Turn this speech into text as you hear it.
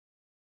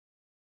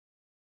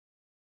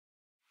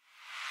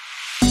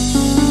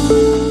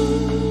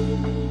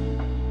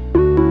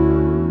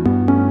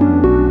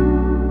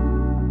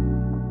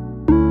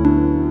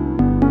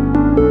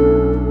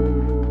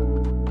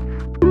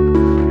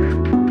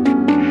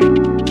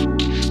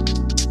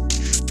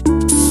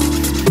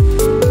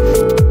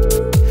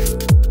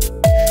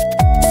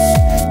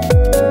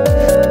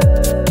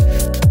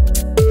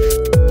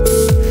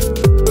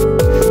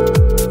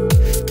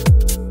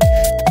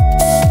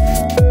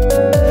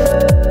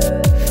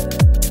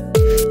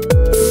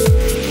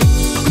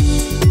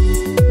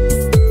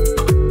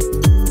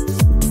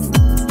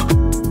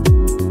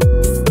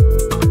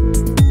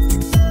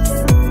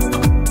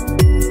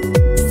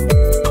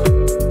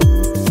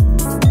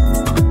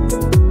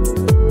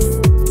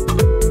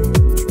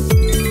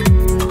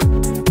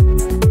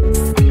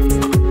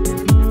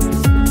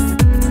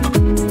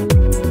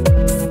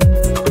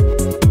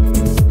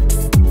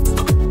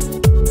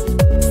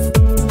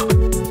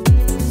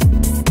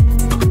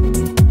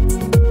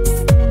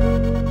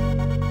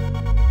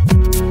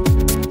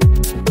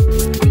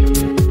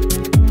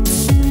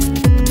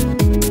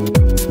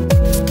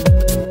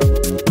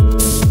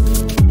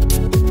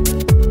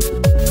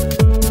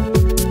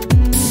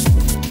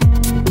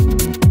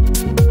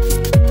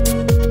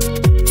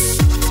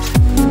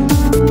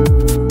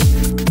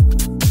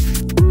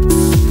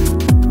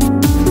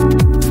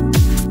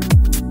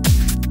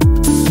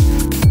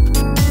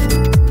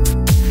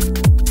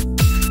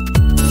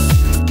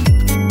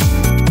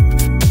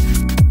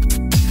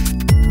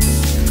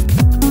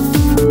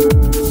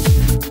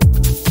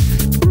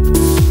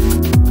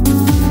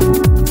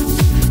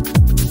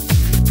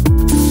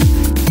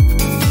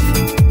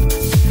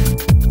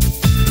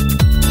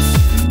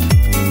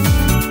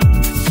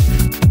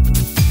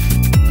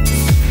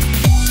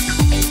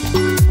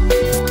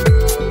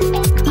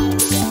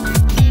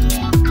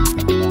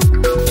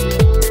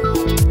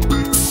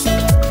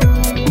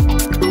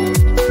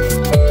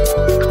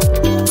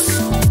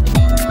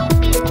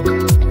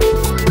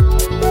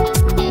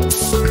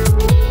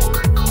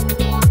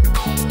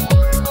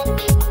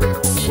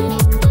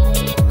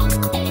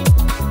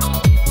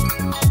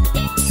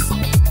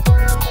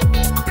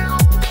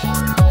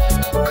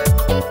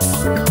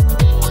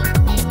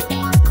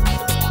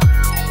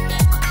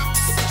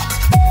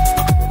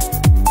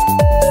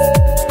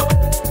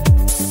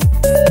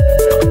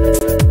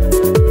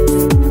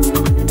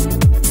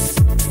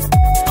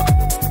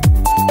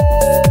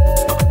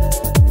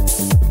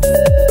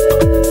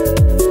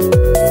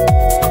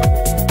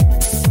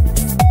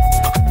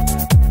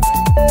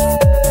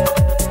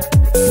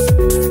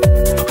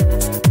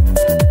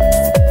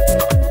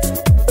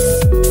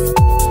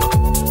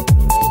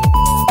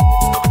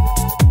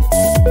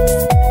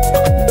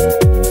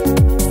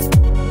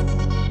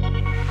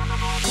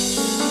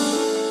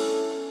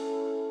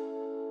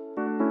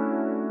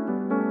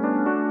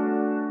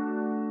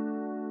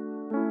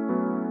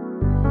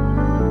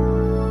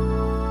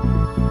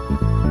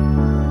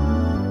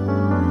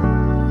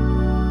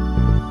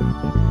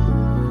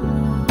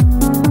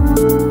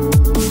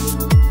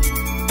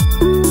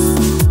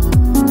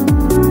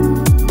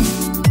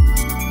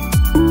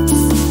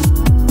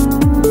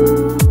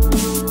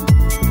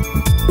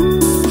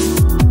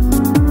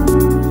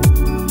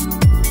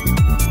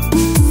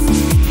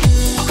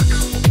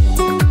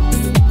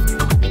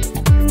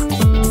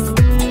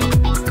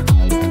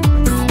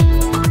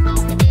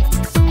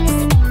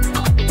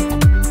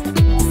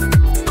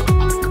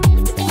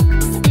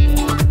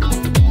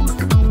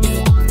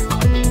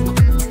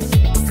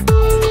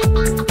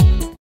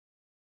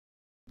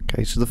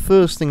Okay, so the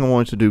first thing I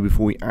wanted to do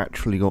before we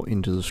actually got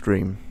into the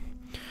stream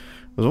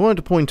was I wanted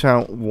to point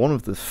out one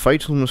of the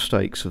fatal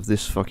mistakes of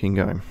this fucking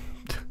game.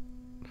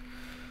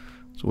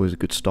 It's always a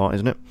good start,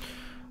 isn't it?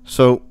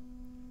 So,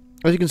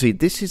 as you can see,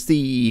 this is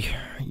the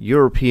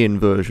European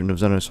version of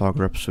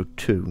Xenosaga Episode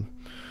 2.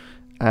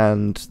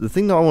 And the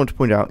thing that I want to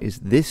point out is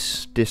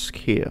this disc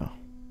here.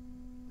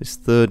 This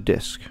third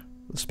disc.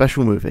 The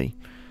special movie.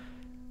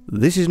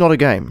 This is not a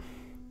game.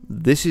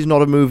 This is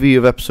not a movie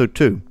of Episode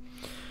 2.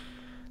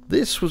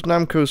 This was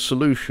Namco's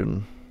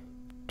solution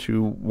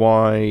to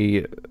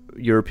why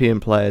European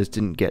players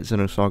didn't get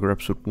Xenosaga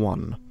Episode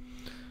 1.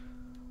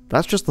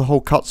 That's just the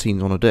whole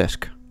cutscenes on a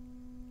disc.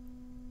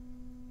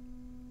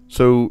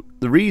 So,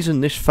 the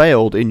reason this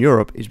failed in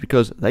Europe is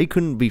because they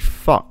couldn't be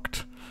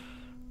fucked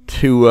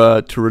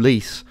to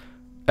release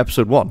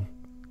Episode 1.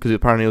 Because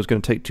apparently it was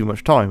going to take too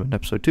much time and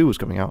Episode 2 was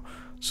coming out.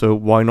 So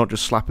why not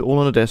just slap it all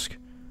on a disc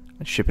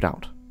and ship it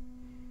out?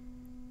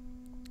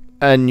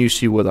 And you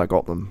see where that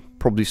got them.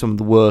 Probably some of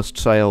the worst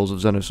sales of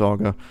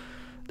Xenosaga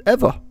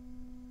ever.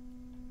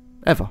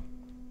 Ever.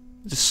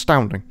 It's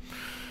astounding.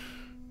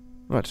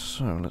 Right,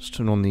 so let's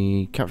turn on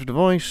the capture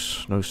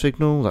device. No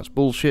signal, that's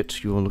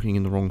bullshit. You are looking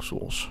in the wrong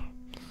source.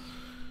 I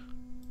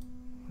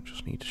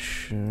just need to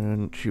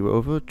shunt you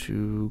over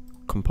to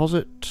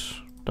composite.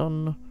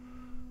 Done.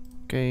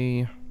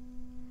 Okay.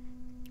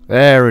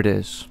 There it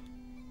is.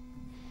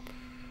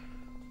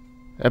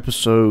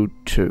 Episode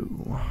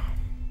 2.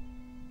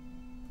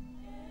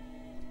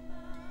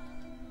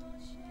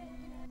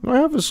 I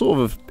have a sort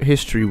of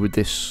history with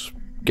this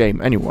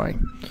game anyway,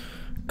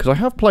 because I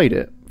have played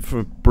it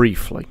for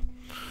briefly.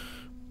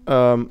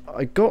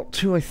 I got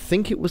to, I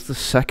think it was the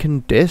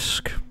second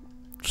disc,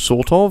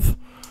 sort of,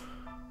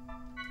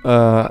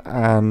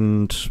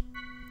 and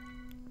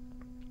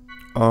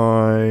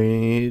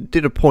I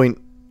did a point,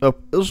 it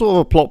was sort of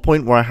a plot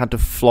point where I had to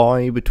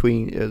fly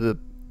between,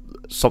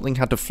 something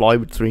had to fly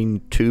between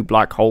two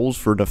black holes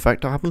for an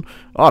effect to happen.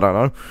 I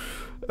don't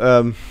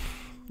know.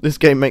 This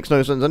game makes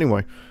no sense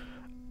anyway.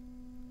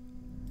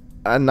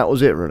 And that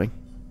was it, really.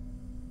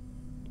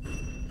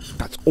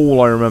 That's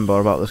all I remember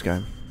about this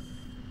game.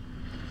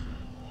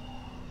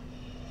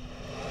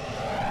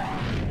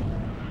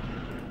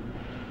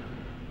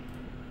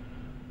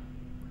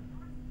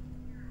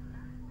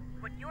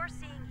 What you're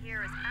seeing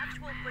here is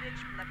actual footage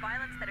from the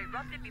violence that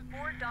erupted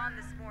before dawn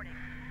this morning.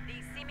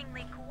 These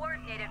seemingly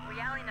coordinated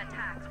Realian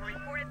attacks were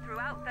reported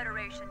throughout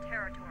Federation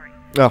territory.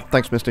 Oh,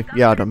 thanks, Misty.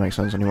 Yeah, that makes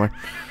sense anyway.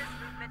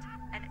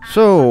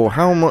 So,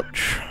 how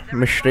much,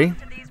 Misty,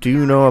 do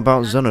you know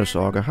about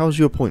Xenosaga? How's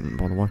your appointment,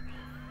 by the way?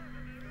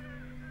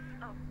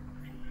 Oh,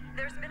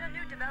 there's been a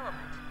new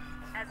development.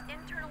 As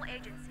internal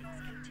agencies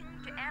continue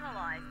to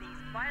analyze these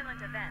violent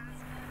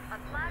events,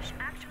 a flash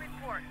action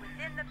report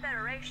within the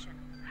Federation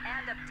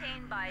and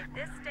obtained by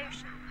this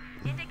station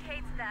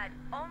indicates that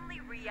only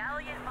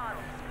Realian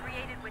models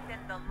created within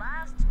the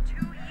last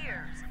 2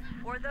 years,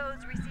 or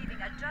those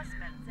receiving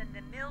adjustments in the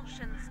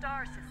Milshan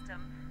star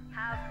system,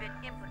 have been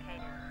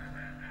implicated.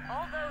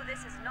 Although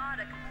this is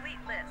not a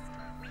complete list,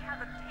 we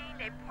have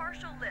obtained a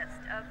partial list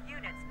of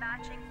units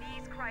matching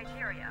these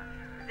criteria.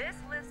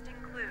 This list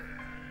includes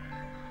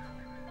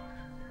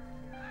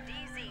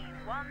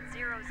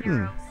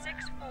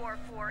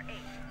DZ-100-6448,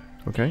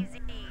 Okay.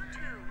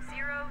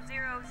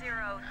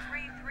 DZ-2000330,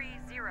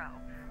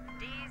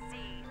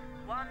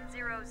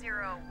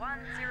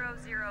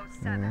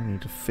 DZ-100-1007. I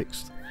need to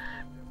fix that.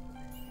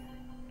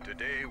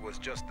 Today was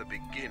just the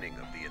beginning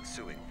of the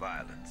ensuing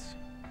violence.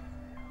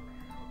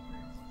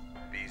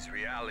 These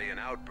Realian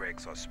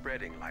outbreaks are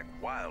spreading like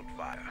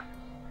wildfire.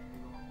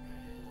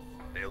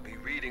 They'll be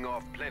reading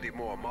off plenty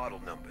more model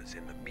numbers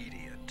in the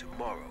media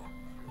tomorrow.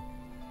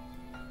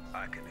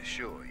 I can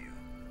assure you.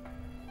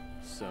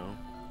 So,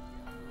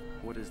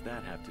 what does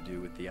that have to do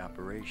with the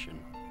operation?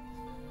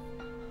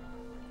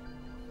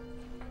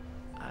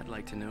 I'd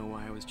like to know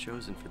why I was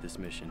chosen for this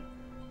mission.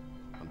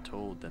 I'm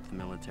told that the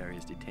military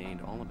has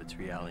detained all of its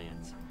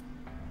Realians.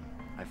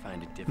 I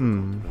find it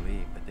difficult to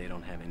believe that they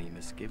don't have any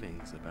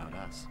misgivings about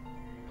us.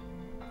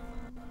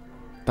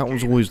 That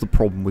was always the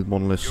problem with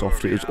Monolith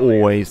Soft. It was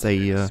always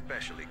they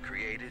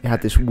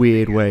had this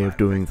weird way of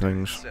doing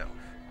things.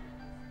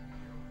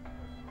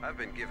 I've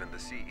been given the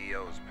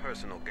CEO's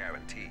personal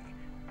guarantee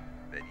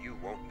that you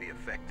won't be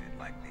affected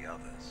like the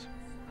others.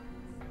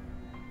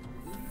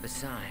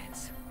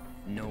 Besides,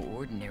 no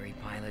ordinary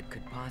pilot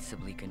could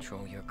possibly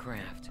control your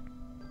craft.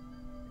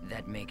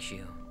 That makes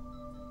you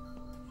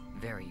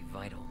very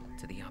vital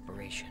to the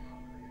operation.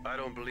 I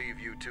don't believe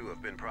you two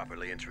have been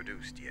properly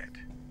introduced yet.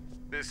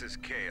 This is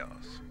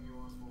Chaos.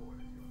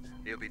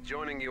 He'll be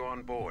joining you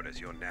on board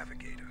as your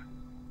navigator.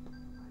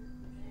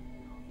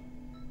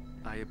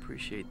 I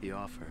appreciate the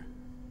offer,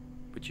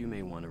 but you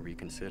may want to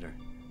reconsider.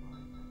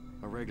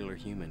 A regular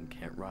human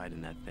can't ride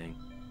in that thing.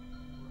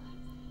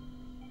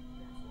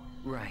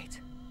 Right.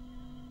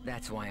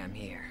 That's why I'm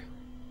here.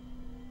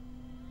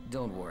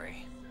 Don't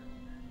worry.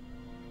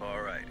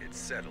 All right, it's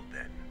settled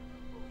then.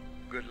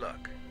 Good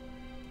luck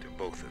to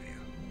both of you.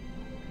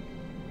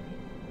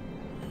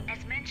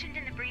 As mentioned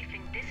in the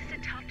briefing, this is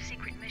a top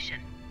secret mission.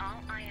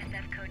 All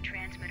IFF code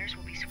transmitters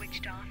will be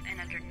switched off,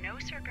 and under no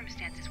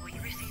circumstances will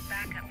you receive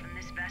backup from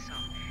this vessel.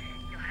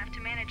 You'll have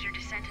to manage your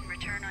descent and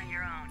return on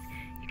your own.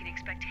 You can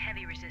expect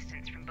heavy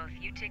resistance from both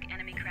UTIC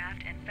enemy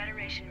craft and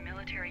Federation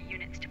military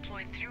units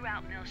deployed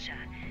throughout Milsha.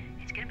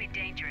 It's gonna be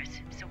dangerous,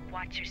 so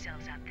watch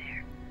yourselves out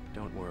there.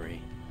 Don't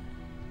worry.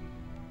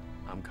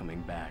 I'm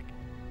coming back.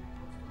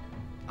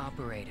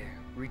 Operator,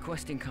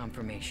 requesting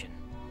confirmation.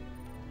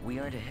 We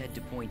are to head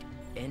to point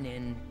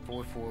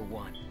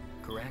NN441,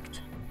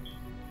 correct?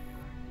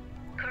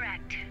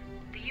 Correct.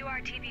 The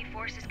URTV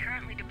force is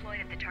currently deployed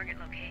at the target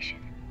location.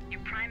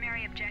 Your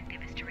primary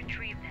objective is to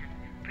retrieve them.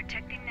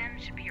 Protecting them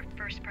should be your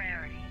first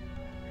priority.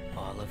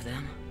 All of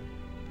them?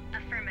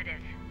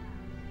 Affirmative.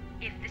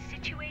 If the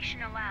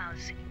situation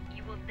allows,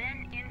 you will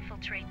then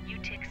infiltrate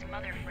UTIC's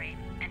mother frame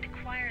and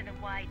acquire the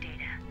Y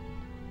data,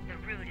 the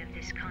root of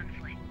this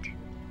conflict.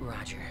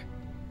 Roger.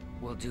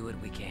 We'll do what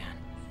we can.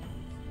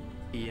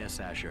 ES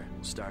Asher,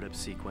 startup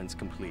sequence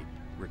complete.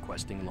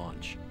 Requesting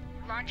launch.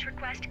 Launch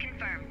request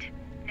confirmed.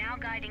 Now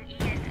guiding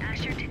ES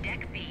Asher to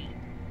Deck B.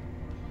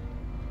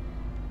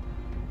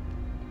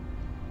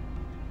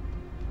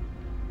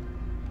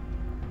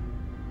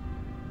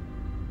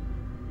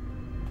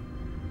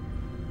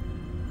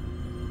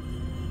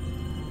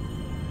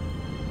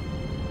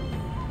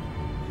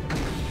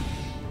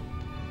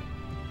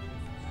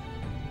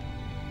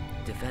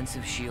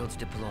 Defensive shields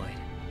deployed.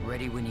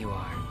 Ready when you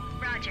are.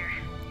 Roger.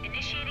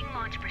 Initiating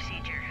launch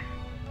procedure.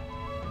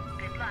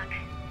 Good luck.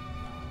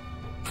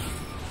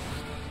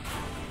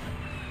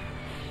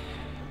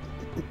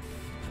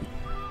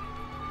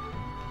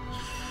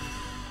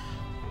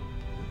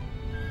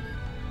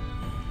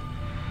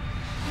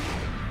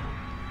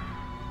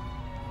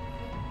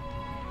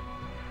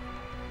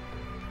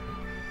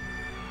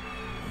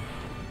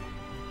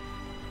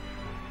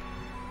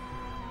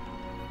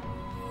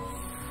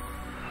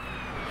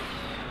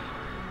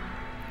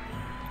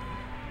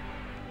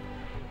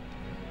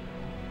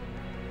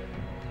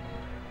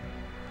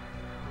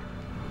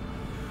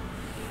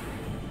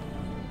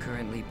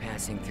 Currently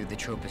passing through the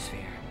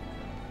troposphere.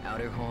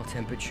 Outer hull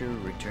temperature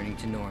returning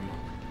to normal.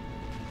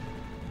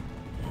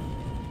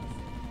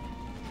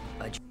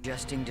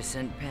 Adjusting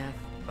descent path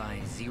by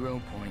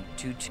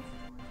 0.22.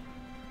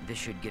 This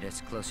should get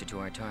us closer to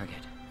our target.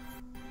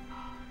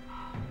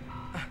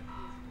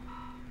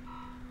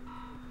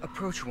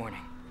 Approach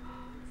warning.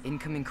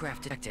 Incoming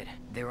craft detected.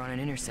 They're on an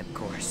intercept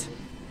course.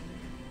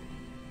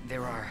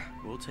 There are...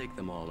 We'll take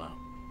them all out.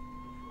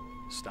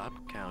 Stop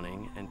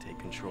counting and take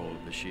control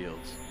of the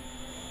shields.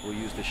 We'll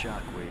use the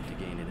shockwave to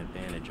gain an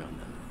advantage on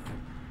them.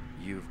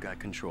 You've got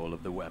control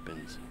of the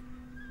weapons.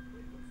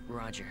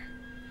 Roger.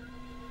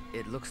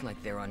 It looks like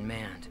they're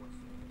unmanned.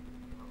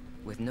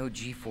 With no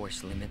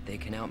G-force limit, they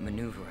can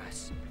outmaneuver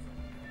us.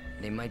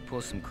 They might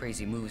pull some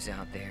crazy moves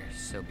out there,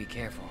 so be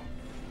careful.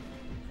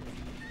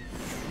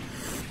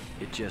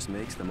 It just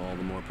makes them all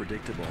the more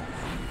predictable.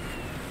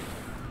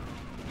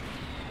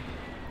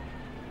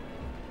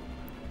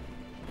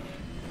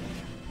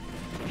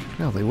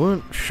 Now they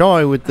weren't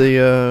shy with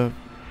the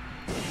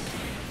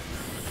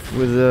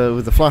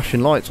with the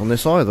flashing lights on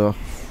this either.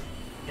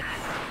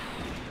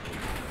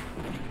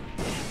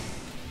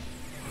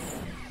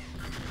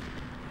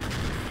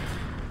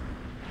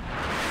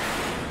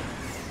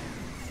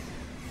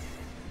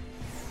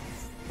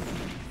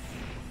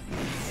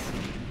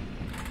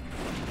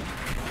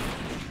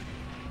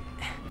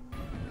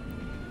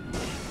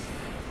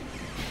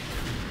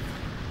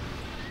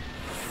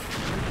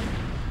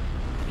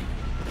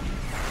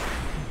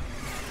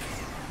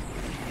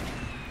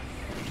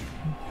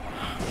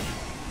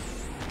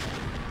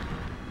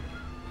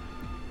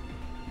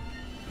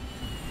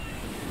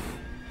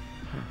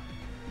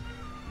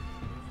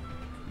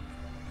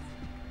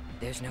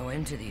 There's no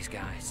end to these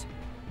guys.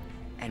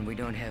 And we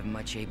don't have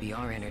much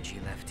ABR energy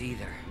left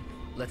either.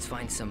 Let's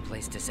find some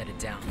place to set it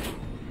down.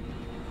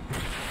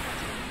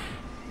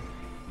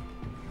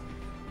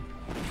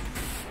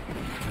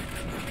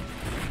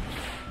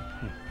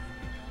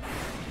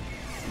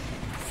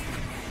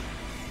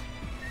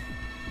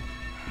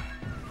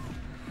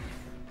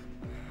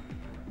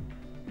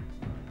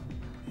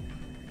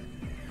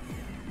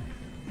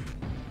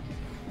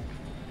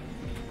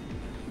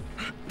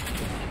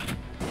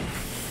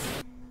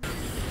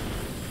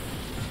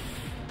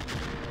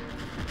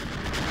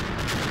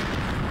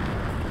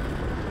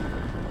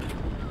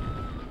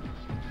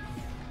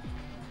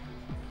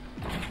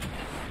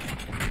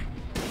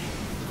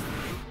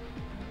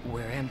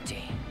 We're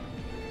empty.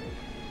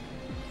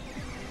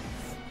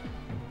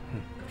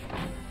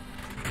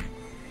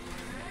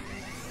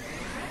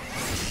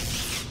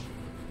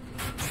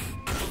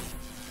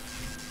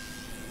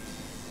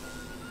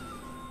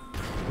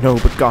 No,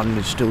 but gun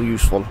is still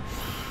useful.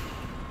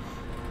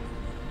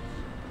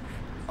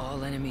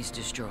 All enemies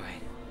destroyed.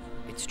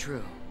 It's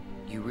true.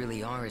 You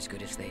really are as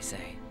good as they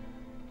say.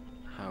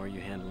 How are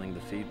you handling the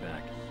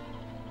feedback?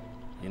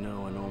 You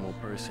know, a normal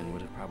person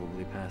would have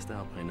probably passed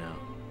out by now.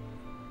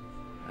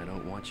 I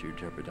don't want you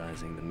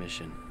jeopardizing the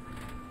mission.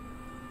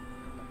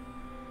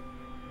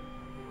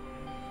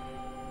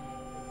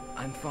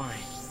 I'm fine.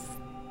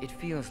 It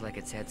feels like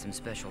it's had some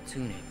special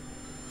tuning,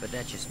 but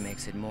that just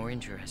makes it more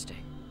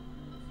interesting.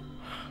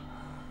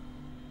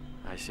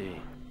 I see.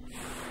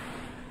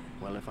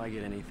 Well, if I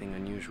get anything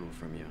unusual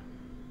from you,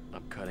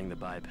 I'm cutting the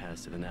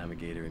bypass to the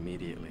navigator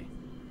immediately.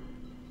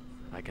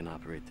 I can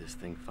operate this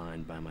thing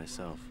fine by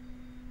myself.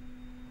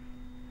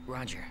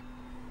 Roger.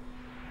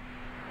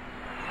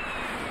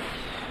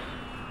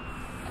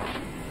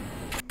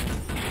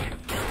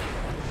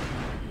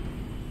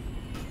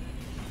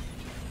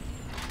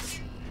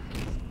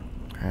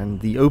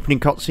 And the opening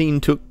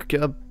cutscene took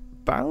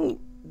about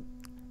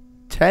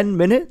 10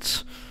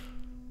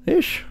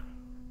 minutes-ish.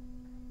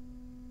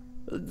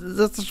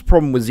 That's the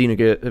problem with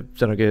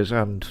Xenogears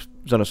and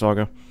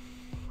Xenosaga.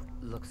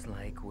 Looks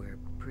like we're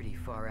pretty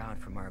far out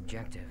from our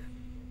objective.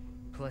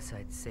 Plus,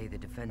 I'd say the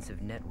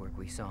defensive network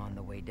we saw on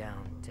the way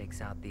down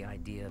takes out the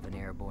idea of an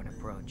airborne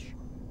approach.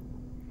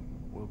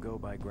 We'll go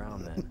by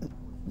ground then.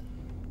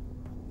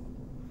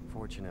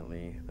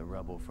 Fortunately, the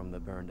rubble from the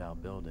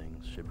burned-out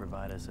buildings should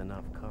provide us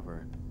enough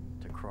cover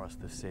to cross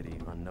the city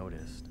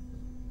unnoticed.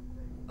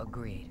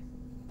 Agreed.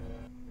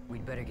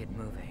 We'd better get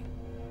moving.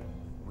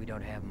 We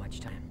don't have much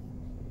time.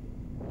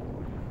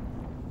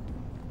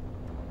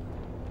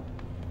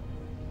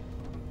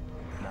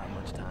 Not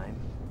much time?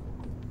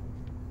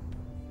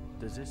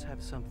 Does this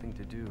have something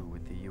to do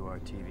with the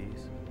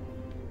URTVs?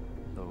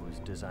 Those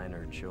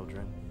designer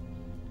children?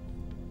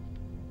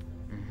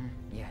 Mm-hmm.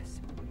 Yes,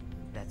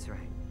 that's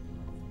right.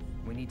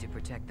 We need to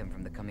protect them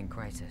from the coming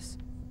crisis.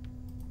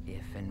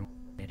 If and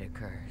when it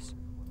occurs.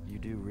 You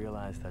do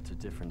realize that's a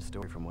different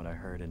story from what I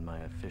heard in my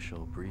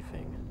official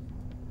briefing.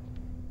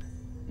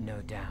 No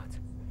doubt.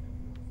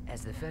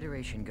 As the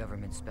Federation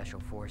Government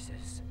Special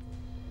Forces,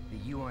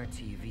 the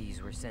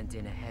URTVs were sent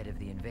in ahead of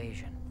the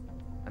invasion.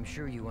 I'm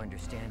sure you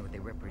understand what they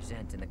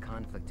represent in the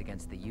conflict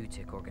against the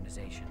UTIC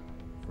organization.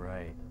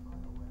 Right.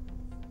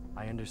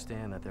 I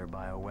understand that they're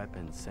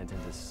bioweapons sent in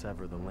to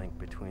sever the link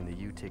between the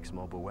UTIC's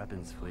mobile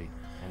weapons fleet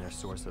and their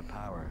source of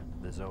power,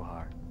 the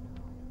Zohar.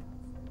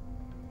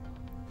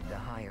 The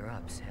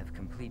higher-ups have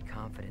complete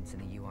confidence in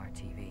the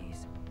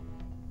URTVs.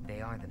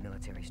 They are the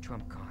military's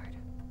trump card.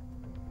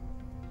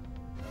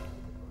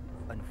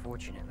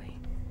 Unfortunately,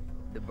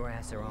 the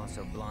brass are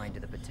also blind to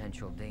the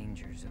potential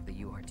dangers of the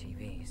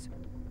URTVs.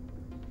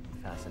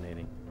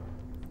 Fascinating.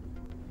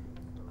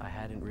 I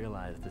hadn't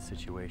realized the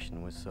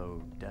situation was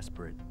so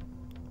desperate.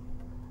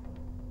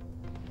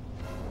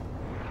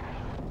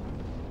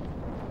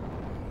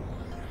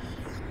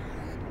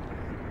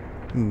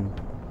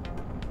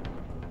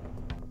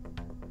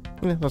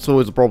 Yeah, that's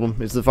always the problem,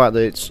 is the fact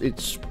that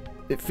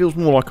it feels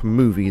more like a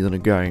movie than a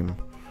game.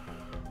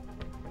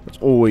 That's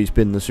always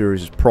been the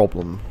series'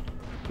 problem.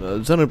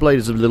 Xenoblade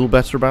is a little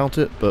better about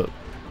it, but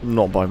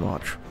not by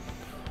much.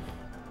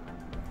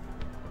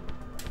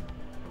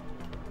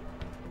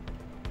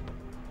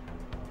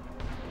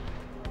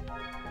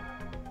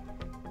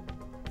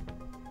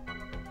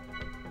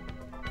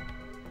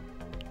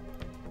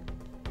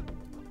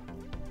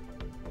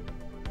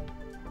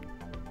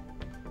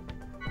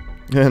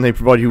 And they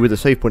provide you with a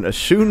save point as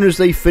soon as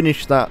they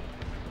finish that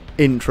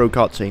intro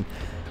cutscene.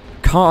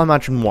 Can't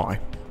imagine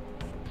why.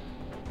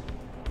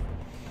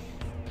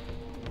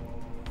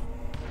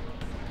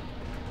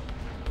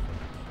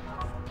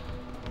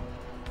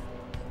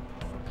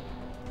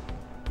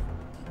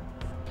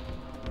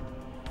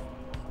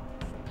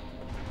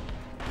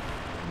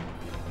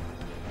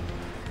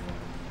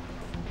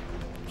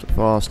 So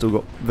far, still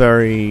got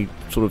very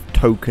sort of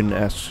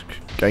token-esque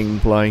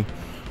gameplay,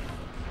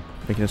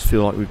 making us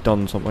feel like we've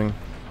done something.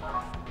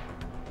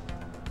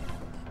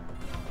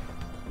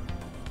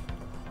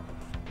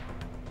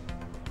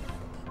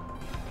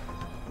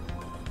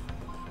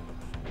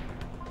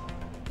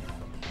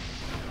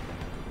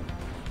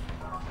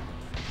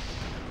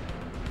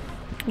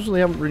 Also,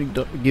 they haven't really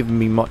given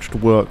me much to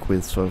work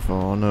with so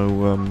far.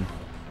 No,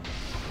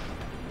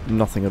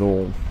 nothing at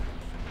all.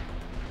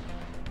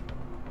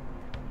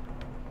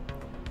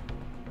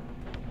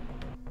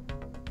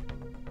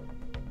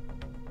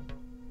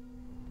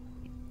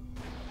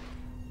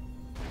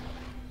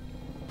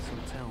 So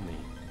tell me,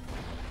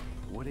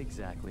 what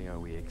exactly are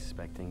we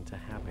expecting to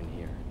happen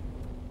here?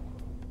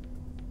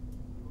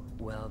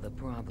 Well, the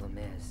problem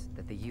is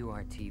that the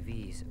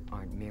URTVs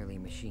aren't merely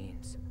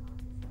machines.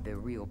 They're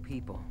real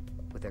people,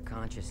 with their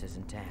consciousness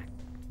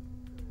intact.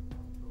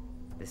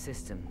 The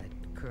system that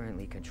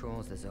currently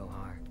controls the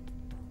Zohar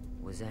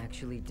was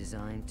actually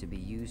designed to be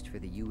used for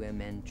the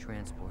UMN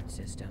transport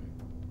system.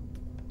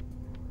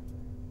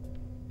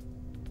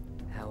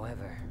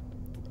 However...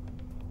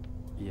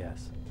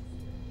 Yes.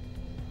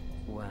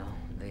 Well,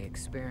 they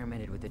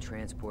experimented with the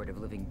transport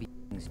of living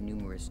beings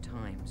numerous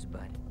times,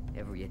 but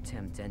every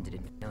attempt ended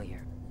in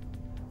failure.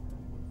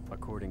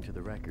 According to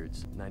the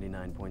records,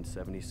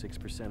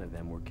 99.76% of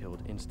them were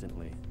killed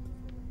instantly.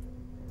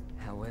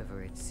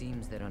 However, it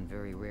seems that on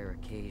very rare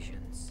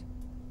occasions,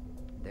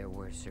 there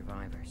were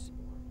survivors.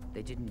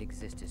 They didn't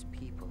exist as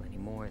people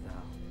anymore,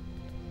 though.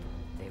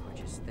 They were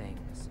just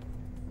things,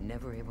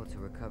 never able to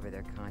recover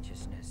their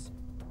consciousness,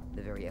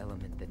 the very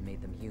element that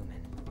made them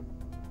human.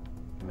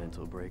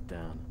 Mental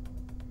breakdown.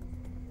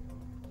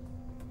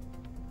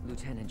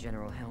 Lieutenant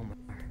General Helmer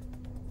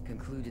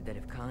concluded that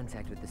if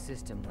contact with the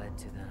system led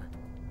to the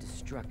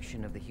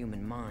destruction of the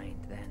human mind,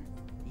 then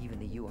even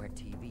the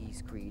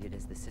URTVs created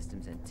as the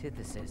system's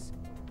antithesis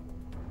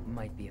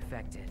might be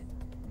affected.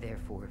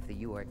 Therefore, if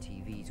the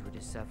URTVs were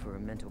to suffer a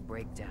mental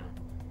breakdown,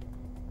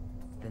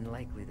 then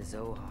likely the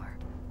Zohar,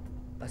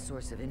 a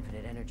source of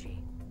infinite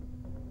energy,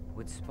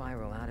 would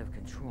spiral out of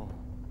control.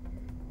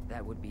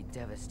 That would be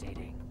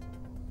devastating.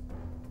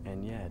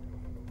 And yet,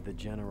 the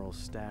General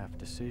Staff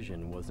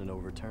decision wasn't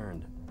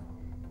overturned.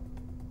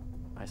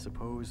 I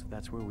suppose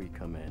that's where we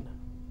come in.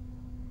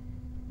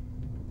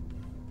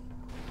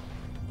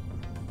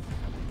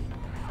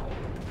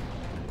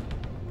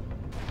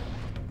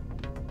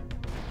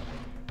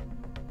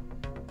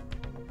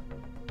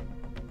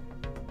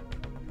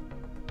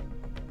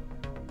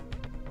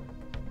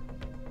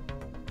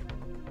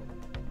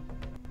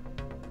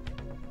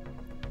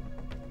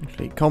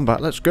 Okay,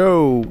 combat, let's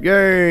go!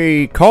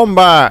 Yay!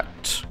 Combat!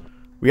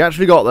 We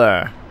actually got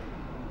there.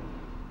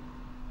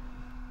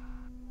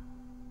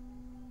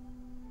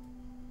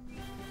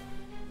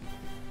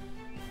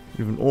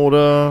 Movement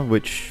order,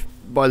 which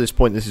by this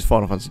point this is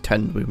Final Fantasy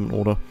X movement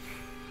order.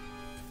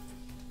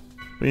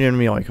 The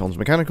enemy icons: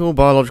 mechanical,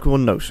 biological,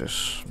 and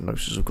gnosis.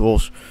 Gnosis, of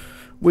course,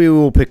 we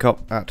will pick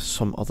up at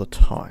some other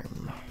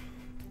time.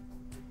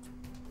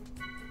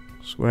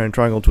 Square and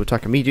triangle to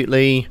attack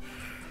immediately.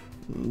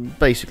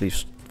 Basically,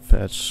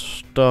 fair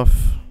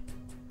stuff.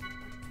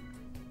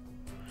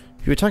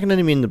 If you attack an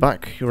enemy in the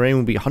back, your aim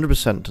will be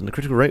 100%, and the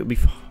critical rate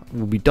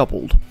will be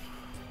doubled.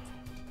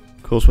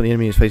 Of course, when the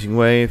enemy is facing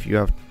away, if you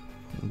have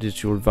this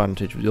is your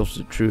advantage, but the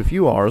opposite true if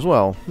you are as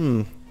well.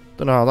 Don't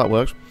know how that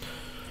works.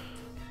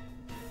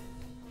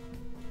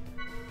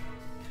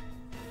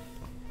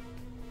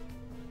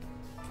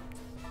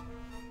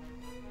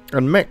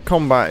 And mech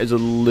combat is a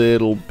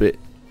little bit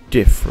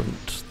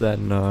different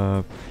than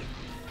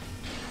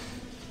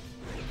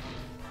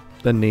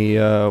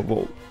the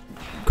what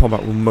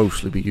combat will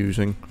mostly be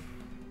using.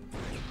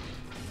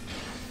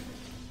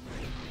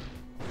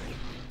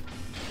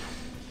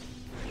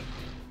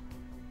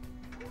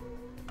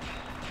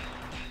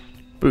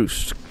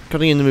 Boost.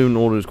 Cutting in the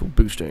movement order is called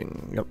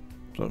boosting. Yep.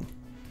 So.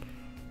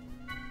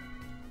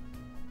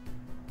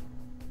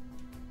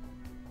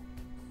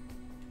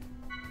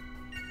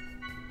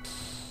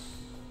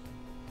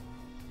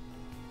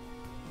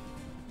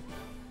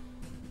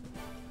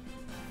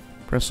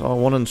 Press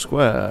R1 and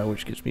square,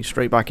 which gets me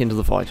straight back into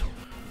the fight.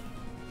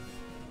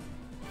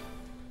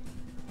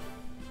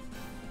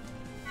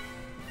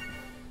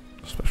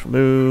 Special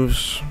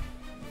moves.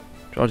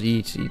 Charge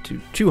ET to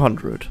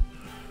 200.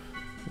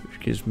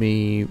 Gives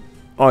me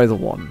either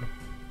one.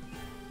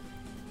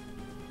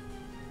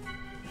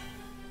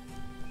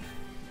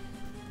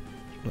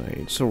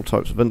 Several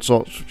types of event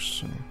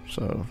slots,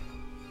 so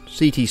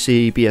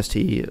CTC,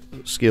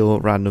 BST, skill,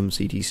 random,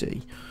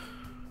 CTC.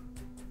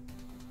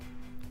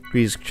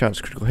 Increase chance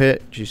of critical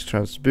hit, reduce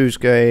chance to boost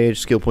gauge,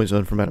 skill points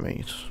earned from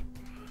enemies.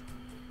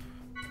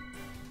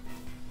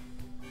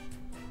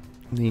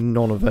 The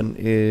non-event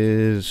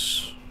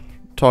is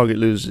target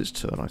loses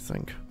its turn, I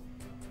think.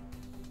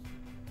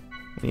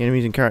 The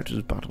enemies and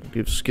characters battle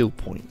give skill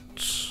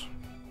points.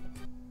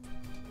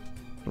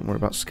 Don't worry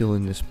about skill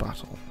in this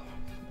battle.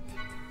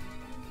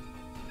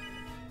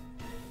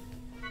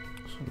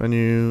 So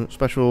menu,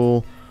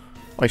 special,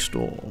 ice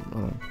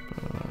storm,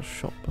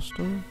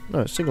 shotbuster.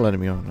 No, single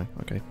enemy only.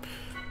 Okay.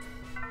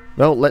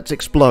 Well, let's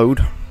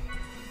explode.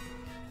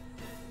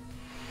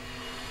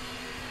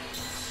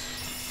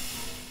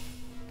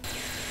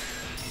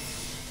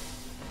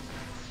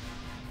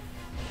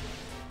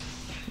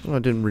 I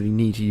didn't really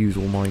need to use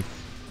all my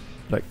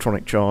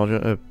electronic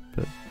charger,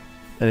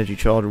 energy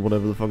charger,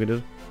 whatever the fuck it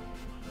is.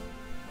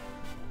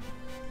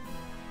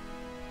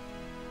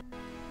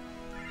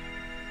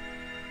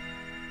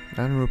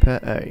 And repair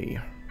A.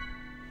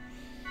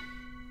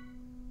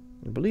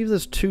 I believe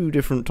there's 2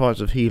 different types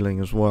of healing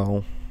as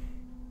well.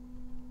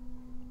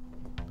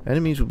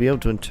 Enemies will be able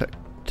to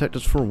detect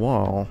us for a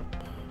while.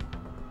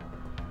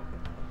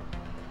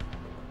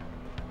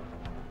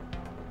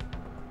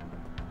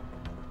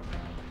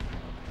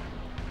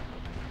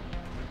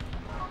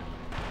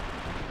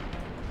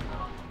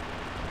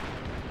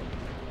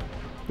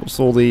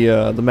 Also,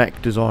 the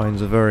mech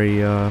designs are very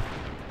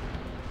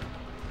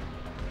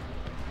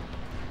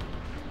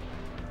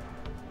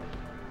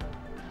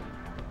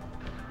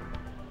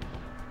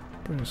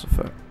bonus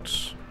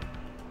effects.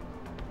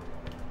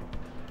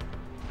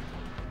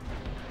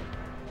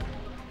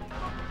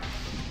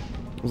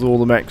 All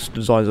the mechs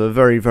designs are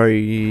very,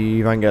 very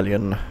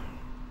Evangelion,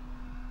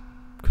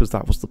 because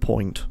that was the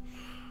point.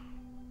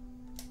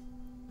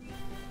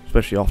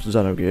 Especially after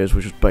Xenogears,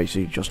 which is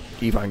basically just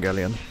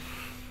Evangelion.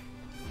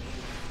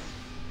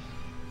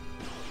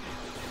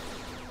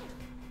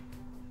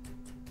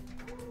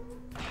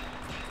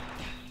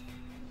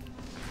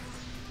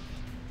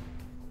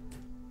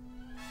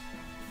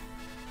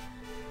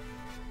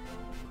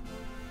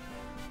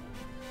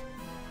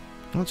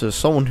 That's as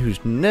someone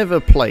who's never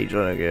played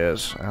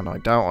Xenogears, and I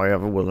doubt I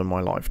ever will in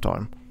my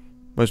lifetime.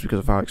 Mostly because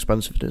of how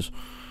expensive it is.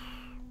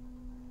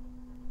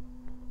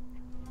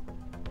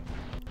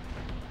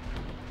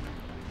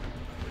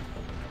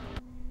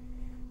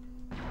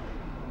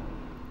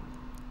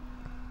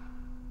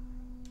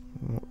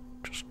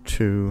 Just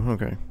 2,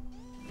 okay.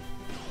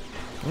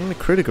 Only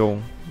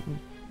critical.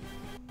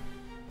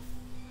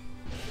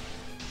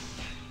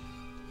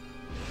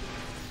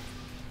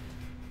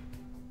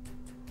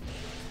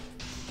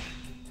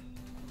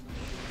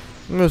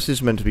 This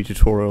is meant to be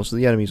tutorial, so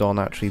the enemies aren't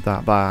actually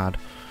that bad.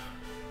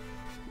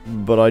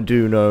 But I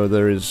do know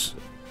there is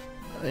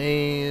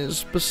a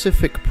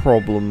specific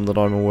problem that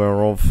I'm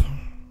aware of,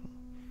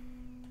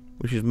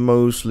 which is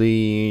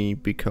mostly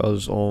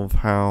because of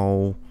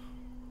how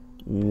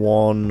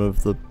one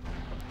of the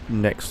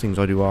next things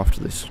I do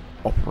after this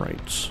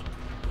operates.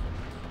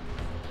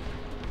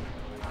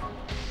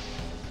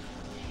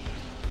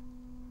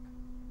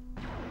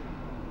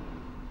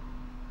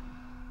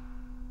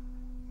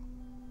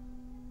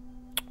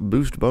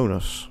 Boost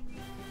bonus.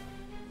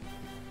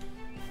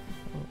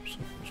 Oops,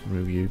 let's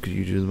remove you because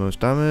you do the most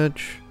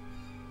damage.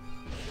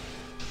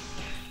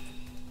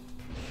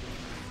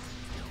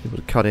 Able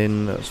to cut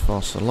in as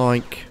fast as I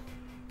like.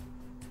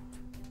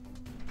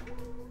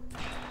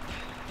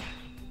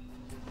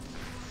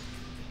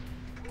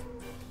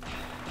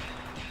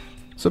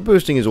 So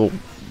boosting is all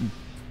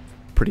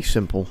pretty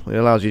simple. It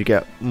allows you to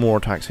get more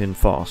attacks in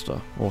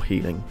faster, or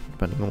healing,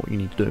 depending on what you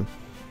need to do.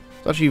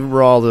 It's actually a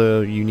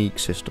rather unique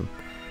system.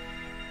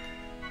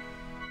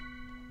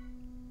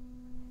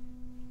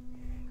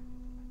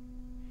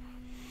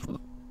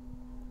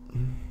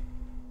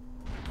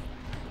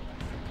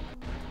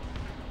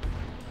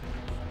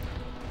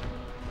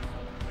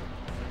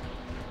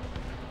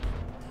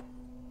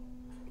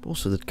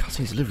 Also, the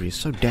cutscene delivery is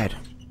so dead.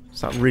 It's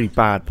that really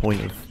bad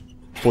point of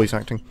voice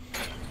acting.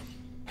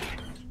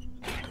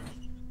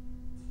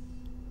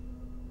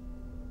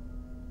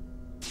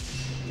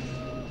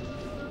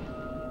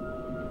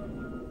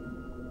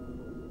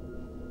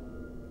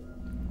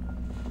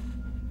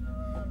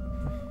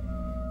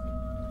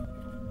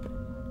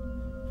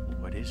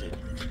 What is it?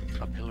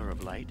 A pillar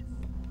of light?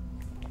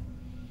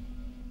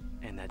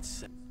 And that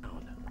sound.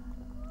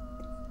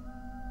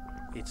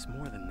 It's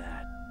more than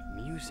that.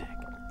 Music.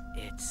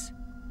 It's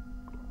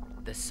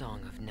the Song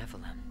of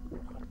Nephilim.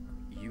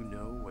 You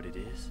know what it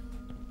is?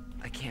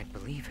 I can't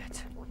believe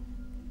it.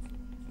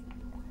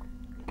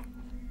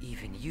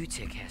 Even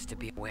Utic has to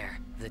be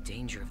aware of the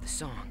danger of the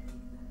song.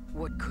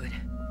 What could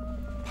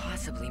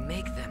possibly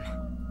make them?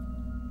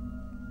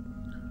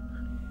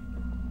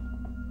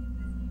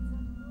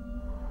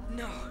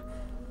 No!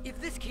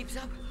 If this keeps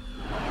up...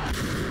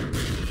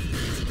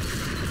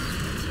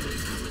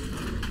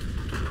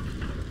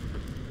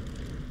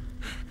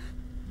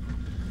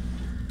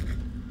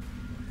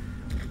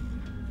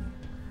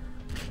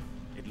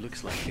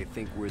 Looks like they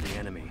think we're the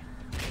enemy.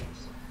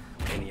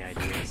 Any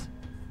ideas?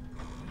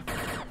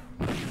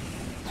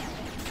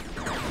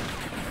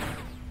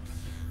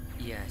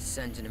 Yeah,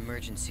 send an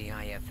emergency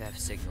IFF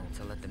signal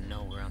to let them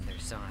know we're on their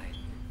side.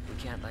 We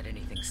can't let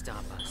anything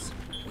stop us.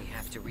 We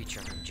have to reach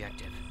our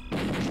objective.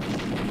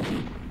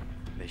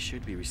 They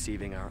should be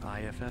receiving our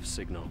IFF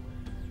signal.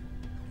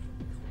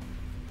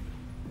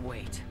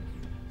 Wait.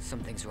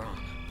 Something's wrong.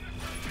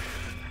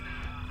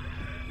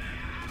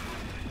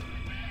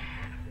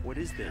 What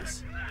is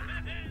this?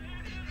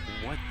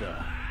 What the?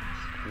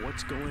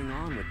 What's going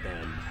on with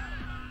them?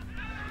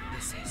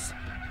 This is...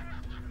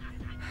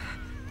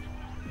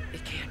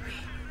 It can't be.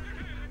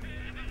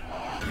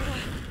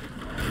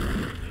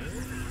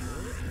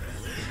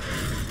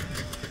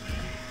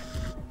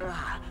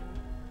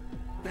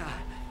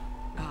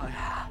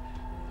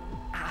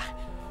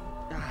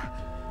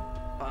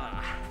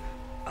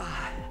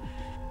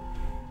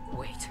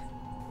 Wait.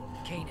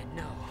 Kanan,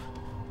 no.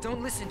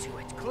 Don't listen to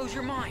it. Close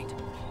your mind.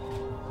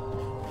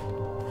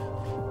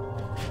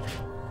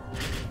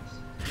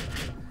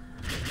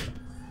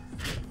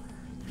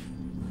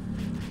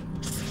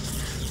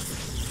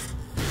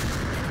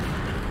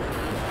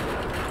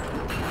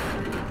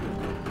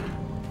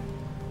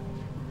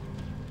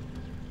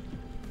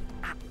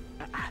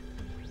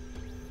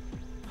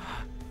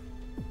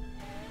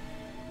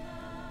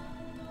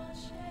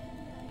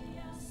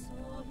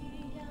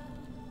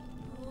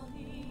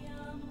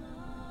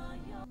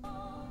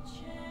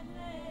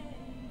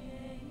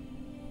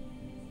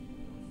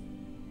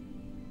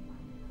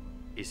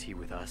 Is he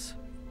with us?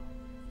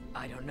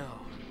 I don't know.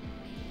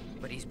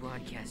 But he's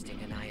broadcasting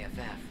an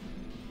IFF.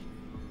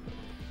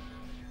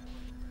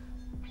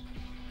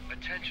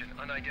 Attention,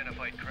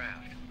 unidentified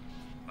craft.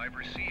 I've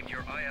received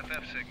your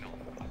IFF signal.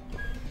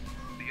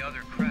 The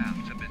other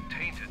crafts have been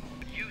tainted,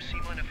 but you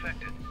seem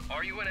unaffected.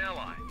 Are you an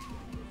ally?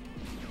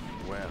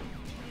 Well,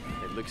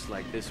 it looks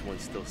like this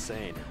one's still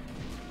sane.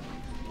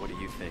 What do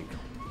you think?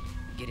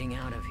 Getting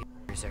out of here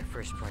is our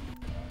first priority.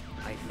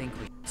 I think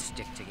we should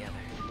stick together.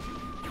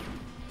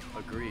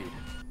 Agreed.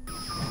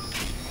 Confirmed.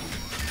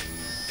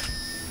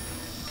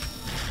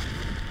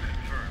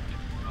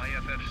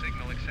 IFF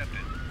signal accepted.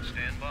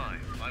 Stand by.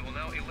 I will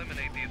now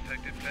eliminate the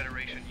affected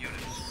Federation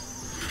units.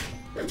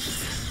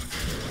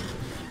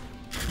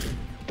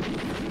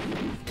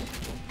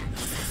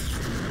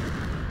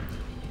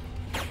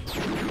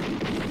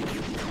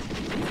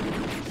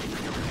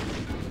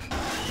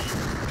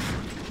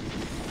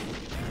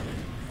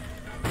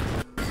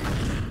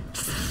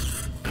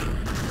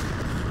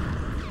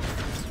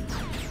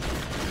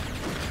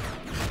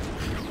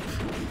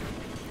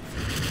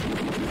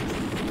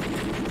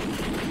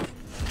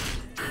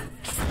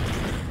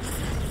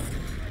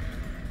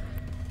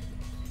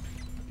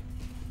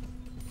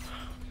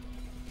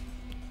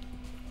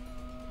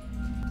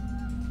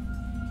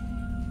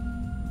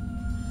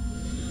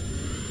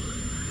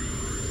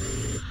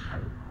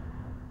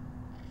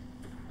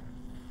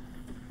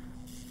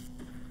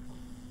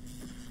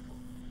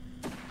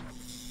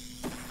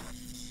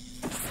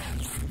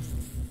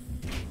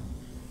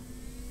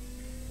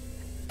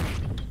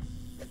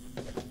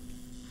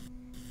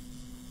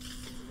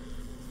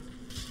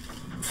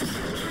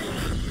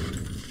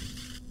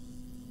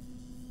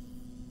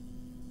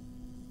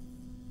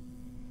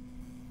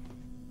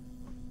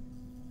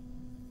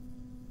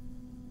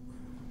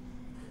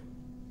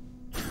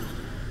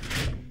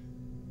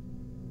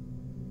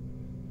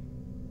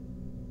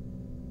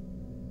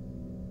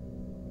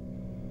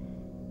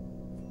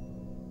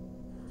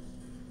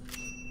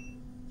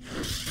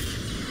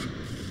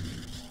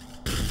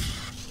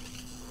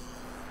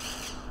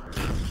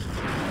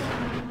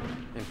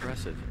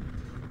 Impressive.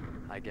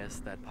 I guess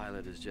that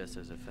pilot is just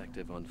as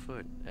effective on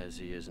foot as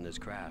he is in his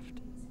craft.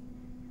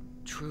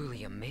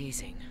 Truly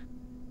amazing.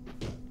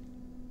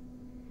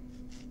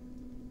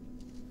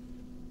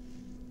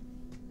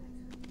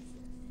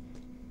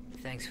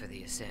 Thanks for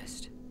the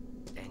assist.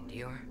 And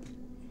you're?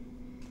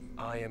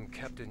 I am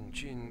Captain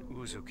Jin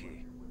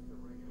Uzuki.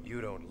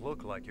 You don't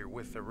look like you're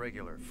with the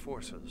regular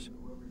forces.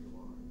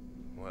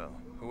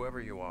 Well,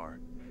 whoever you are,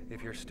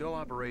 if you're still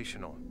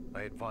operational,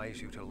 I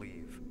advise you to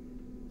leave.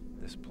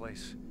 This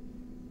place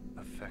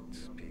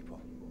affects people.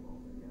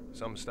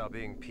 Some stop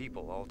being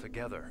people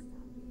altogether.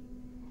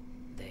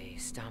 They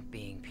stop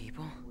being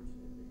people?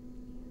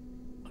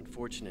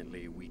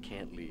 Unfortunately, we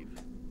can't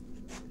leave.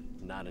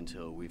 Not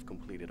until we've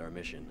completed our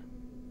mission.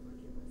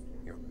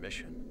 Your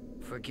mission?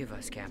 Forgive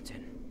us,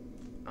 Captain.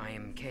 I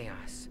am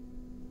Chaos,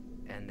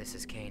 and this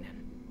is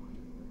Kanan.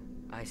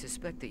 I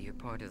suspect that you're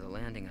part of the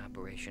landing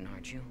operation,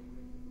 aren't you?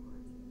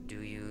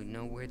 Do you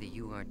know where the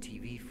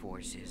URTV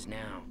force is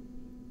now?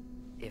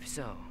 If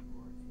so...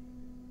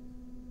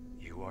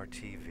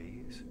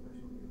 URTVs?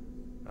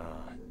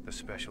 Ah, the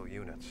special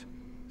units.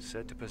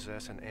 Said to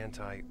possess an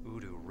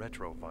anti-Udu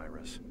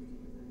retrovirus.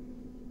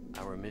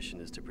 Our mission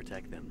is to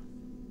protect them.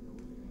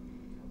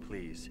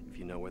 Please, if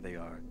you know where they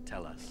are,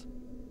 tell us.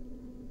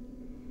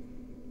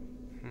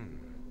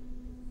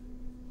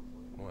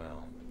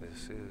 Well,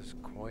 this is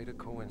quite a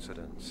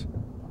coincidence.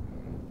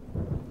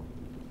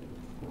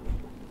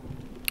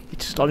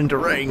 It's starting to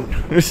rain.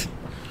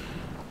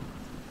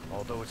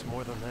 Although it's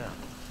more than that.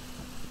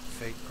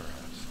 Fate,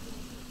 perhaps.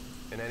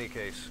 In any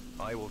case,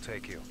 I will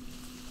take you.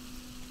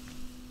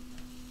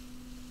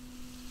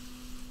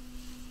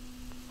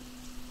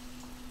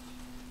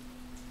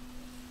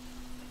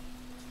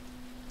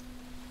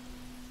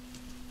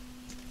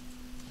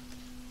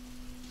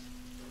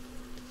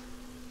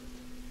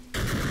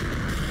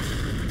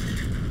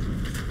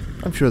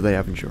 I'm sure they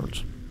have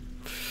insurance.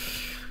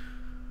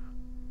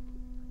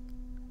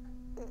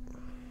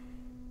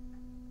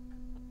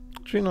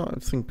 Actually, no,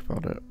 think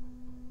about it.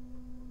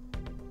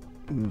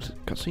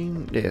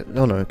 Cutscene? Yeah,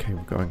 oh no, okay,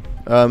 we're going.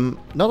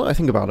 Now that I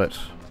think about it,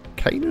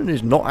 Kanan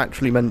is not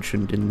actually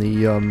mentioned in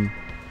the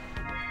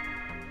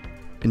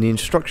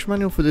instruction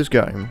manual for this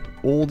game,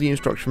 or the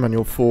instruction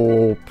manual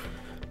for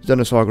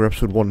Xenosaga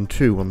Episode 1 and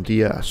 2 on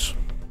DS.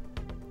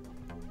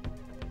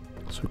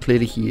 So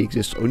clearly he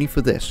exists only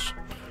for this.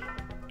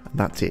 And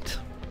that's it.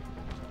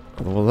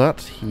 Other than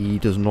that, he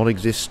does not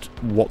exist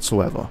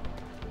whatsoever.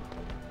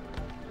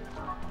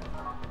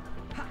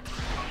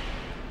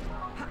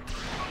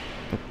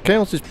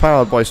 Chaos is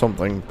powered by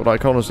something, but I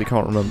honestly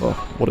can't remember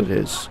what it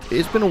is.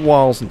 It's been a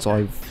while since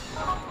I've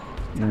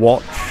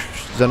watched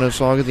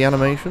Xenosaga the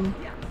animation.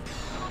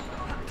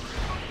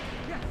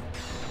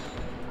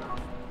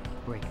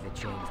 Break the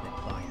chains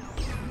that bind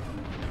us.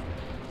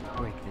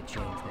 Break the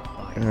chains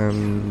that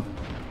bind us.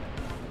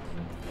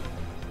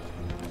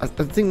 I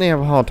think they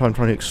have a hard time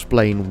trying to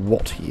explain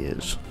what he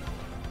is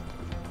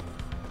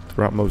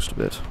throughout most of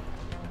it.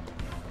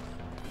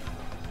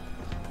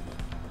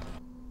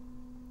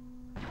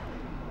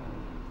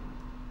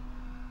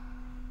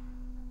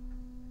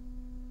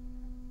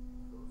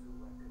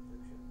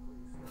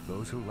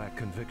 Those who lack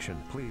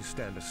conviction, please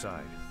stand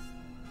aside.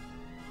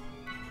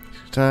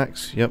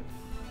 Attacks, yep.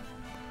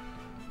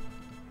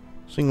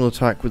 Single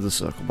attack with the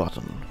circle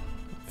button.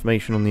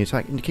 Information on the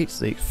attack indicates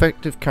the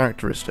effective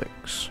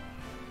characteristics.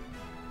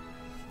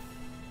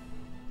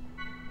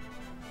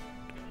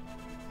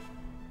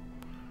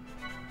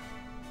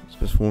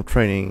 Special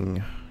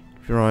training.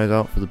 Keep your eyes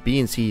out for the B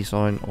and C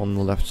sign on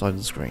the left side of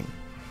the screen.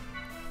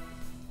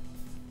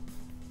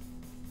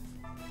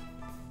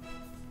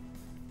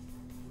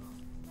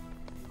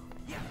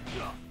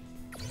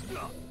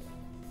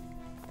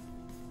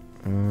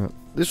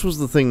 This was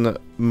the thing that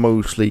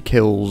mostly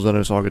kills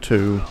Xenosaga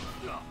 2.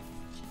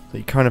 That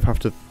you kind of have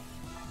to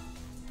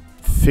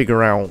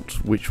figure out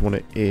which one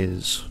it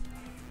is.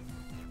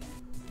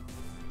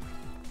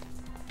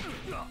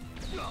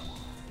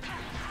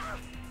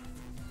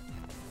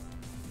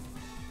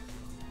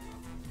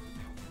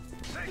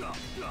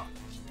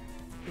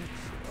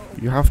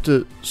 You have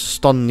to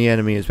stun the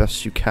enemy as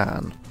best you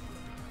can.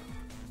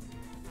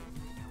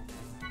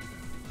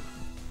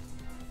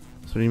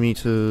 3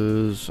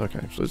 meters.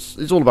 Okay, so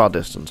it's all about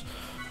distance.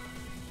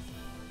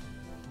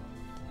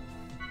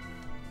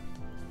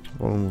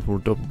 One for a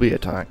double B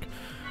attack.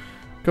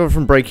 Cover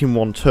from breaking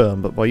one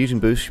turn, but by using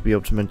boost you'll be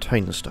able to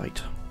maintain the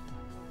state.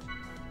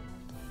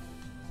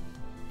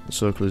 The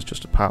circle is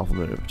just a powerful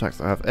move. Attacks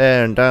that have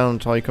air and down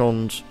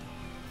icons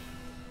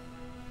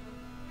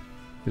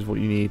is what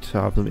you need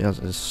to have them as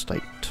a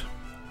state.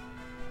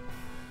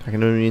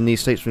 Attacking only in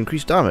these states to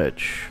increase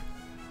damage.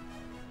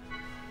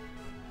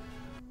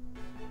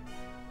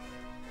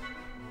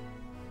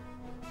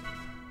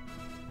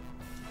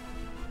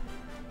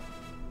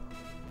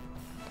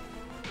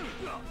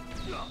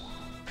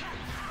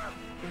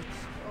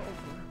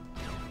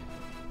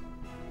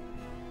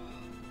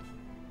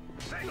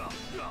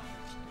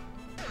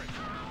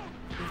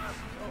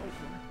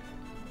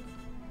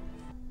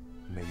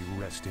 May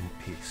you rest in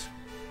peace.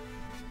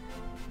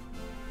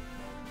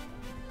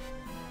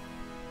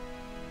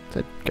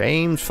 That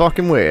game's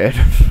fucking weird.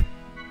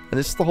 And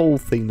it's the whole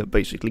thing that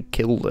basically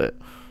killed it,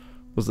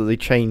 was that they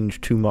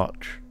changed too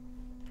much.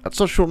 At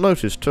such short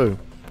notice too.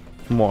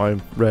 From what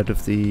I read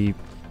of the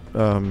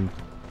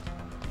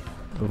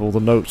of all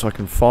the notes I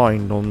can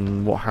find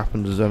on what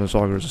happened to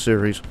Xenosaga as a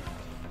series.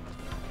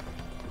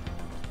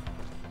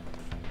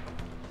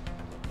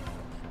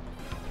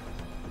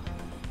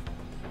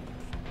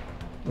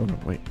 Oh no,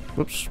 wait.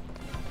 Whoops.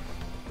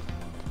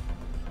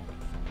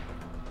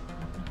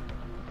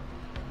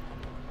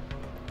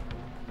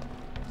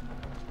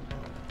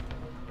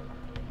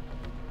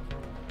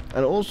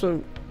 And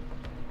also,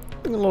 I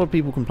think a lot of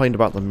people complained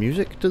about the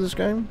music to this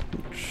game,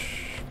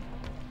 which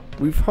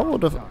we've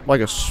heard of, like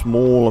a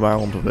small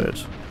amount of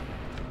it.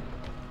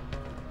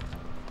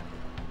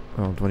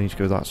 Oh, do I need to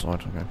go that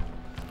side?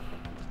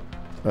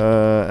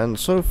 Okay. And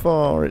so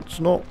far, it's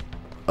not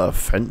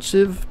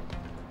offensive,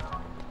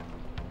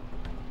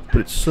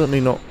 but it's certainly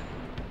not.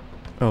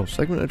 Oh,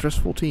 segment address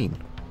 14.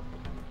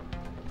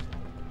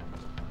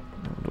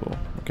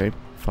 Okay,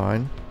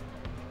 fine.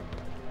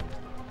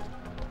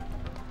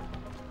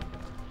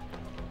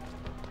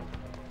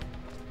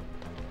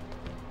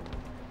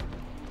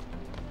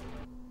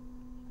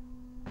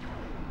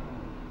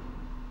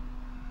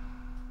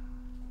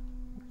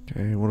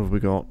 Okay, what have we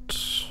got?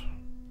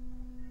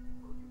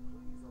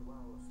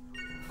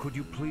 Could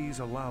you please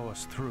allow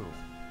us through?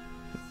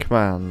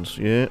 Commands,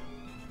 yeah.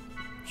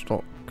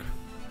 Stock.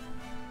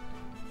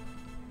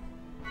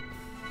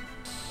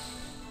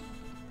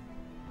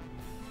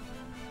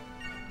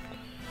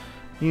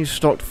 Use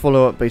stock to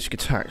follow up basic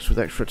attacks with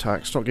extra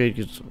attacks. Stock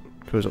gauge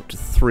goes up to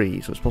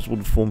 3, so it's possible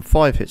to perform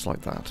 5 hits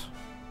like that.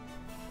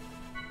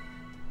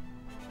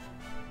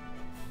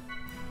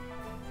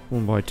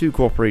 Formed by 2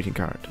 cooperating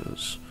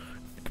characters.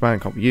 The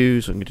command can't be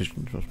used, and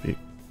conditions must be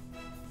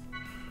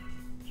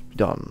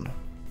done.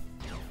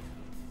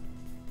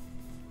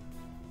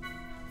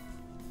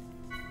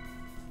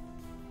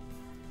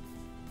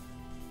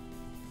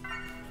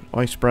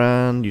 Ice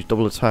brand, use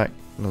double attack,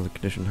 another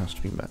condition has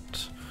to be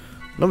met.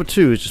 Number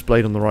 2 is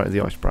displayed on the right of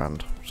the ice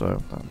brand,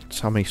 so that's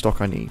how many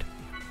stock I need.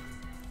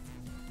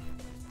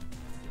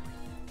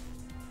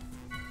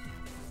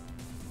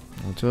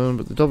 On turn,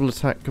 but the double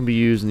attack can be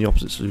used in the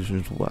opposite situation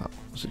as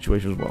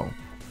well.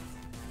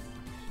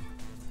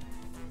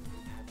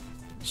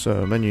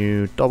 So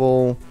menu,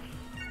 double,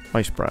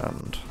 ice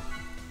brand.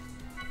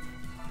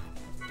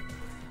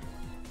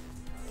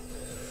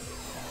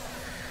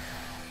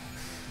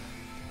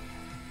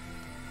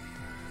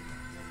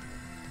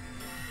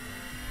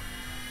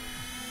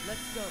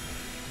 Let's go.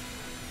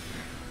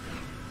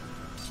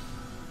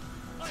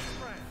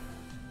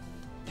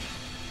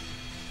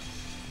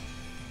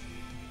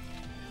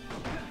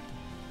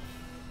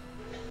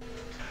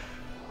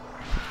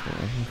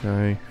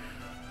 Okay.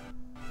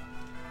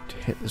 To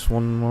hit this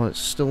one while it's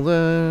still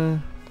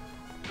there.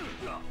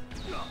 Oh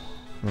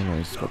no,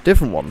 he's got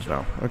different ones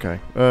now. Okay.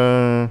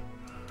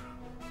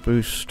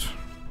 Boost.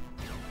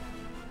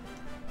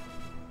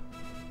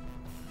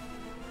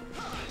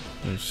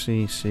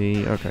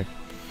 CC. Okay.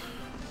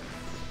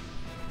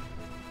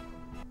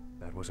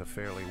 That was a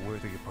fairly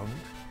worthy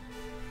opponent.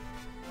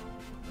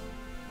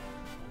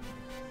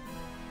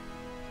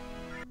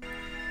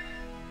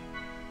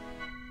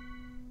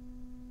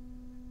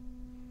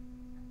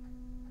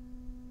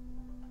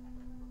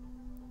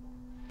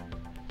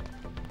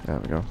 There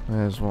we go.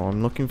 There's what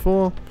I'm looking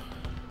for.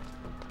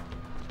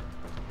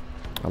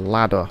 A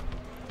ladder.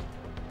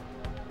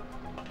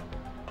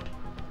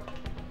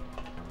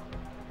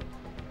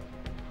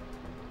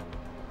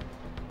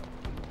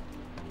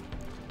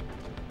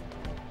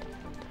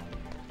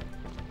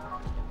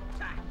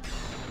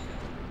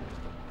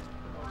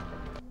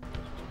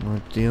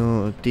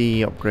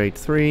 D upgrade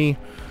 3.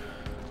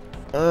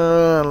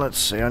 Let's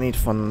see, I need to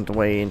find a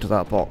way into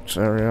that box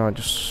area. I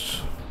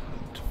just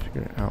need to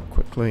figure it out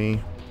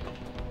quickly.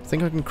 I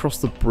think I can cross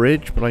the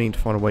bridge, but I need to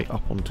find a way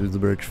up onto the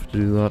bridge to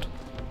do that.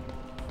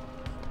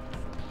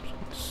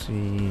 Let's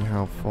see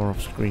how far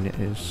off screen it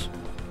is.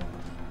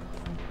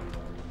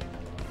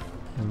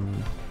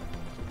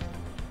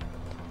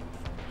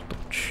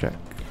 Double check.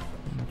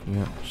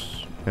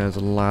 Yes, there's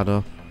a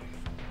ladder.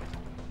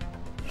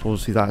 So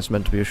obviously that's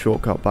meant to be a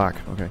shortcut back.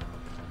 Okay.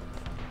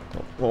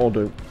 What I'll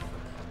do.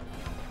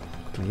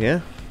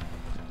 Clear.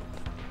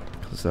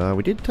 Because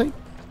we did take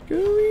a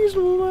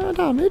reasonable amount of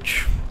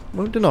damage.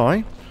 Won't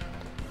deny.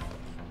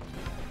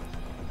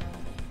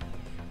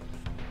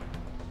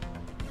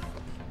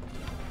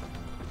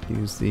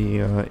 Use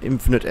the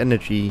infinite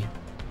energy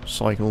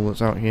cycle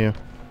that's out here.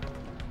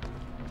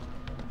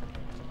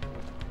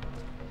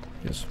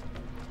 Yes.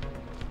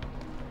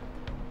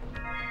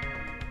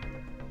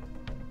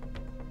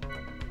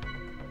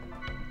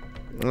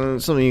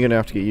 It's something you're going to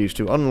have to get used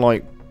to.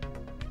 Unlike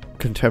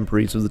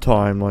contemporaries of the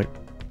time, like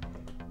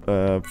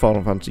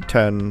Final Fantasy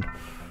X,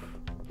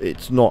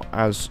 it's not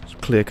as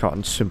clear-cut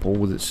and simple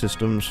with its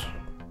systems.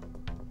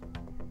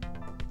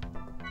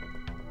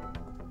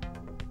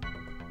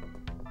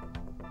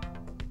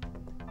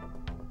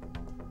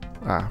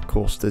 Ah, of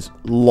course, there's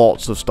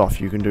lots of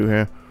stuff you can do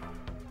here.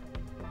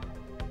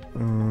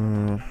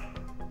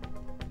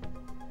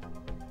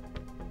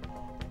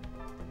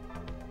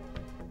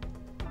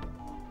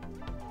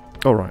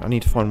 Alright, I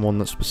need to find one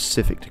that's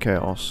specific to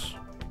Chaos.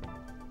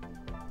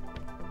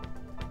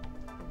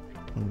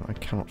 And I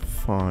cannot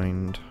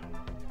find.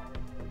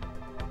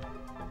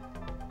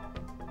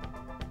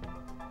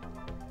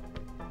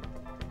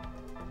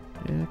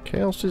 Yeah,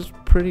 Chaos is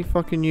pretty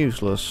fucking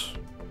useless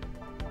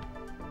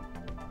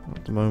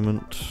at the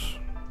moment.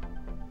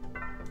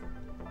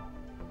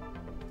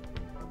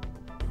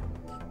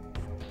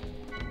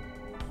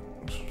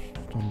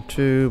 Done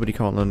 2, but he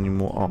can't learn any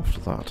more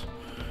after that.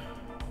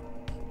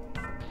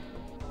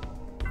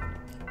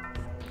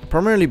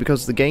 Primarily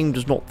because the game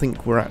does not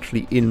think we're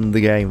actually in the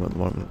game at the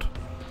moment.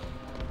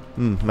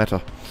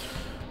 Meta.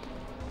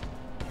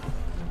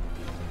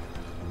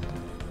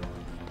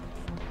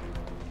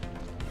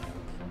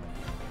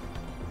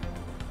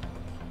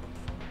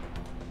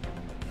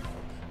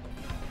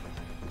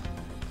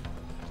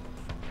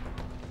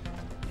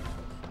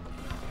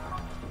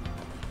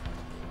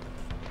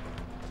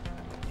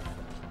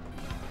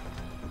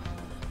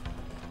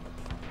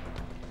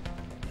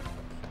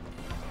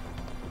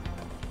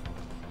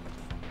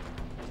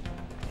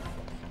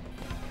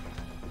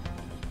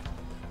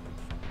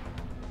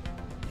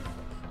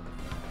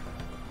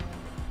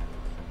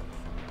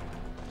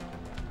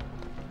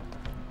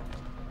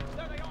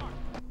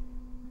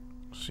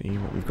 See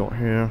what we've got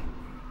here.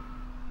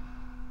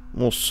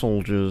 More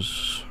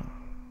soldiers.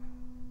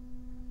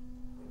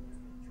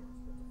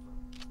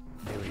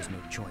 There is no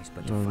choice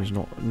but to Zone fight. is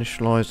not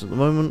initialized at the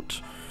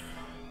moment,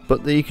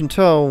 but you can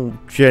tell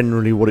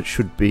generally what it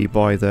should be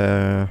by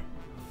their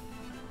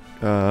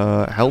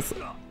health.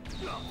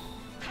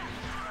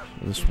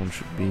 This one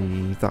should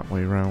be that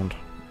way round.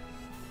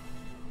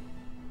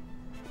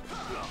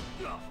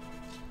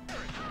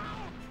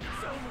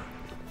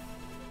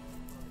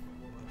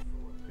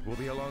 It will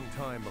be a long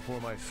time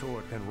before my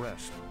sword can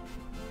rest.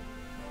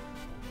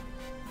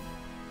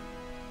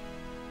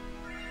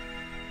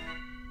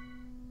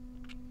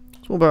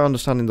 It's all about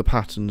understanding the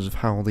patterns of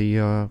how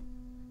the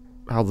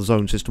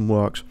zone system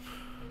works.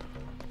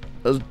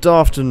 As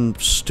daft and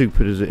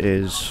stupid as it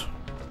is,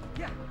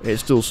 it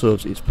still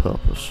serves its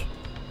purpose.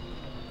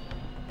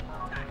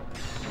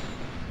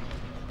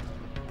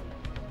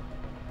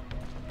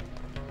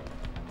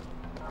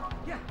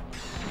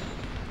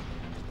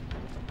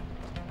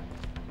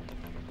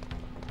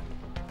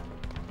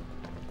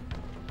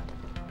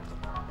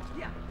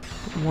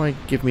 Why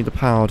give me the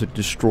power to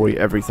destroy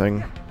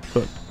everything?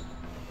 But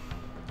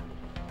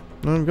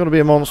I'm gonna be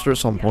a monster at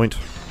some point.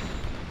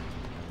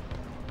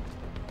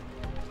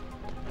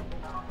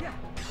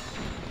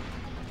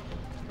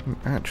 What I'm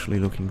actually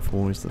looking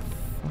for is the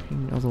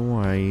fucking other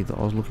way that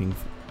I was looking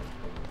for.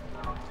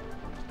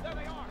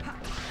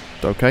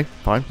 Okay,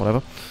 fine,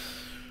 whatever.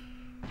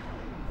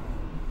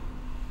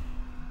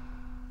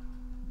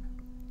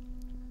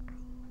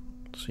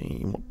 Let's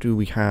see, what do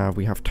we have?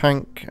 We have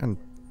tank and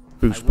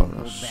boost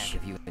bonus. Back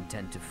if you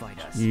intend to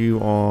fight us. You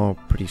are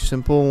pretty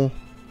simple.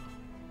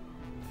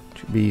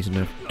 2 Bs and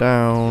F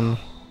down.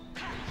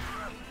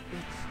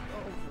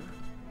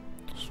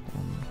 This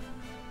one.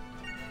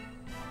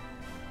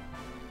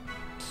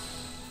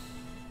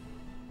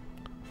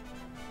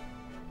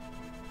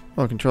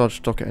 Oh, I can charge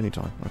stock at any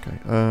time. Okay.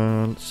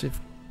 Let's see if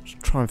let's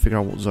try and figure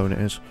out what zone it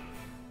is.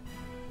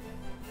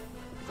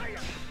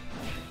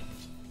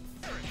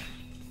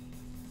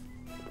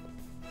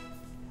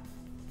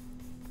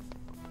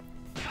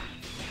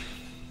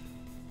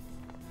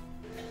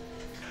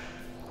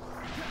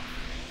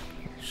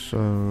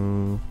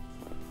 So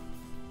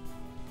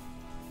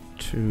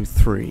 2,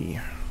 3.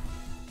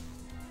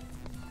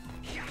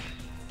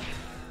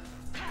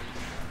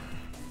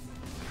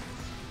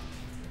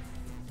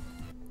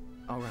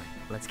 All right,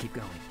 let's keep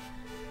going.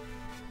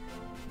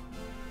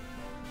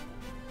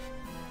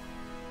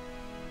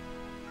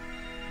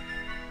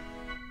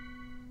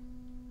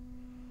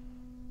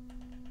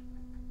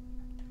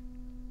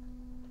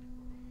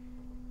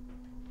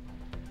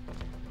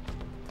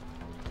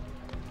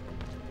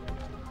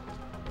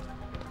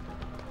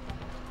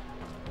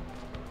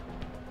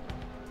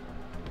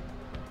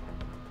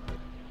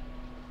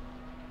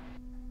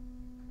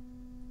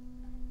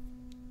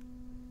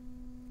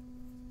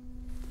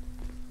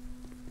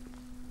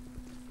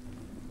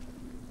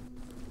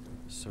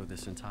 So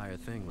this entire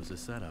thing was a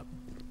setup.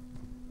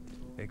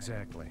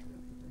 Exactly.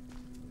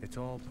 It's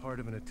all part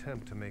of an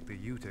attempt to make the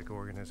UTIC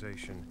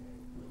organization,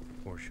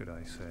 or should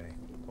I say,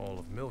 all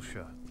of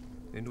Miltia,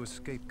 into a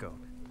scapegoat.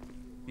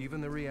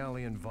 Even the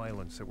Realian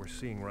violence that we're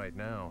seeing right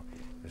now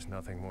is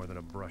nothing more than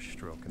a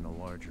brushstroke in the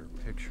larger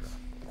picture.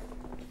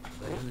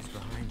 But who's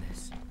behind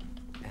this?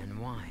 And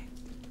why?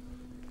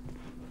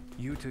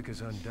 UTIC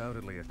is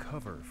undoubtedly a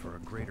cover for a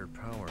greater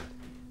power,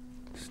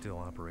 still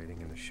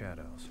operating in the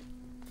shadows.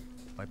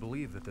 I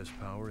believe that this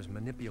power is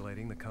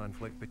manipulating the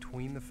conflict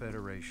between the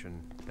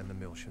Federation and the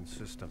Miltian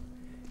system,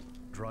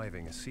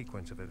 driving a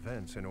sequence of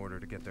events in order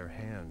to get their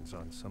hands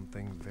on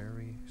something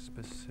very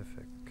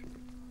specific.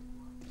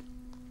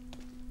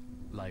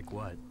 Like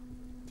what?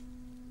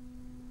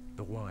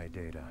 The Y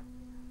data.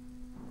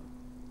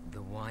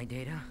 The Y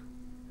data?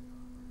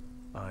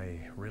 I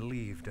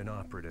relieved an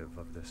operative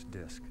of this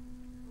disk,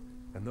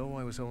 and though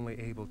I was only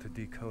able to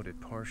decode it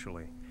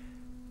partially,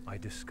 I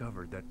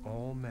discovered that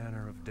all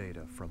manner of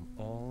data from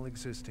all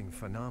existing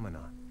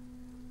phenomena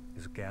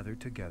is gathered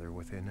together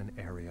within an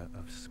area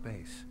of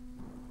space.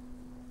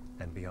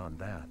 And beyond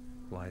that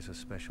lies a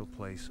special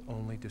place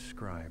only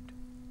described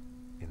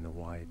in the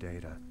Y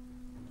data.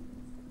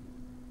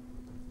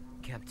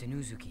 Captain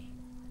Uzuki,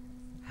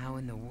 how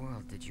in the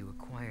world did you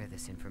acquire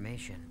this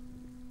information?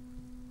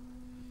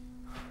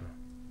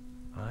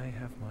 I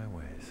have my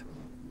ways.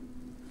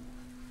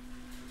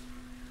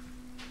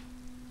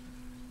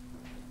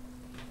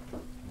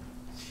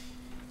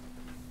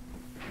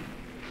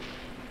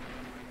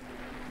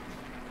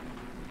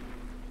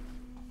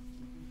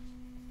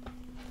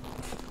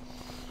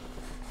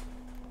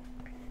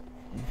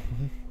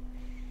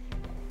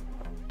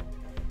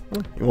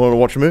 You want to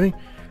watch a movie?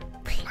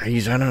 Play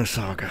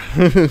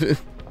Xenosaga.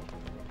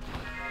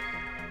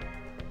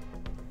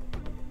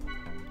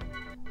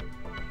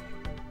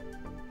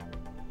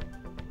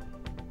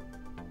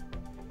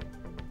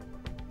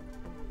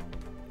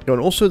 And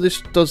also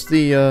this does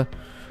the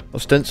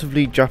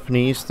ostensibly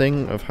Japanese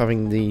thing of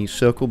having the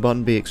circle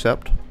button be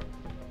accept.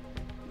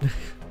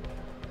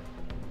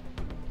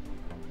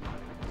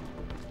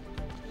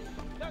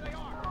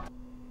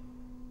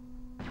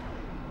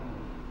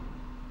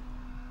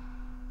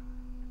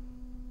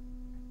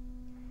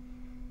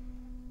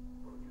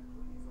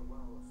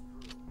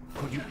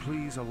 Could you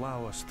please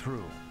allow us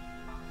through?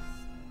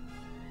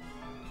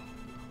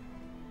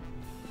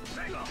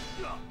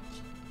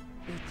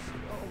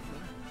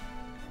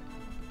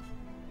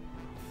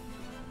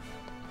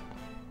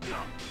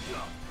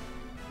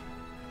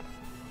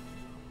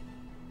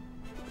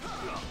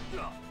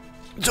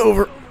 It's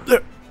over.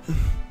 There.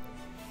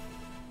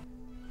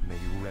 May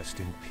you rest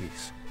in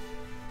peace.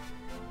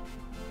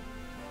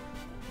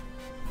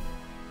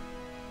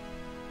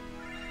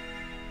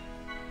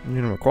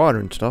 You know, acquired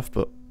and stuff,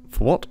 but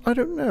for what? I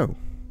don't know.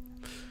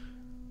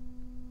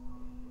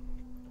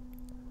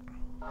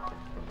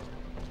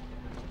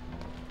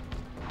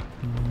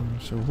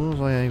 So was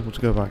I able to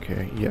go back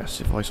here?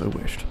 Yes, if I so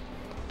wished.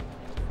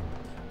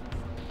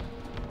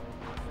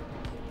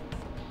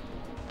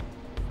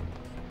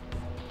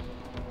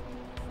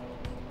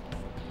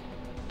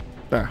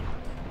 Ah.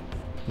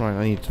 Right,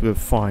 I need to go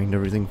find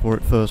everything for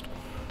it first.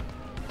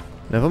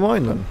 Never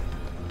mind then.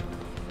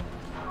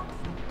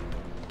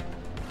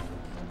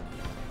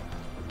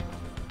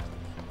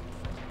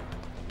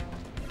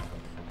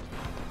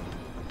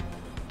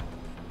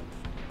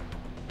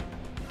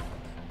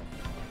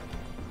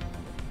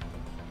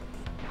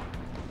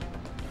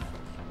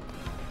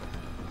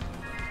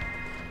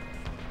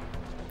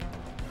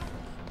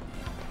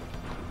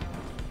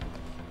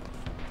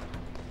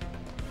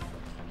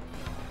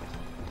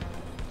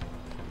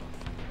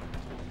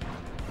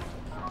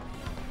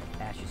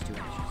 Ashes to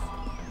ashes.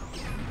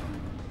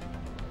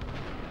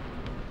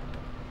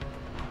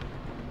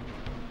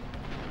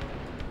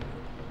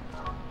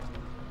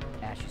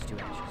 Ashes to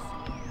ashes.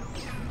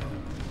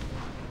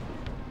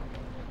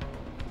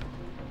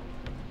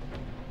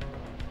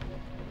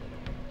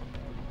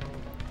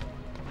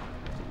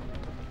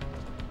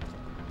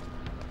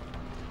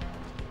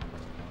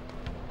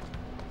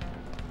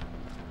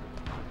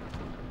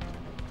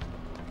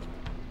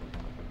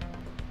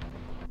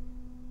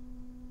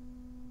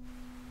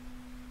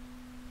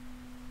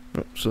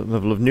 Certain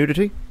level of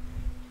nudity.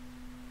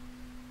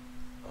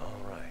 All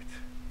right.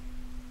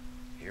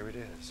 Here it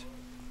is.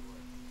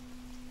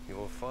 You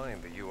will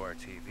find the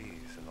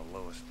URTVs in the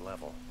lowest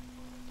level.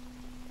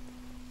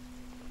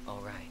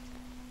 All right.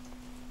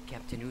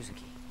 Captain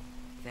Uzuki,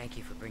 thank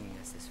you for bringing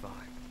us this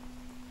far.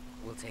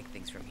 We'll take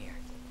things from here.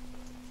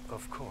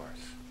 Of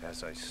course.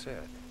 As I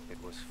said,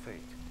 it was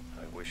fate.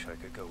 I wish I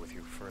could go with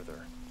you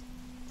further.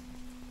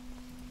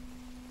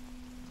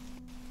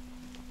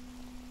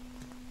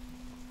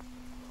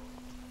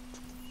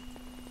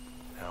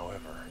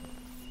 However,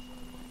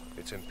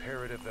 it's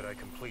imperative that I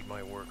complete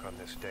my work on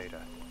this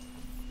data.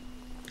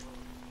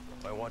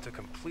 I want to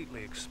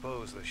completely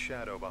expose the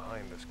shadow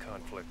behind this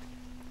conflict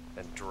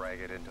and drag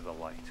it into the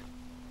light.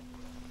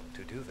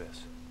 To do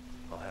this,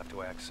 I'll have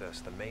to access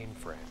the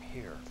mainframe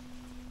here.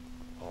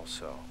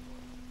 Also.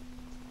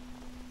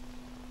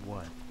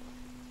 What?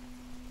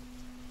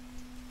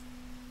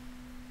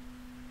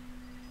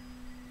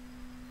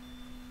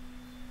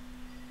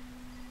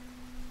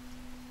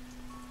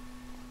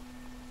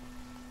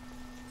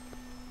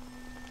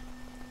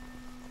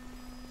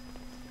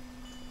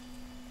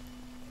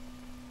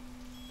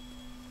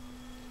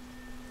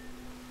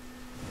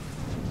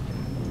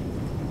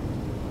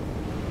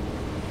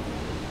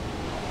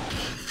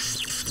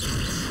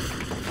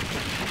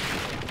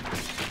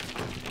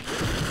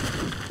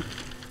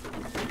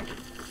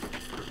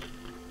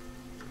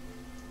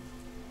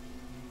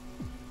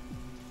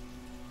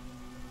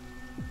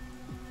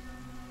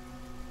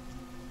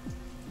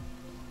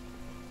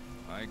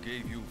 I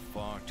gave you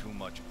far too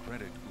much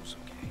credit,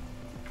 Uzuki.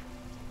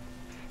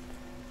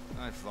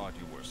 I thought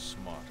you were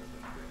smarter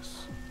than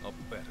this, a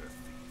better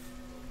thief.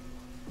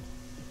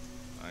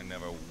 I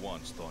never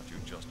once thought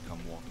you'd just come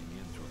walking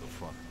in through the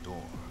front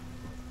door.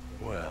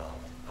 Well,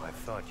 I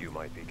thought you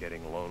might be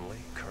getting lonely,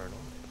 Colonel.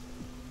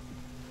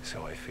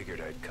 So I figured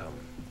I'd come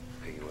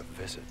pay you a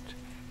visit.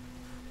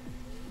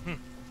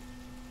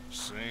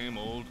 Same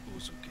old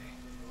Uzuki.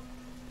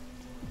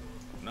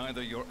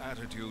 Neither your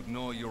attitude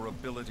nor your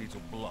ability to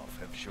bluff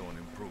have shown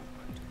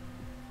improvement.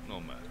 No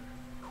matter.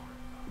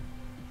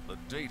 The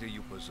data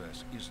you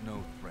possess is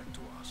no threat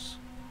to us.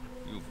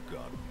 You've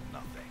got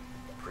nothing.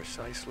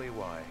 Precisely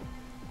why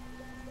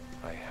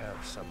I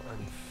have some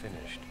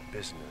unfinished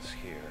business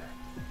here.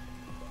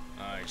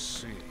 I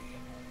see.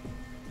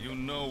 You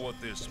know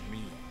what this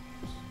means.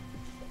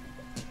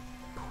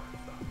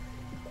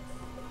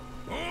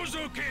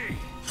 Uzuki!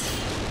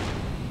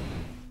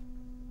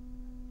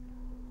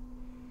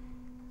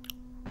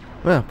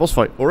 Yeah, boss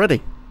fight already.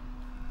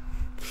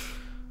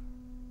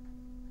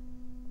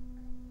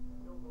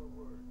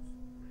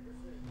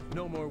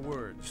 No more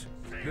words.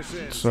 This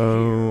ends So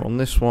here. on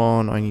this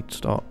one, I need to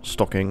start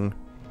stocking.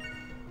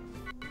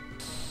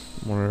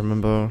 Want to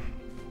remember.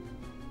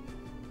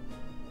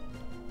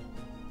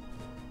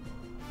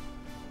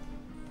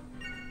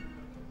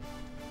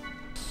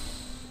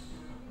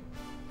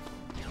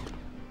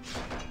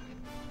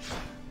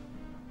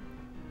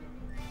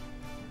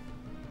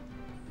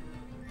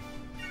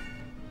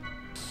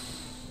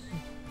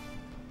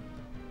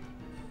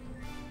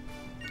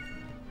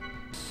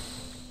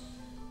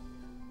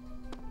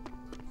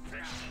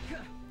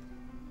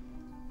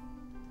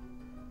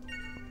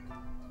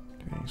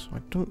 Okay, so I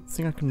don't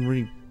think I can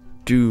really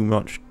do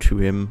much to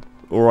him,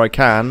 or I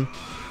can.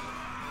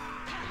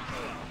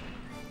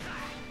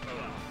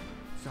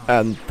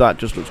 And that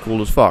just looks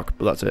cool as fuck,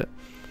 but that's it.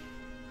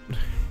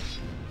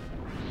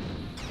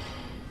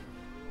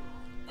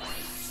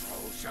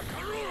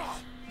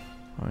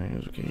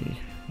 Uzuki,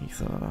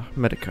 Ether,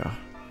 Medica.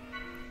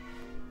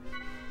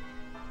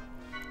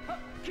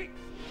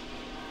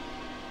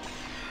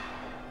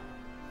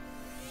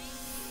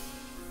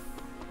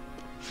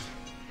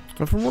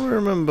 And from what I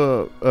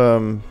remember, I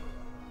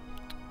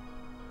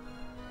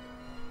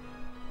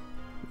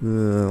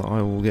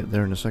will get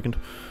there in a second.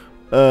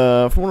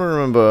 From what I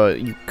remember,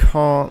 you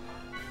can't...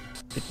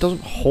 It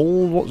doesn't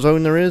hold what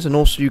zone there is, and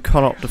also you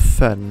cannot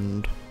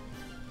defend.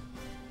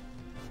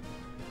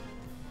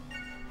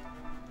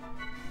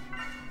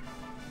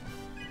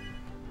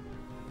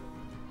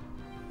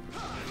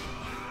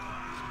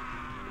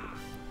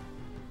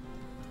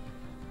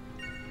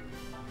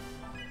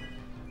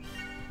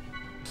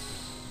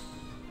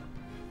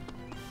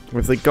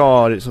 If they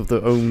guard, it's of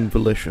their own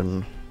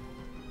volition.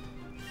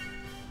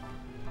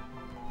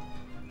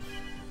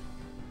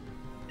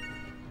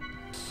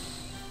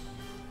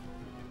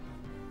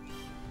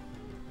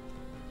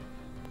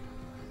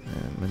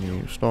 And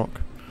menu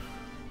stock.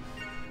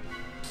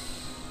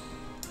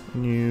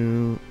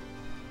 Menu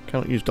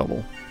cannot use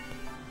double.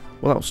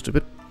 Well, that was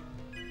stupid.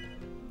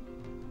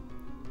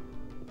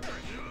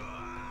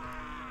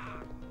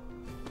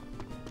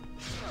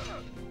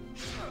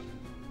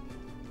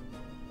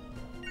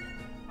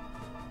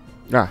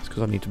 Ah, it's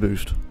because I need to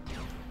boost.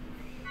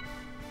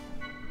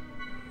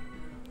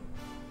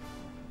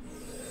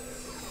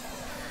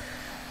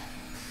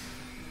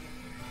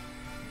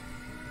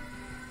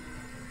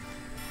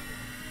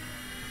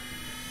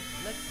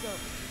 Let's go.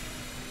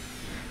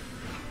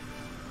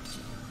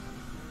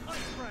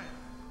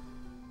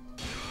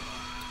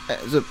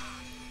 Is it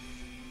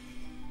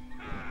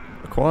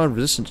acquired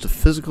resistance to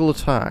physical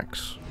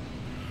attacks?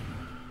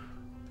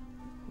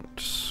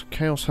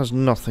 Chaos has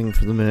nothing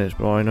for the minute,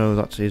 but I know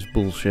that is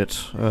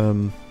bullshit.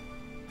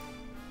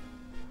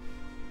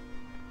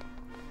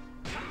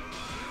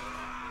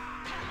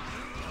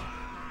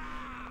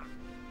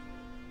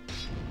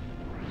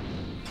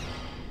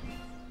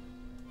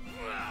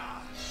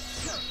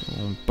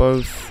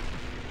 both.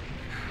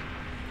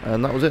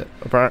 And that was it.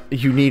 Apparently,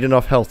 you need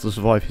enough health to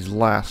survive his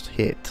last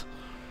hit.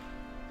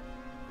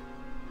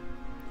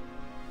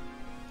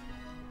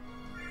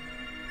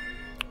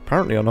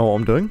 Apparently, I know what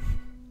I'm doing.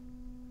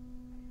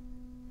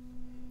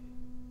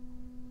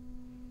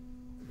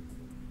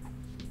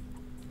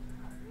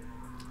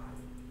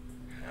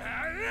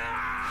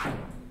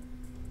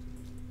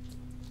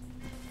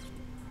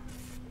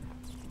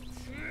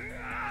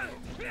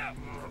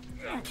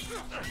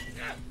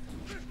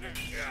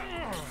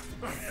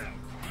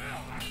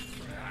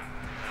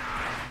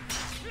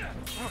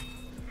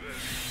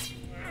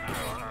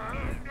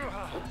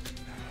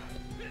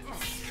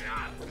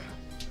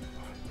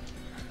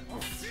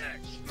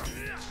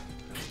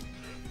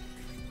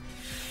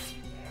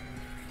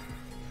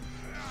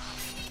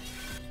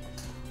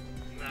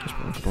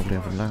 I could probably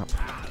have a nap.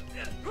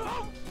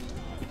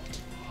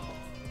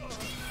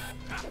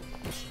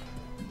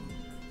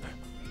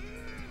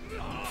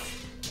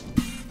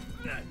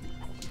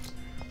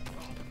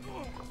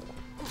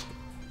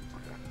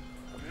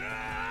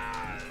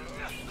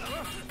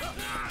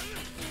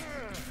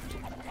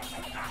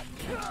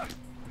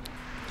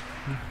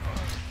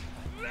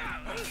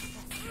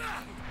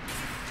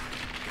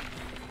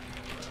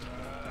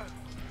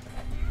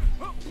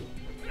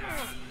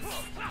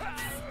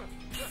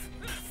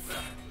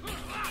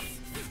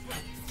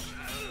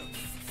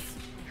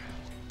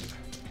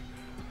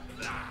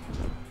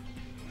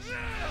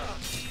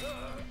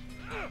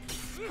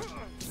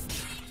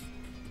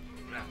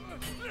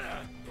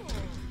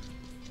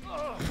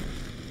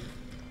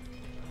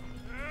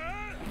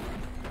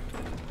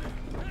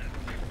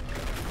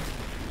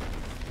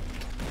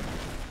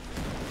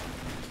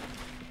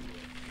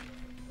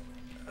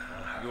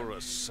 You're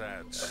a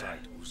sad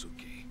sight,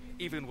 Uzuki,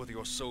 even with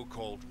your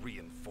so-called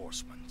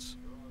reinforcements.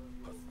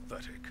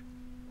 Pathetic.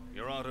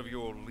 You're out of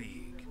your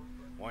league.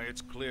 Why,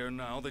 it's clear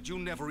now that you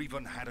never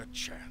even had a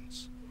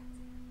chance.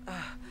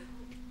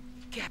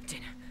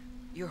 Captain,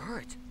 you're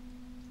hurt.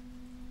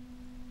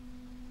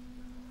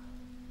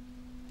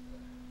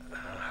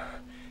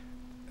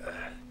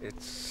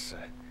 It's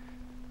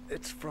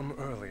from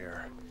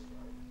earlier.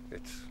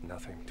 It's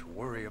nothing to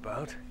worry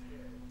about.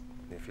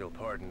 If you'll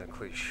pardon the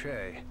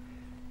cliché,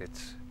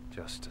 it's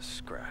just a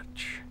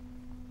scratch.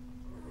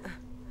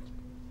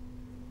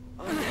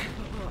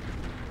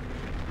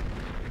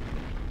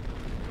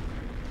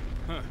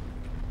 Huh.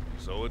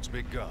 So it's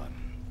begun.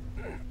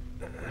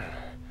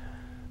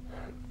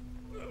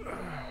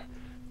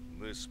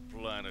 This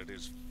planet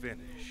is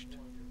finished.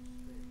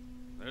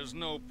 There's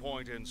no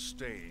point in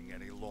staying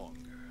any longer.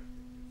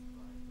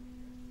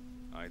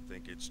 I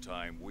think it's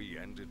time we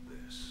ended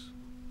this.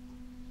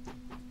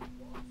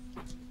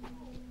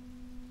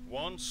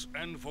 Once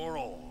and for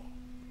all.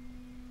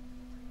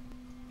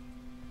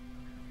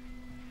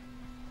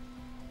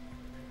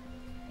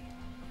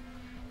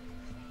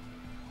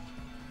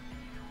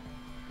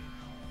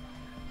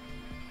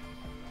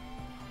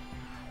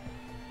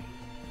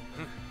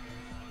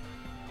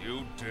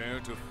 You dare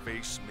to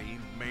face me,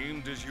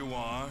 maimed as you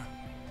are?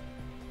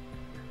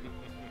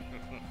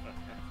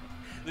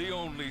 The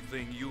only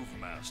thing you've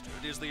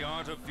mastered is the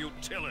art of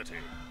futility.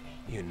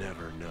 You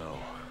never know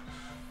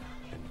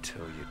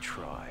until you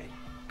try,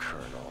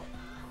 Colonel.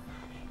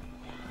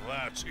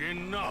 That's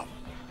enough!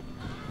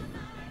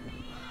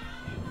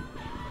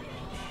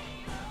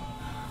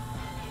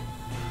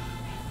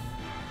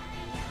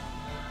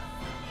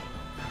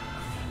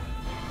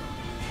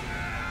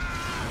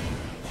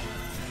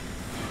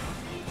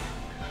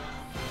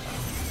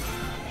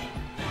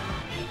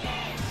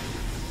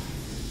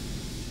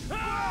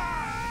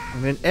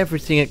 And then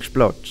everything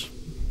explodes.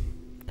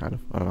 Kind of,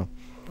 I don't know.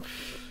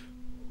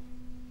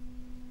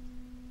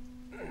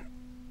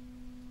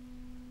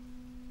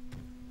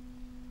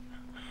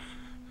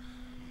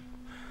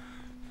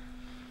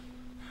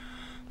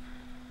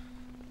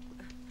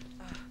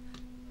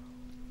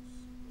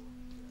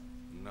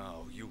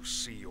 Now you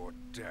see your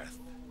death.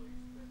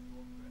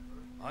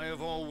 I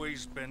have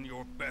always been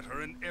your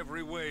better in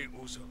every way,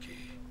 Uzuki.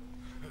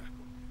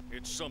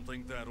 It's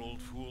something that old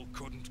fool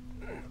couldn't...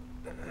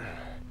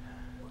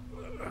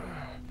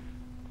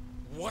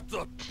 What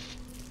the...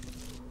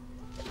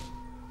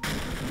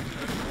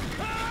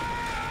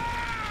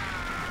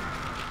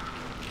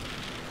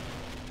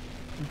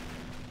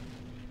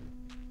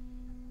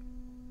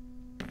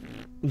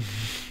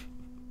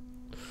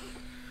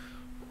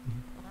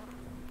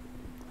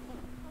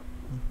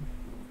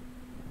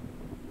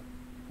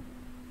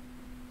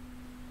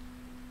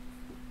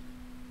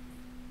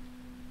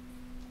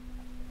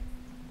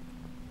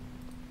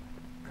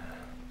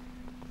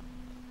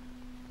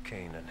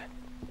 Kanan,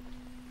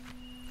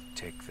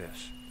 take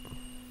this.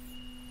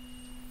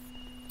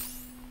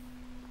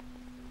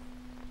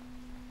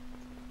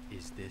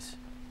 Is this?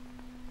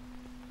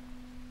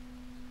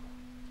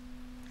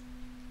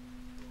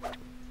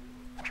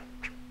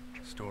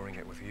 Storing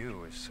it with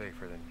you is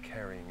safer than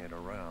carrying it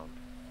around.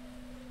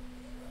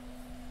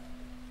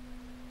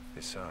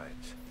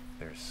 Besides,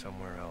 there's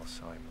somewhere else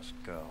I must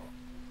go.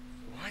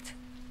 What?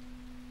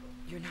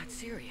 You're not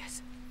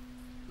serious.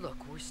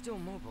 Look, we're still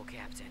mobile,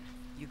 Captain.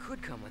 You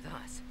could come with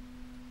us.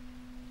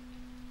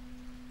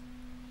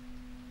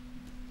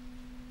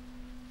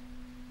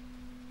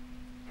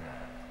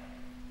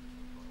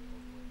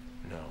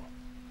 No,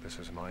 this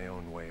is my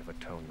own way of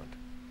atonement.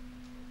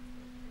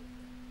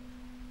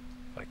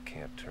 I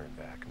can't turn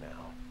back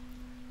now.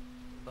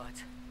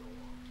 But...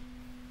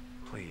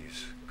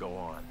 Please, go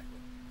on.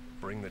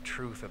 Bring the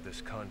truth of this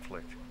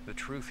conflict, the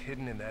truth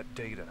hidden in that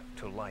data,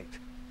 to light.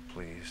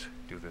 Please,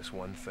 do this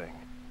one thing.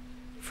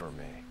 For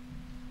me.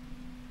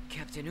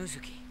 Captain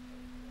Uzuki.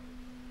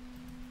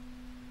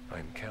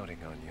 I'm counting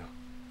on you.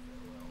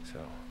 So,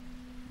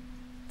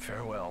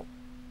 farewell.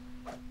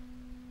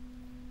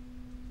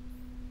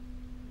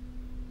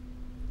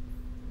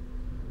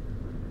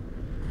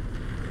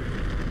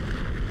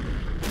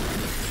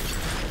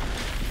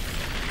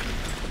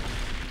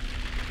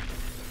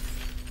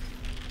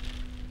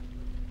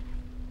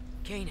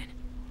 Kanan,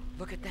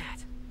 look at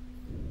that.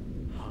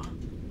 Huh?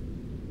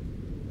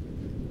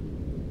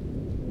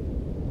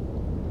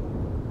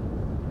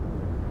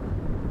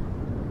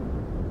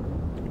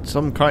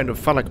 Some kind of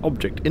phallic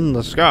object in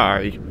the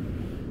sky.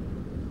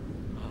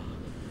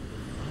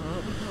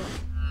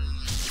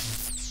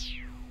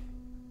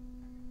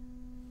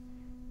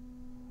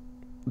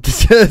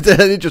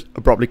 It just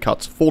abruptly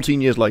cuts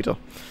 14 years later.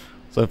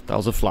 So that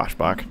was a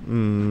flashback.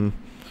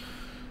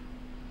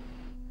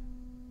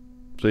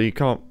 So you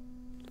can't...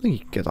 I think you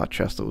can get that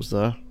chest that was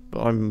there,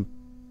 but I'm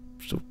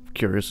still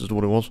curious as to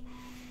what it was.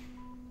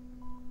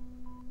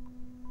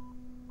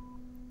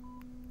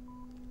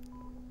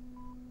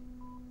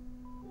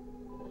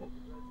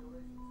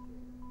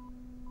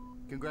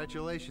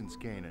 Congratulations,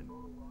 Kanan.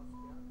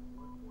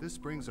 This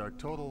brings our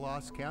total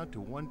loss count to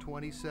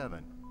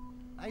 127.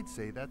 I'd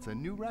say that's a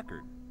new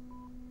record.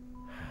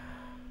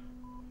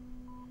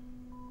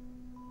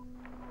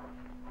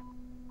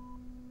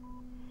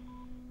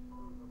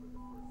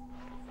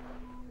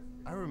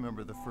 I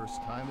remember the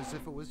first time as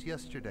if it was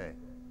yesterday.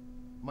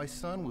 My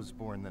son was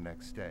born the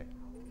next day.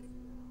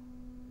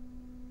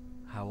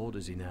 How old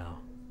is he now?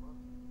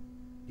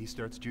 He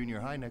starts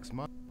junior high next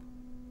month.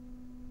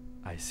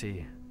 I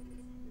see.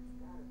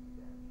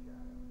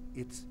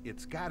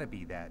 It's gotta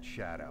be that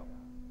shadow.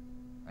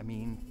 I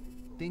mean,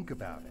 think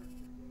about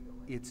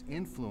it. Its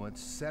influence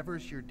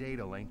severs your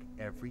data link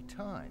every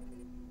time.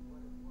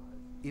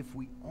 If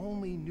we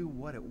only knew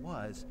what it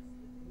was,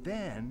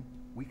 then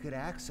we could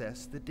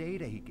access the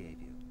data he gave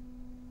you.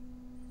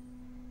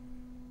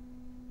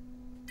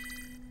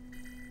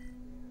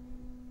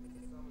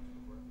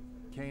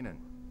 Kanan,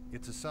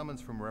 it's a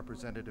summons from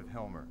Representative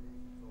Helmer.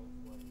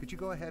 Could you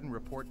go ahead and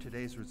report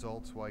today's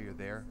results while you're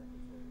there?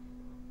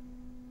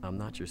 I'm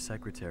not your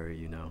secretary,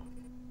 you know.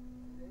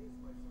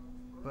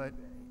 But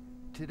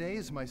today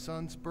is my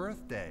son's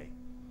birthday.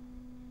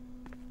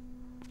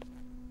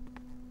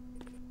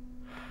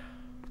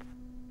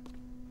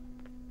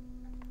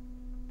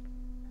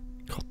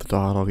 God, the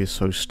dialogue is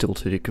so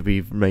stilted it could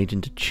be made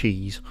into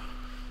cheese.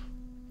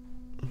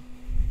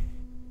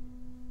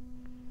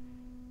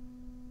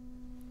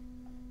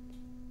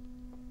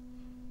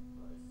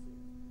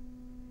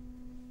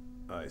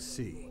 I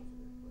see.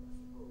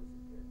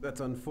 That's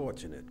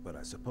unfortunate, but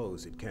I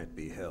suppose it can't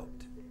be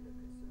helped.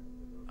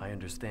 I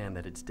understand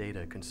that it's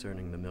data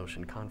concerning the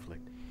Miltian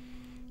conflict.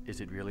 Is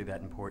it really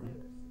that important?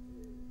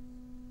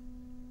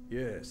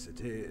 Yes,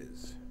 it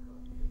is.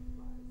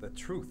 The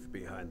truth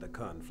behind the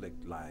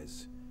conflict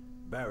lies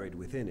buried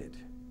within it.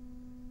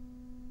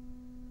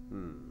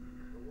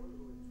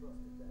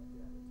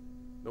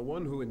 The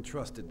one who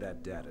entrusted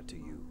that data to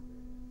you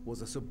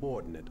was a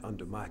subordinate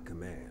under my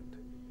command.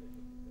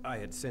 I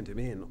had sent him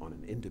in on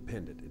an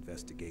independent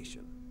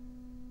investigation.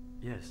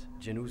 Yes,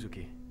 Jin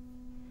Uzuki.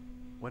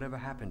 Whatever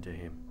happened to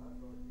him?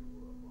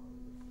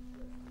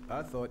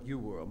 I thought you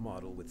were a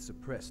model with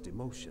suppressed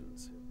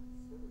emotions.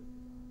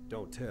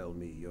 Don't tell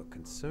me you're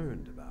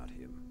concerned about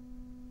him.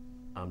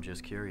 I'm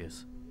just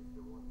curious.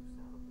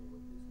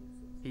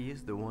 He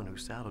is the one who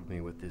saddled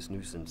me with this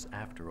nuisance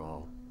after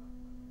all.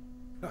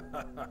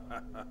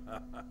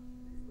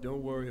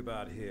 Don't worry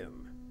about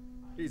him.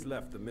 He's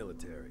left the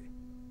military.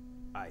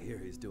 I hear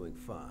he's doing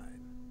fine.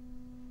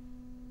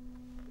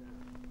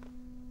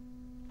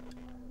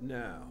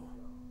 Now,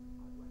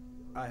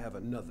 I have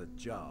another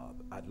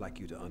job I'd like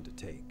you to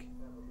undertake.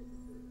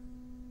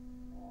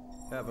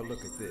 Have a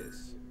look at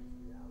this.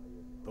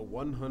 The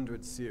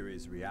 100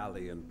 series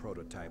Realian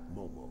prototype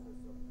Momo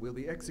will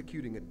be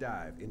executing a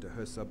dive into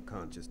her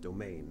subconscious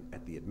domain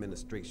at the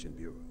Administration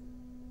Bureau.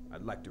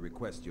 I'd like to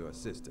request your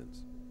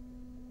assistance.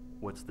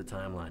 What's the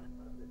timeline?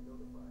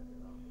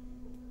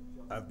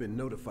 I've been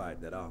notified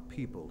that our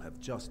people have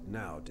just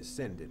now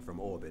descended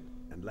from orbit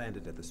and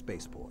landed at the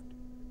spaceport.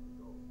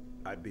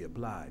 I'd be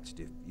obliged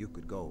if you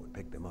could go and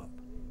pick them up.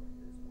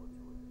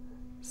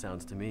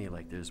 Sounds to me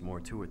like there's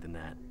more to it than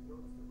that.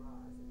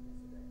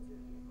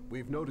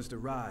 We've noticed a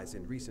rise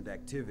in recent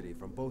activity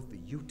from both the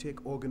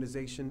UTIC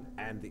organization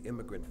and the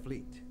immigrant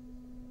fleet.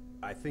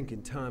 I think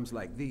in times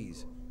like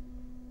these,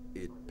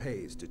 it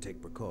pays to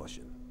take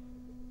precaution.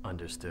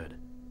 Understood.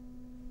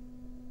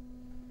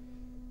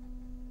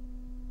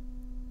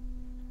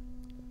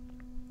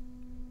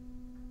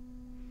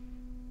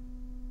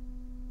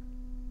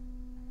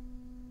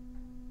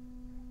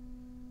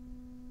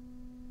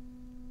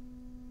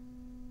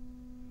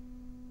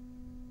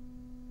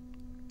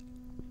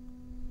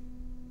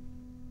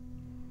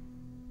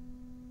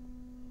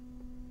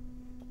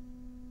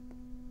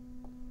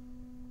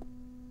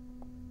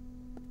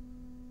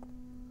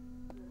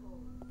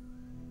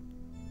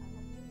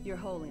 Your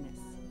Holiness,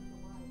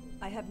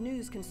 I have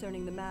news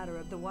concerning the matter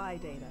of the Y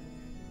data.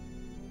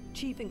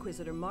 Chief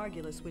Inquisitor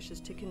Margulis wishes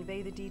to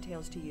convey the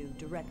details to you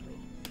directly.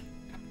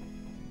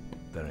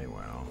 Very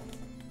well.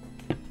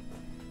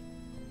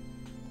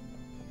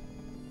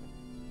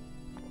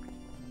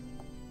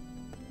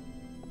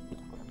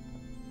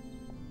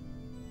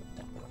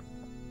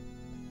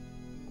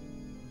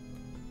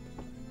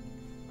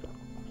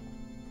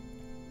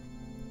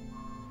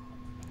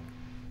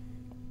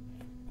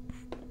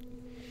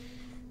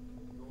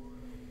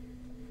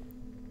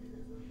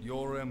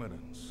 Your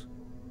Eminence,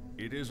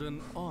 it is an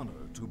honor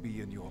to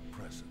be in your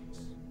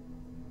presence.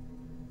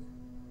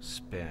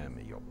 Spare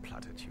me your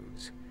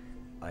platitudes.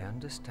 I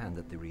understand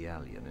that the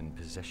Realian in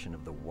possession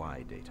of the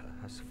Y data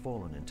has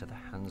fallen into the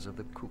hands of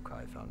the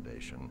Kukai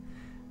Foundation.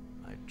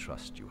 I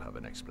trust you have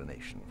an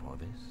explanation for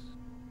this?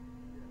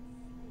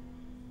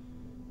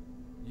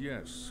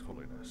 Yes,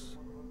 Holiness.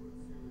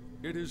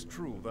 It is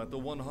true that the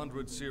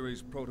 100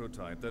 series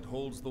prototype that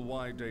holds the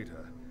Y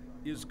data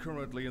is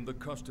currently in the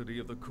custody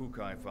of the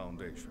Kukai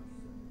Foundation.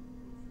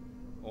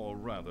 Or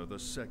rather, the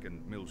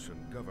Second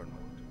Miltian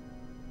government.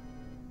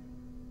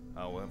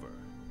 However,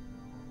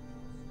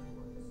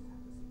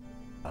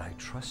 I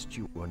trust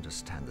you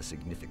understand the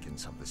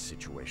significance of the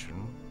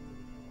situation.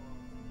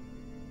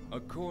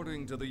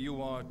 according to the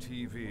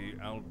URTV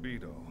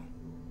Albedo,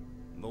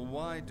 the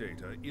Y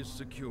data is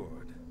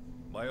secured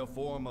by a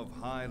form of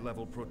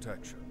high-level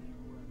protection,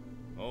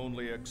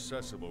 only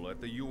accessible at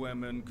the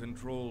UMN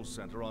Control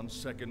Center on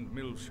 2nd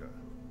Miltia.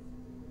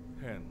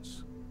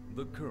 Hence,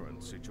 the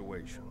current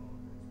situation.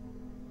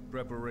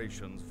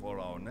 Preparations for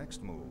our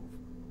next move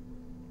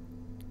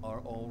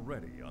are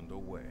already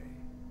underway.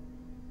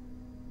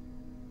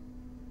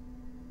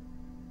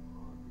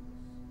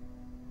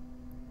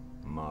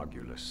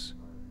 Margulis.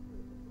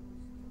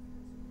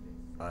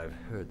 I've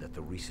heard that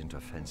the recent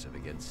offensive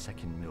against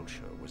 2nd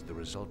Miltia was the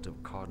result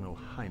of Cardinal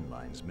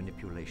Heinlein's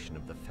manipulation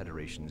of the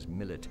Federation's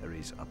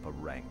military's upper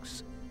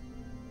ranks.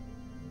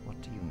 What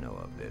do you know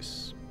of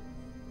this?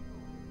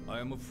 I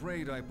am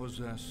afraid I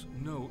possess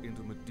no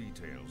intimate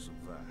details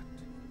of that.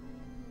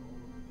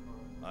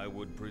 I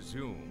would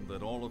presume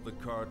that all of the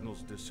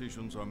Cardinal's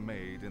decisions are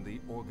made in the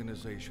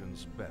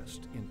organization's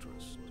best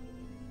interest.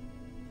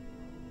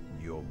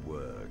 Your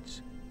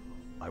words.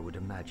 I would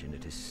imagine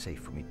it is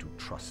safe for me to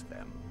trust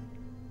them.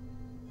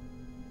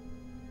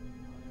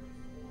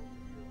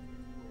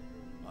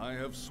 I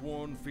have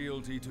sworn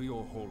fealty to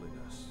your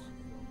holiness.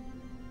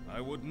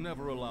 I would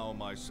never allow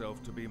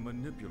myself to be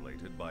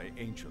manipulated by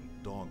ancient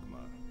dogma.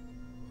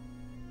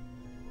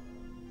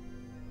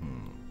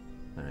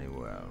 Very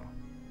well.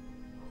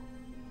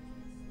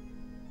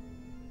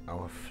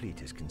 Our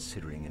fleet is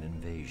considering an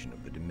invasion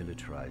of the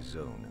demilitarized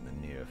zone in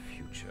the near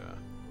future.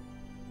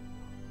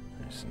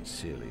 I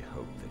sincerely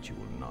hope that you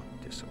will not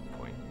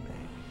disappoint me.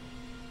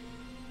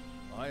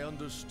 I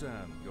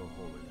understand, your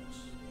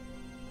holiness.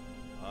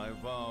 I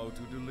vow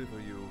to deliver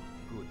you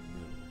good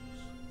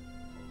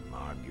news.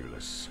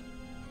 Margulis.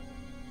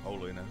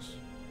 Holiness?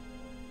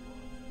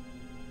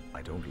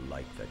 I don't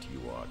like that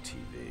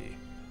URTV.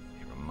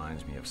 It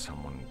reminds me of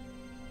someone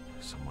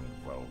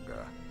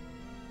vulgar.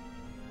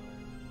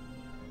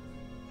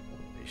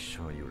 Be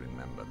sure you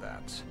remember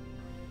that.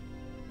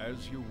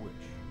 As you wish.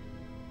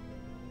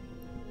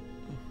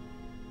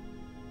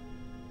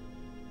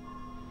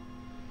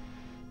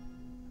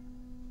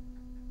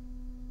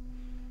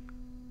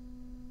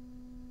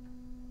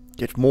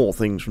 Get more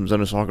things from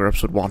Xenosaga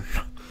Episode 1.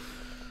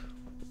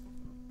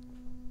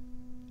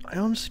 I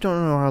honestly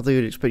don't know how they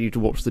would expect you to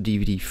watch the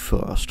DVD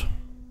first.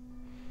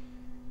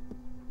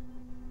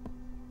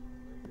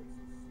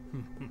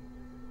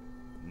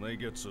 They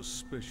get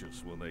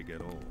suspicious when they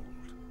get old.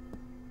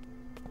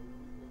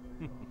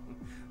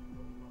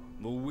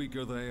 The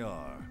weaker they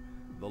are,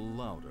 the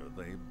louder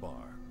they bark.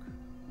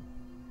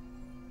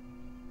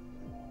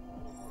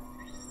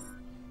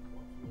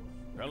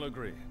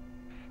 Pellegrini,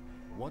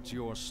 what's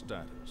your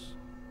status?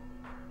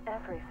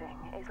 Everything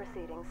is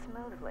proceeding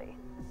smoothly.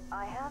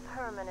 I have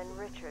Herman and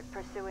Richard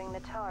pursuing the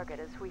target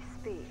as we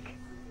speak.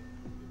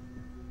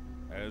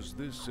 As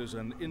this is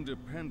an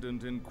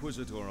independent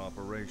Inquisitor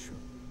operation,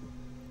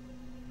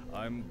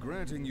 I'm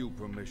granting you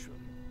permission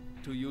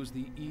to use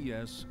the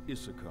ES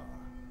Issachar.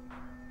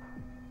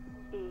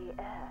 ES?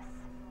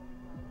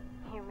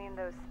 You mean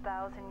those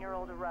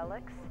 1,000-year-old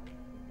relics?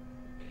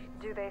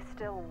 Do they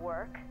still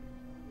work?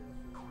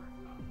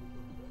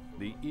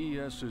 The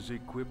ES is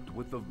equipped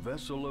with the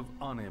Vessel of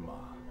Anima.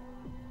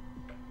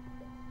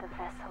 The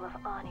Vessel of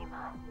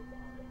Anima.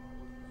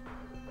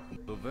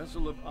 The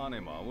Vessel of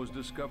Anima was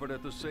discovered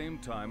at the same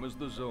time as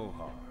the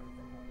Zohar.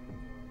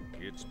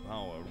 Its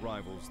power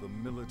rivals the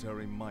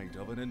military might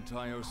of an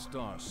entire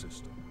star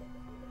system.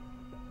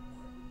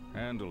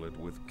 Handle it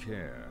with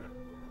care.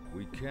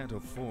 We can't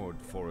afford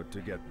for it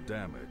to get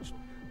damaged,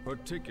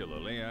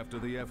 particularly after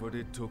the effort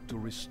it took to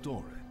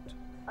restore it.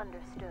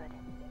 Understood.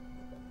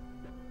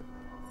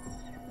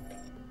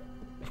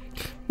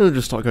 They'll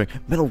just start going,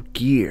 Metal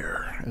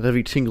Gear, at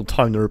every single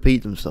time they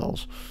repeat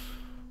themselves.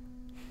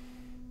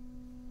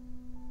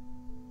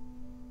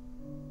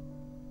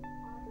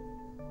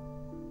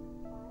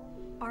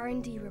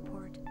 R&D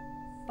report.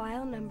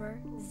 File number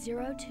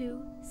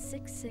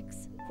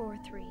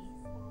 026643.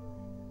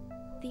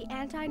 The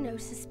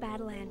anti-Gnosis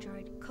battle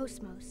android,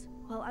 Cosmos,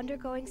 while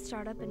undergoing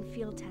startup and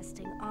field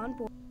testing on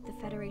board the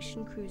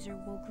Federation cruiser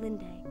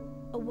Woglinde,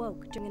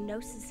 awoke during a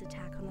Gnosis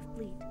attack on the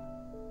fleet.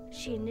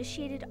 She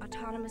initiated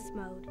autonomous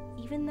mode,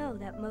 even though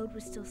that mode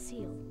was still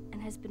sealed,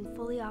 and has been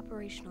fully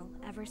operational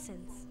ever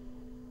since.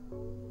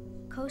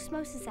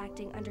 Cosmos is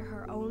acting under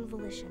her own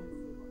volition.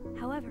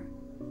 However,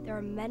 there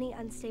are many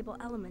unstable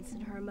elements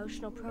in her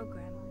emotional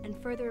program,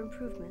 and further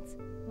improvements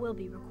will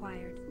be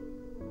required.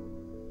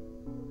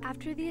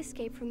 After the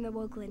escape from the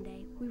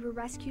Woglinde, we were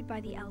rescued by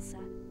the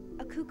Elsa,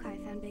 a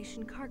Kukai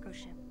Foundation cargo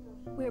ship.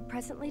 We are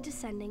presently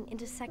descending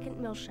into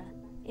 2nd Miltia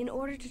in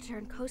order to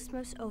turn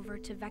Cosmos over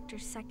to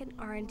Vector's 2nd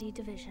R&D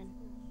division.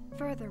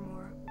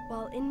 Furthermore,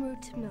 while en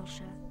route to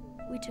Miltia,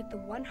 we took the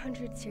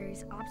 100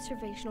 series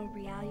observational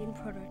Realian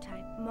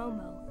prototype,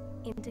 Momo,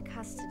 into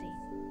custody.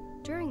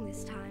 During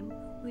this time,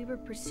 we were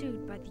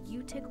pursued by the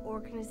UTIC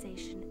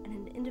organization and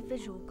an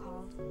individual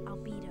called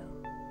Albedo.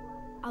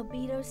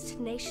 Albedo's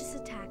tenacious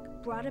attack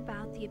brought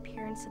about the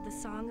appearance of the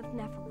Song of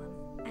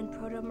Nephilim and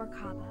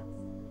Proto-Merkaba.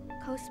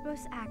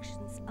 Cosmos'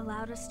 actions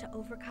allowed us to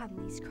overcome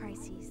these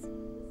crises.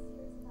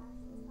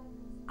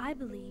 I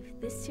believe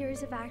this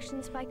series of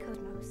actions by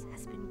Cosmos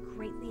has been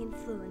greatly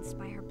influenced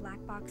by her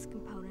black box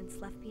components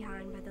left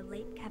behind by the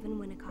late Kevin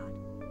Winnicott.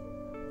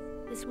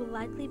 This will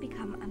likely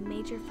become a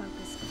major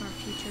focus of our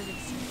future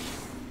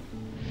research.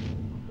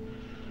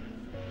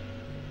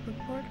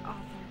 Report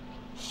author,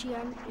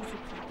 Shion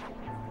Uzuki,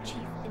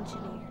 Chief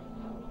Engineer.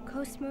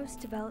 Cosmos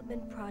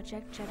Development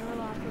Project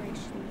General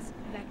Operations,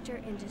 Vector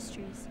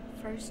Industries,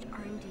 1st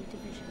R&D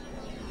Division.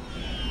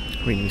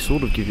 I mean, they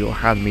sort of give you a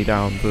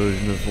hand-me-down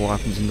version of what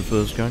happens in the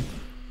first game.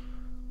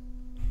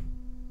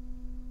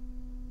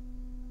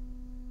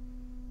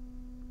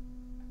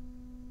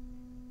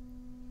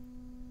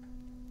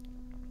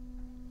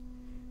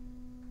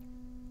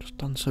 Just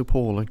done so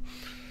poorly.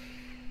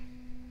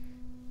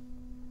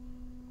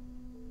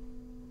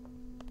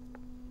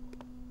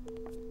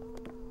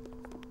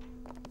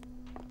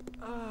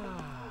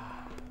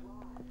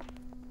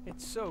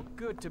 It's so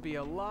good to be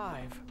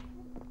alive.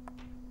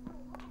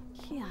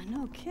 Yeah,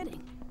 no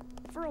kidding.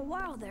 For a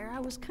while there, I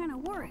was kind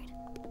of worried.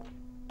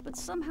 But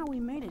somehow we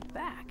made it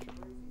back.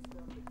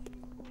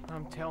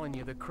 I'm telling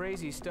you, the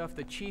crazy stuff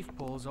the Chief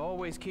pulls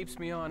always keeps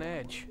me on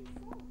edge.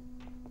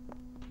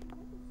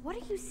 What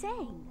are you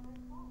saying?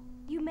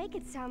 You make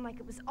it sound like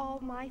it was all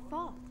my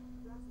fault.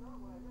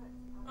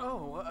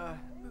 Oh,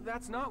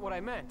 that's not what I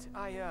meant.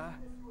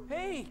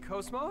 Hey,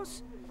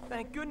 Cosmos!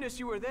 Thank goodness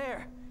you were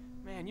there.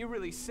 Man, you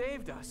really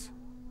saved us.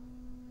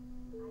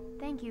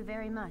 Thank you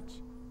very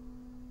much.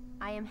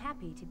 I am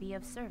happy to be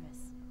of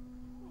service.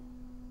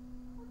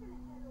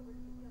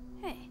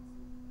 Hey,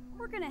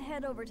 we're gonna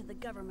head over to the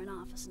government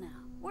office now.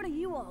 What are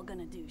you all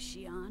gonna do,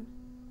 Shion?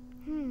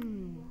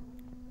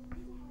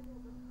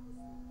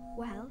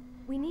 Well,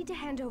 we need to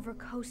hand over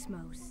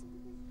Cosmos.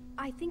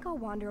 I think I'll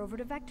wander over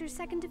to Vector's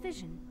 2nd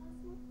Division.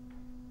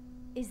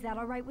 Is that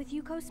all right with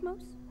you,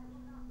 Cosmos?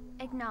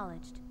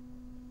 Acknowledged.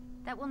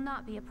 That will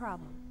not be a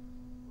problem.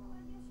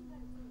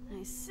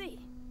 I see.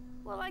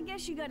 Well, I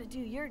guess you gotta do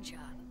your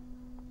job.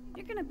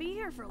 You're gonna be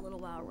here for a little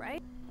while,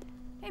 right?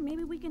 Hey,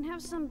 maybe we can have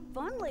some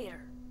fun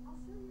later.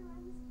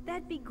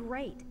 That'd be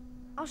great.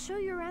 I'll show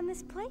you around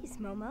this place,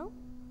 Momo.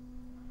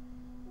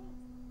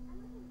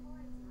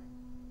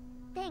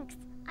 Thanks.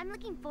 I'm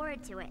looking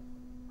forward to it.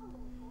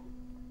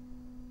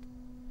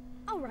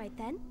 All right,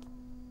 then.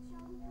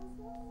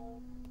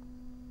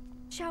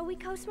 Shall we,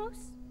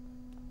 Cosmos?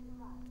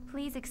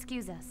 Please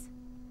excuse us.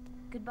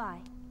 Goodbye.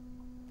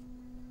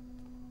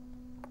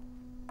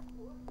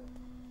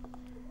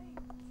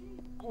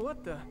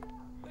 What the?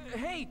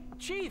 Hey,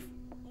 Chief!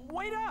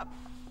 Wait up!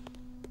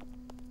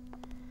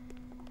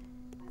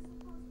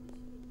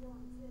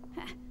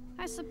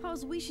 I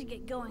suppose we should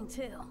get going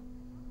too.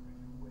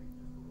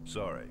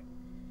 Sorry.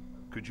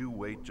 Could you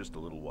wait just a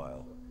little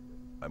while?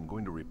 I'm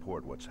going to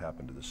report what's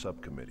happened to the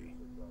subcommittee.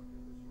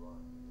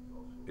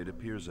 It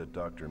appears that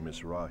Dr.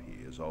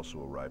 Mizrahi has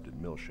also arrived at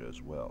Miltia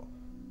as well,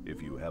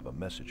 if you have a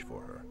message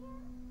for her.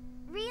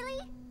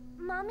 Really?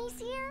 Mommy's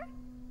here?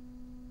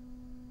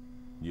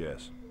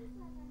 Yes.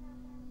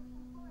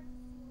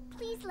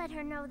 Please let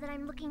her know that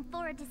I'm looking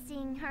forward to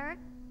seeing her.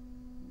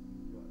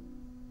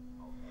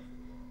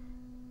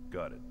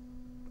 Got it.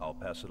 I'll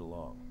pass it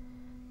along.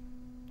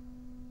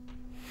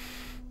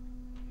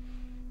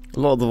 A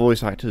lot of the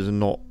voice actors are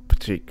not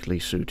particularly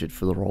suited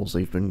for the roles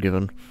they've been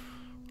given.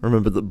 I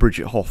remember that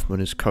Bridget Hoffman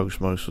is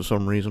Cosmos for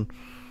some reason.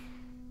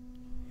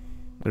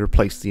 They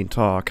replaced the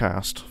entire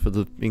cast for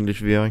the English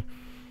VA.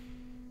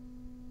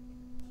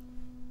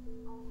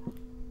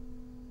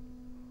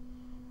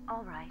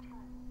 All right.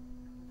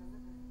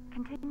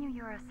 Continue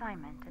your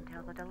assignment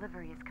until the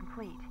delivery is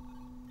complete.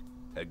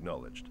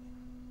 Acknowledged.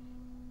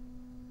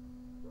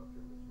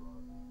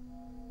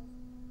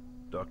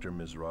 Dr.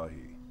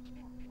 Mizrahi.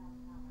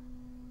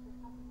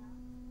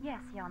 Yes,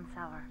 Jan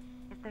Sauer.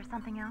 Is there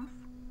something else?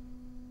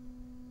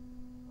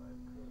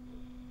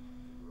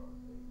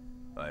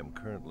 I am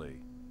currently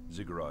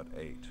Ziggurat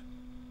 8.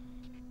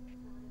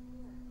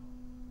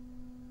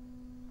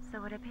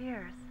 So it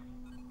appears.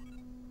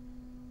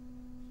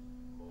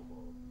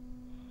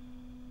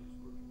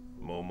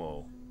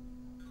 Momo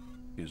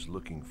is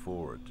looking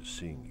forward to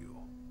seeing you.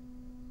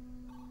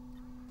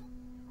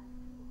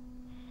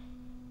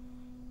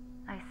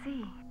 I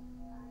see.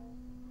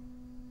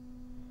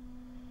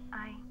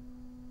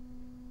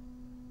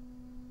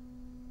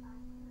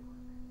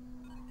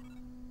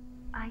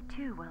 I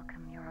too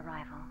welcome your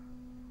arrival.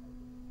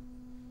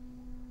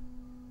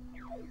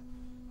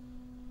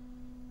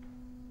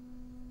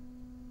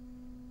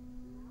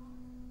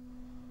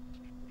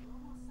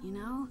 You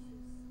know,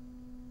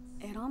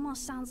 it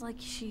almost sounds like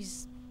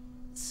she's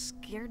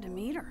scared to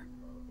meet her.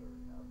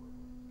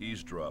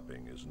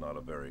 Eavesdropping is not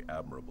a very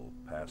admirable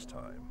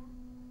pastime.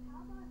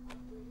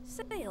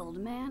 Say, old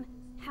man,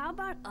 how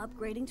about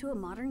upgrading to a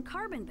modern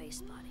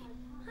carbon-based body?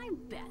 I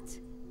bet.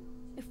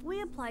 If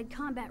we applied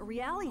combat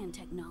Realian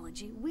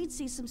technology, we'd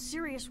see some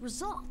serious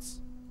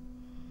results.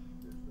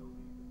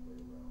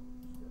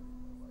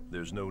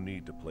 There's no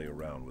need to play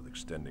around with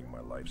extending my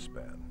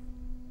lifespan.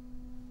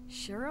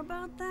 Sure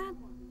about that?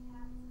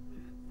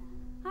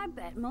 I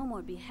bet Momo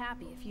would be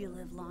happy if you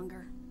lived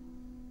longer.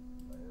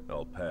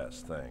 I'll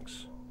pass,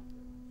 thanks.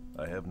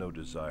 I have no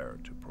desire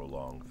to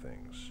prolong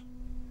things.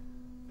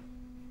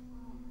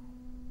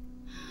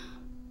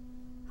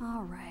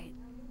 All right.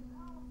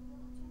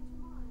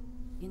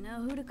 You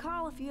know who to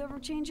call if you ever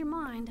change your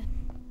mind.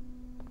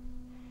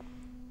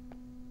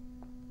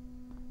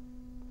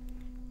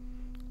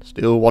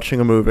 Still watching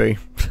a movie.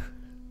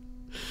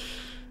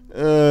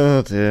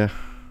 Oh dear.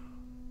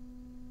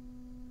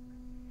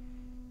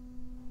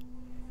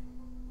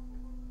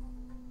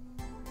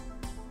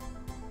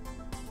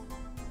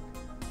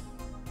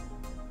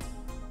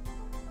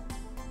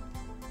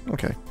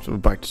 Okay, so we're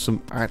back to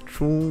some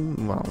actual,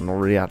 well, not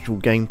really actual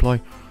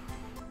gameplay.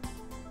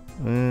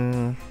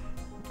 I'm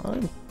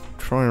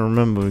trying to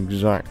remember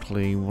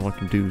exactly what I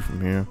can do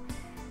from here.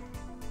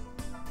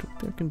 Don't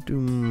think I can do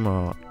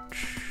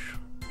much.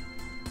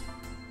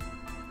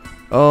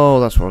 Oh,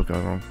 that's where I was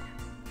going wrong.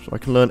 So I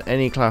can learn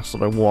any class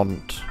that I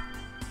want.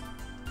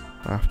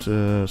 I have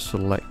to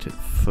select it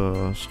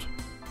first.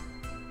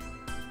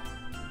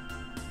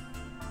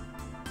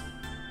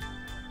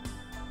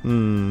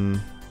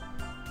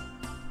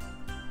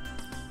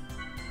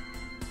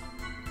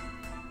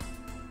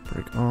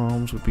 Brick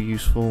arms would be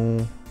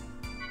useful.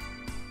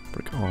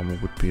 Brick armor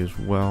would be as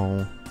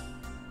well.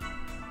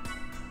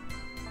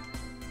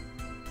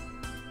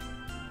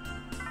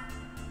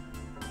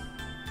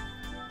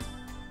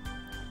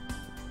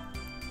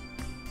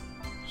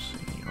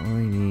 See, I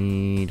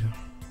need...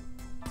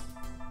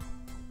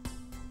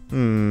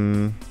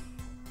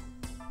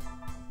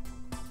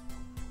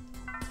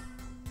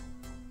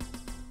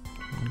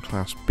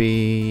 Class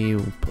B,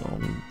 we'll put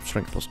on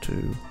strength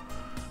 +2.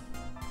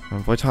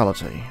 And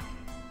vitality.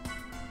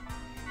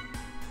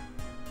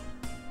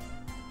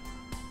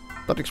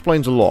 That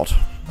explains a lot.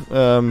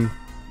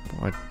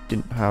 I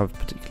didn't have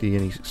particularly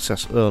any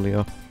success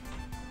earlier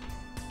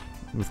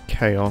with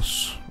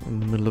chaos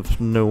in the middle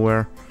of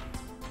nowhere.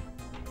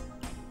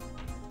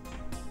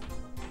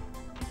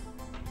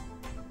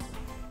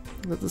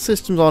 The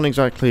systems aren't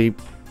exactly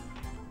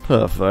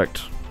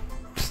perfect.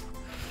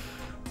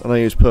 And I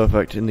use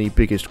perfect in the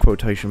biggest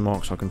quotation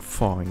marks I can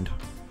find.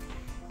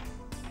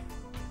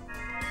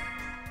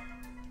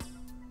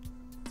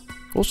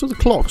 Also, the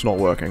clock's not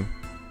working.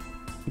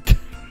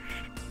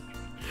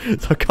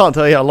 So I can't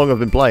tell you how long I've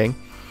been playing.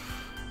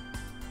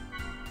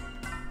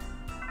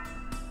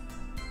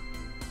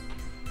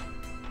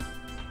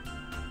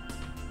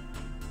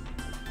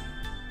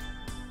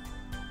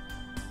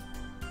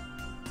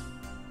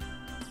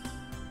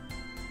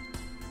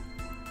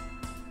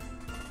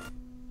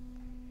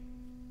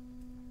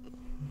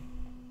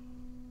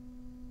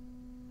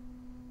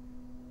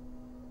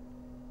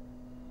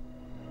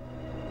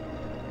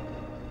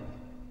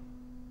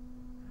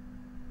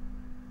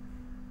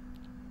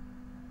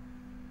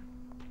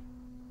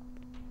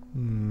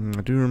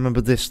 I do remember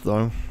this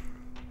though.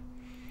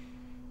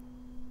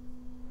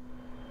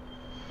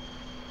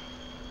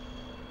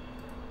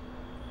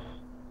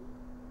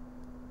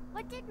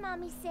 What did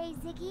Mommy say,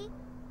 Ziggy?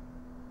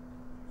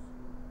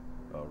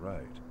 All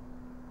right.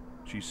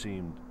 She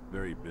seemed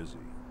very busy.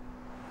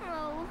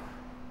 Oh,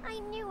 I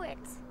knew it.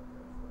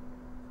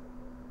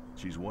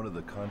 She's one of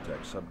the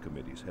contact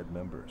subcommittee's head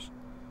members.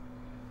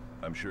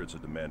 I'm sure it's a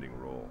demanding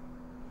role.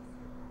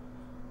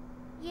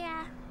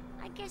 Yeah,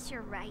 I guess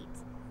you're right.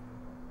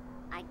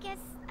 I guess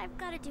I've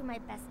got to do my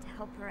best to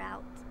help her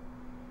out.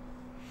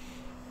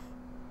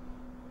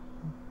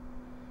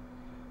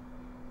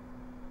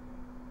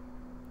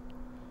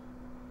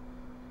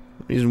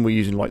 The reason we're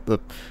using like the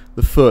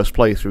first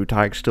playthrough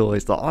tag still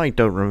is that I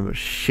don't remember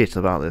shit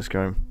about this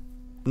game.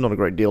 Not a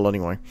great deal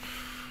anyway.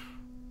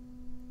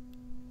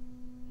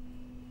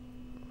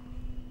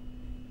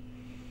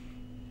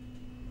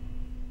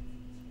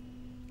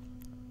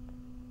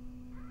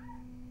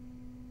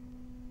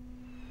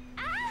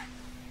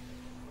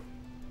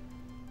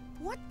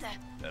 What the?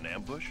 An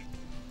ambush?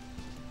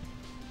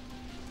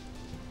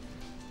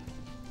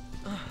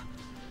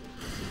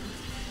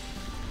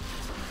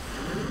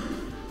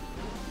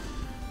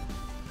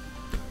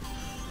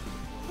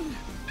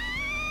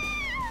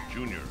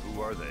 Junior,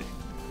 who are they?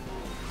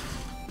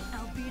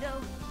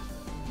 Albedo?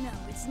 No,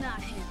 it's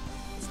not him.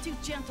 It's too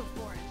gentle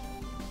for him.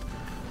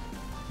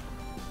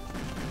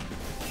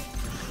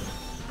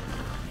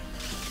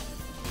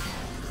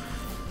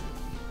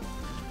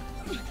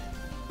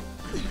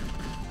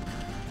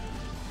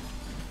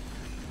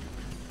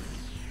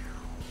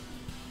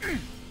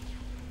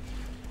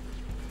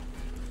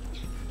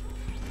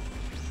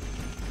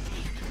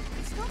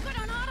 It's no good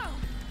on auto.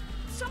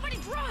 Somebody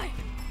drive.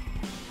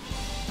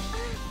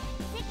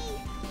 Ziggy,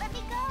 let me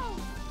go.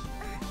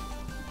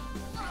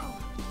 Oh.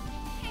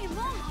 Hey,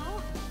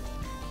 Momo.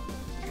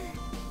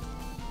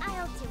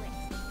 I'll do it.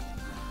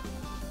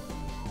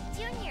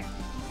 Junior.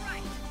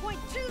 Right. Point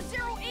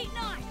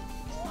 2089.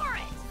 War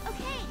it.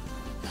 Okay.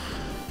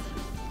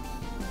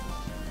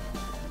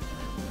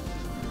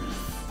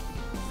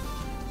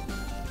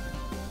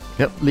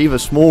 Yep, leave a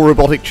small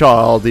robotic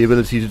child the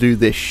ability to do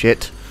this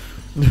shit.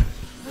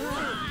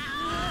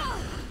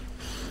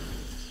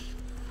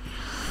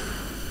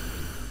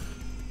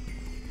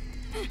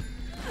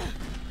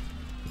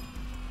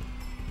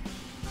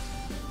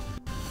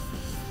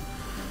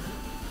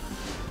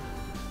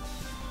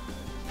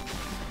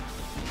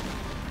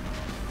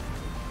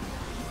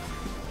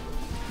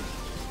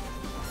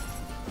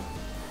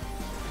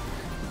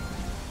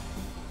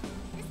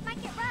 This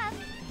might get rough.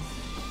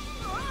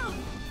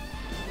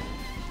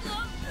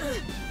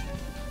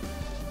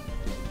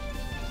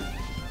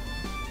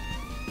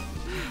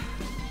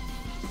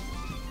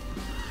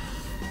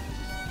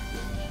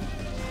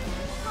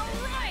 All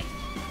right.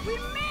 We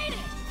made it.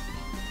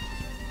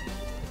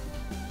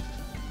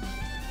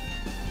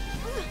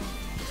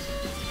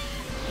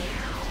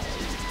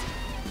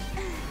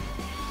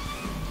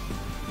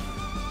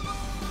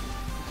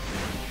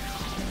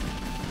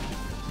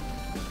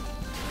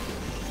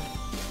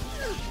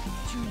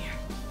 Junior.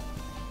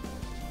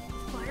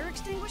 Fire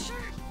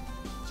extinguisher?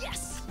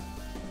 Yes!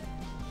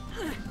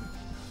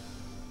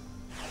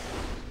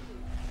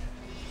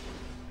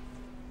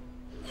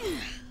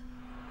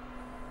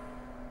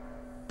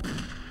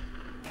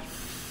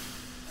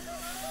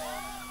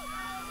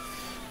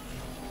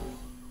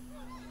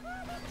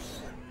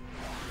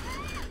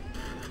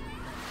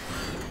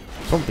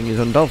 Something is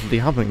undoubtedly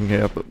happening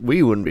here, but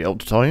we wouldn't be able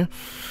to tell you.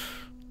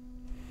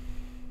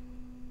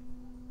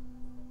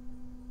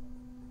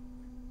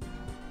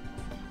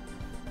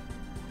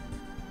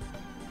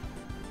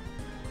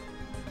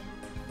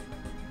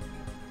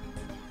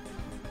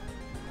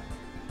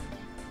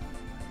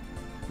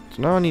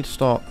 So now I need to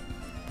start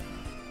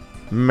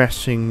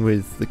messing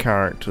with the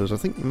characters. I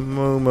think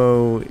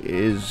Momo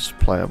is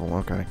playable,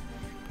 okay.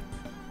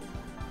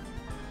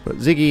 But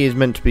Ziggy is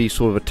meant to be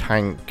sort of a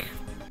tank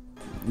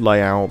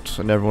layout,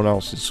 and everyone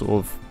else is sort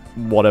of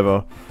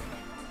whatever.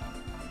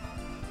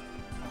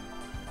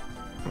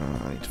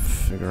 I need to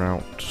figure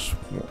out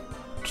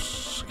what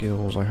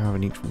skills I have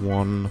in each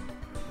one.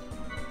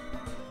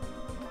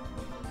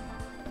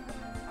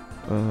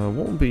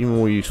 What would be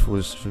more useful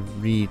is to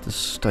read the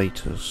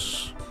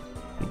status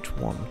of each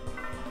one.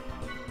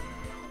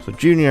 So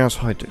Junior has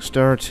high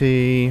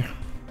dexterity.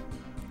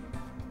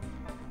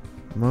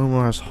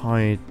 Momo has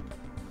high...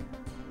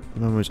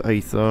 Momo's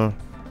Aether.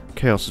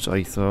 Chaos is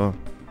Aether.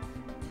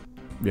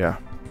 Yeah.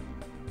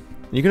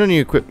 You can only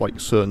equip like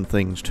certain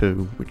things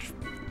too, which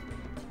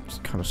is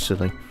kind of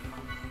silly.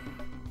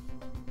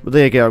 But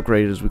they get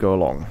upgraded as we go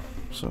along.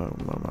 So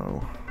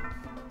Momo.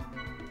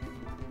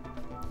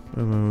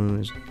 Momo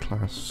is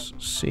class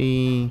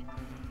C.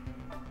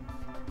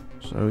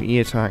 So E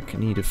attack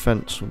and E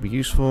defense will be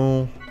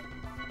useful.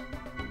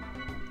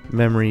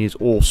 Memory is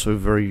also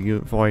very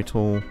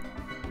vital.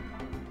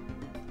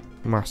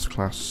 Master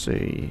class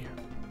C.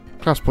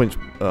 Class points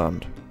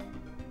earned.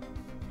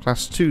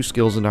 Class 2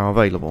 skills are now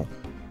available.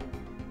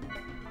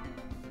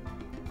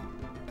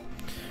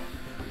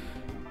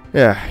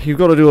 Yeah, you've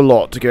got to do a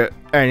lot to get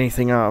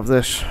anything out of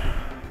this.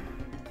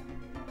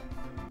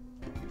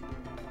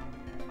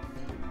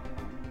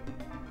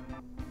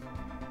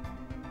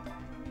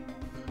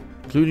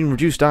 Including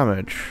reduced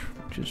damage,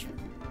 which is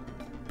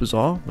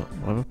bizarre, but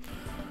whatever.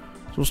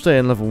 So we'll stay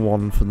in level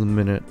 1 for the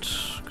minute,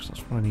 because that's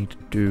what I need to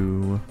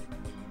do.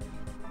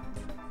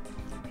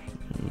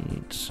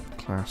 Needs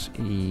class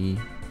E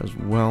as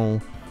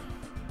well.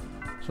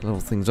 So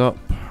level things up.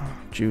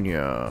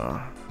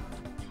 Junior.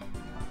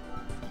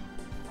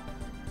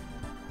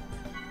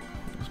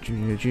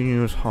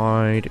 Junior's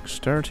high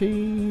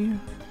dexterity.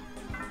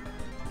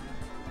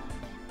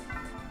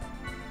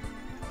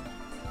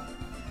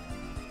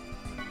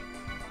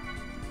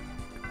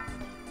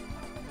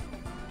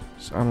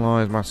 So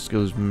analyze, master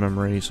skills,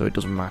 memory, so it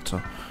doesn't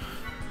matter.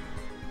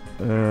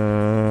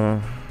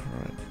 Right,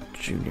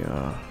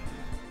 Junior.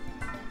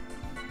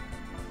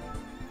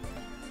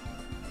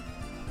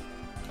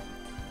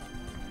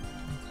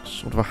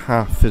 Sort of a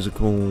half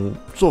physical,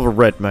 sort of a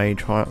red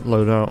mage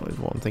loadout is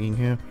what I'm thinking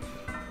here.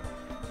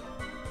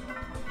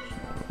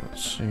 So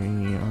let's see,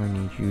 I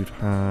need you to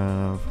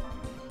have...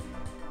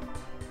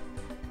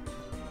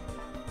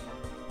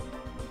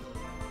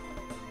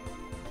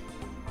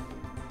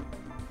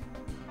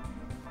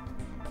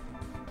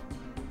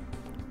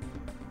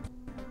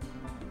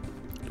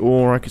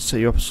 Or I could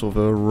set you up as sort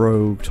of a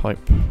rogue type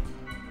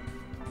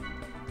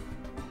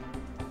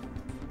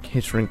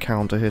hitter and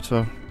counter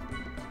hitter.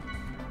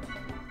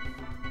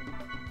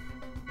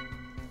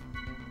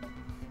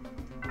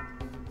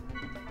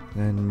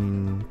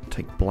 Then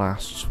take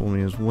blasts for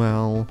me as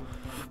well.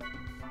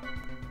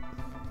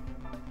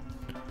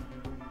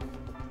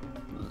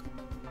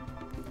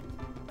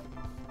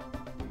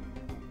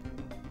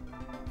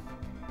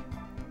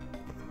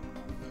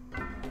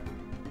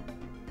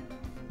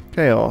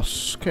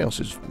 Chaos. Chaos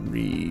is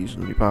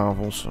reasonably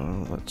powerful,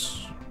 so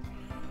let's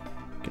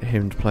get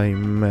him to play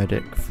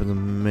medic for the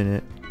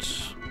minute.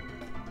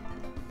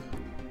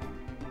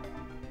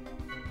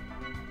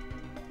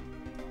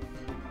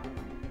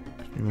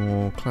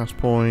 More class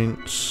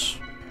points.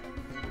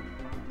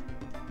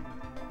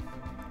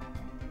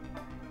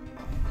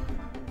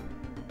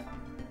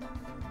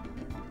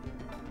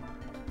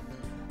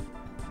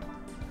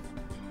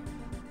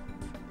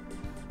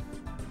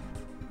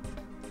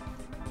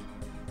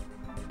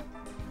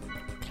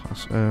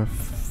 Class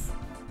F.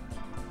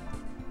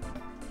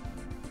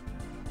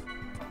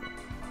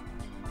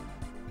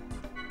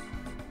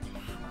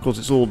 Of course,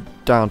 it's all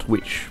down to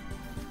which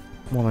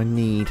one I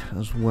need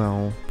as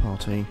well.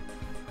 Party.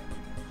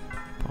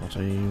 Party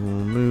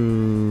will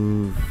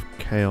move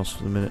Chaos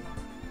for the minute.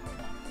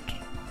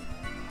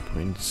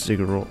 Put in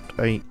Ziggurat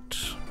 8.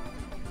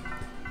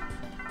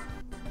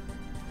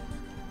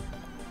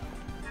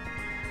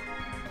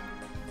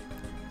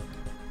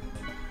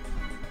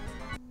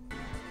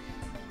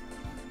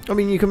 I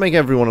mean, you can make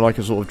everyone like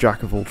a sort of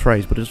jack of all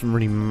trades, but it doesn't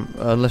really,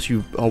 unless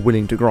you are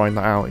willing to grind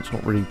that out, it's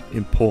not really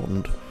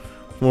important.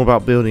 It's more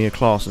about building a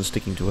class and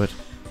sticking to it.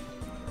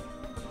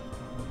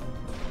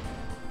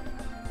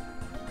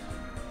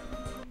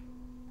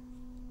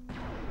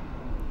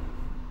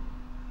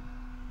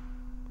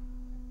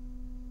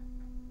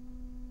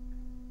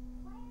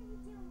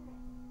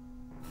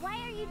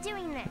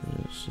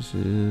 This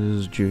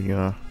is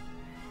Junior.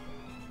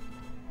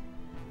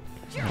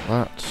 Like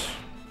that.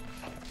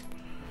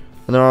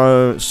 And there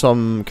are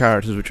some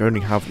characters which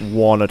only have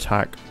one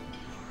attack.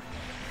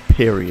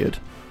 Period.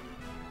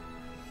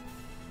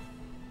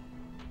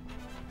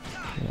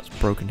 Okay, that's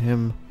broken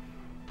him.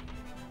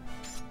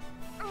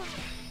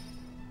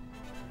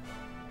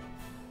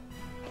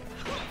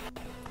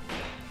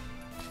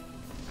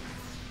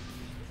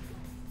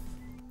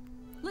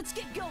 Let's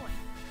get going.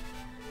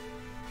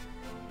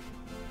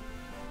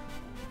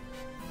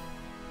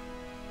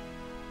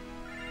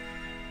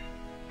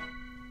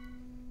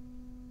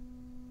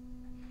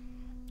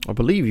 I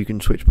believe you can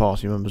switch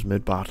party members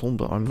mid-battle,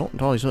 but I'm not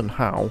entirely certain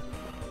how.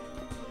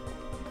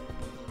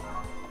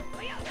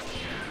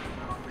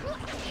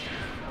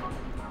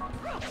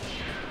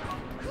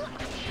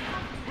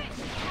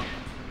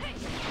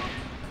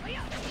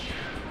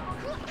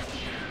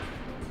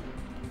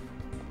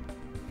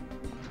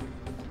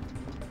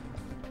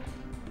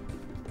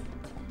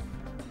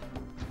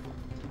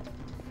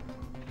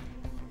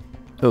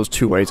 There was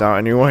two ways out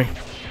anyway.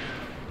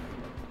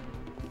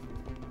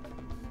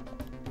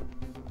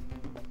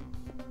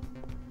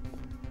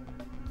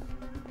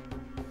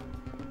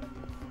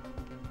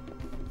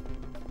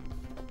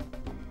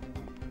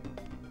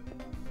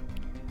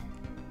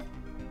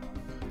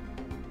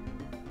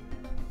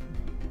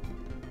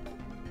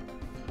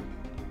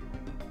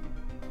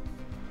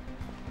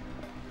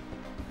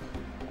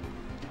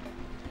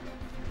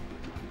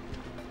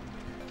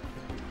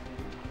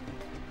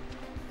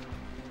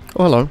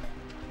 Oh, hello.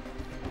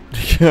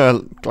 Yeah,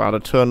 glad I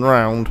turned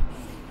round.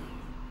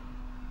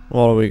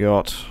 What have we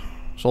got?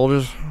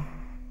 Soldiers?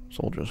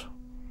 Soldiers.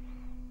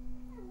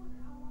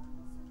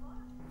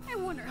 I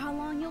wonder how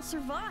long you'll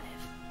survive.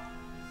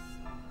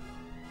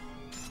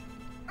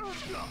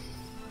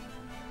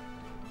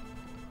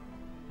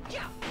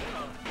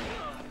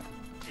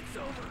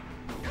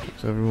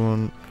 It's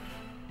everyone.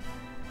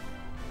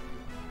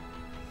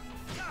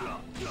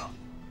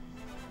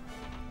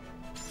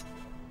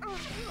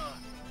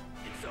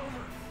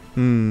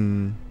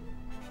 Hmm.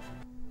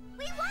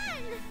 We won!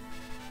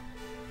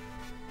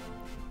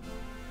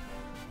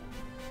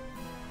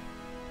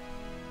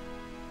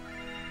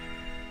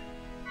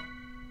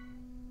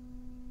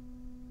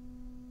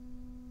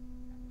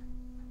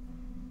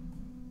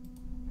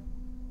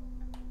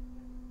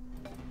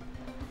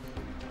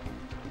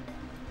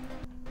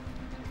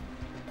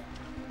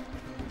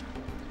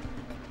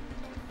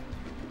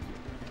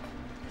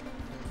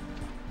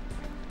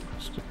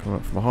 Still coming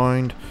up from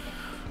behind.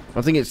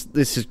 I think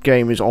this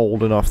game is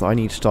old enough that I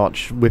need to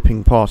start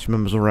whipping party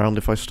members around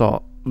if I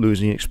start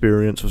losing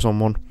experience with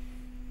someone.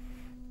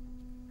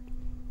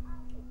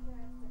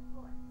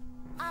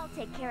 I'll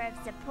take care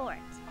of support.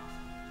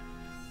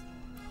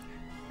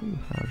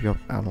 Have you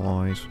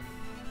analyze?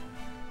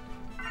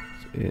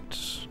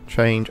 It's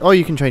change. Oh,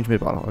 you can change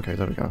mid-battle. Okay,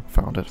 there we go.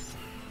 Found it.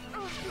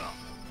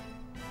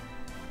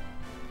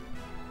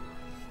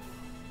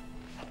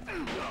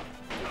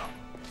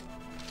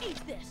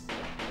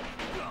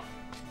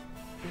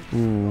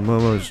 Ooh,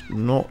 Momo's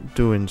not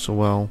doing so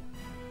well.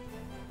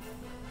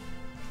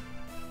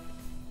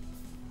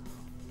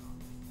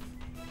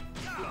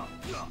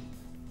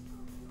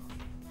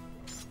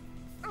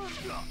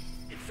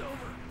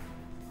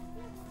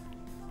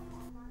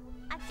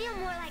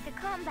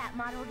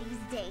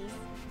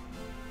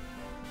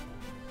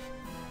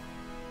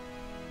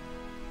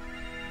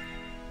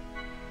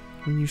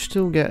 I mean, you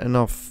still get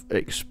enough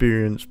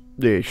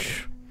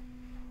experience-ish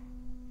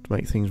to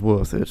make things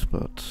worth it,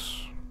 but...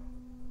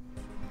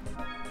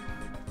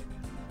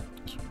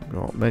 So we've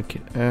got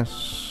Medkit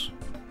S,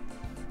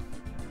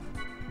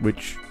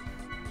 which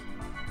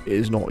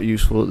is not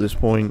useful at this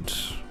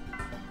point.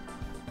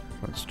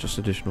 That's just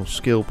additional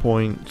skill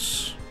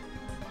points.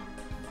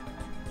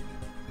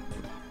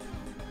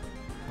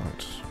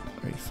 Right,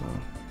 Aether.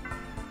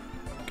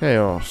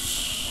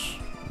 Chaos.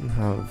 You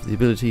have the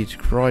ability to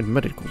provide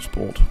medical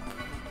support.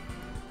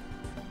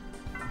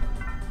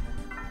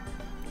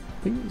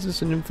 Is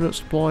this an infinite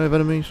supply of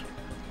enemies?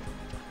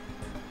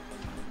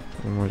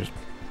 Or am I just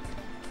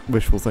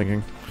wishful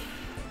thinking?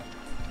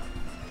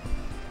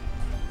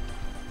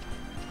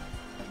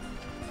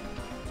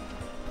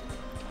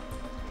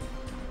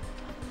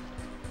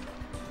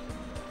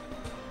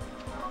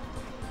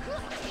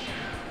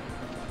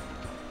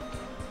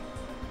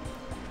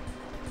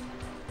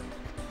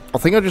 I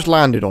think I just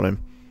landed on him.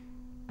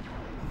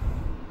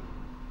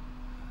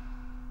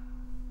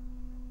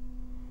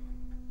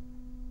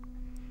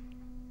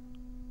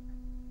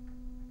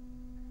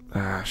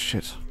 Ah,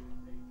 shit.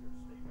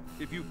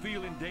 If you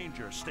feel in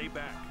danger, stay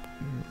back.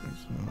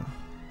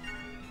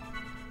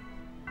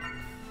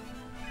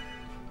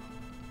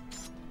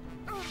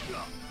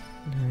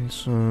 Okay,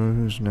 so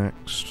who's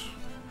next?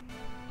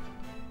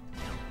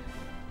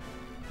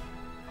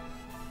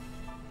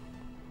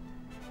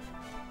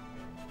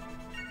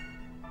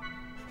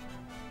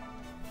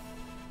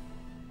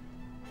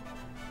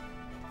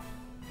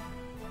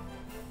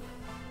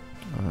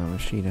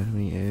 Machine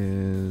enemy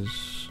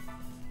is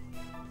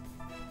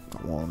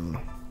that one.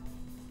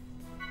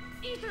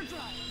 Ether drive.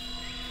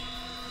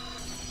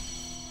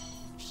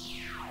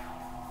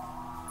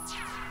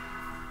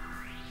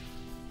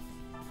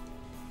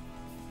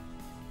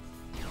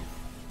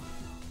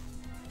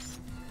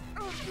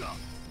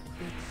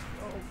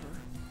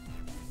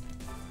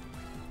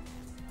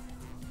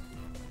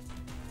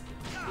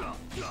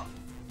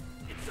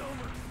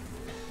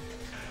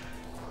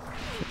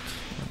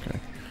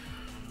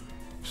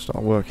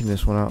 Start working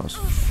this one out as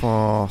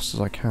fast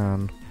as I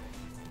can.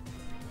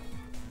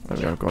 There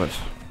we go, got it.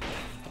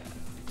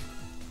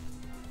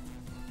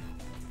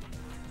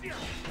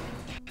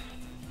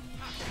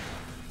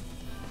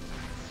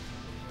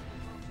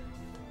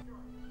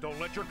 Don't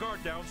let your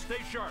guard down, stay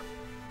sharp.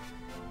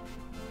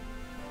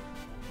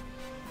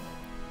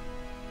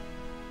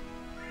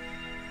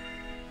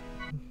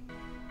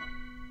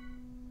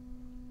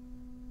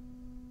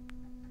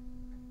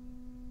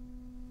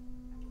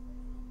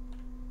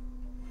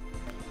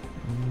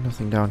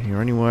 Nothing down here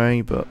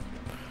anyway, but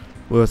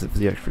worth it for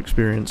the extra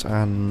experience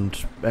and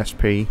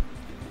SP.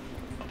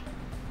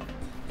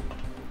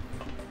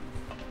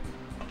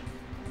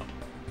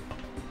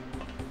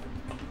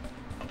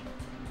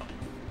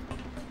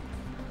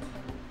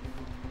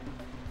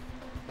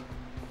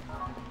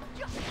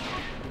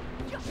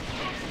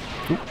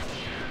 Ooh.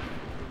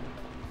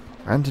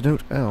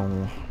 Antidote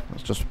L.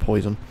 That's just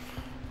poison.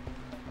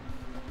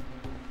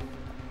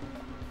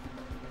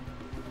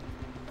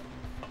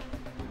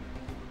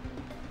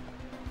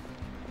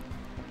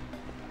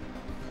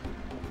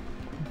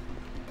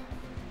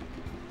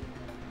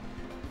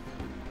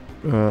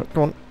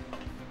 Come on.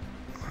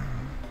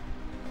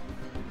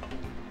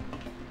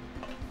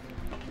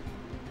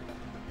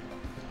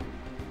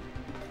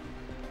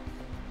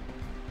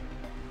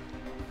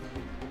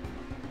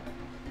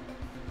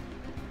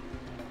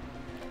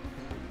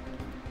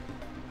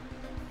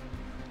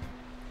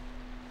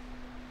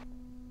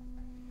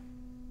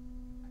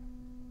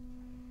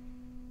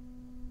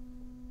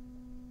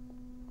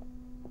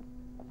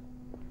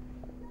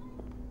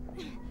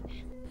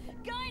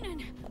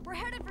 Guinan, we're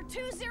headed for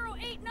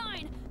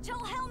 2089.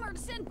 Tell Helmer to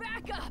send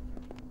backup.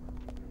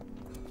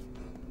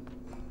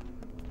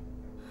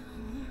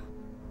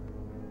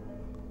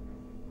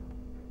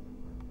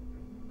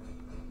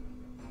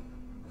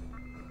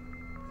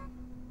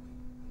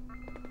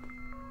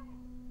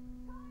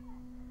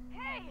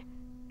 Hey,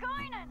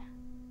 Guinan.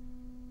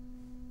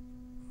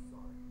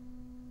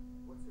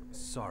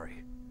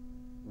 Sorry.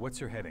 What's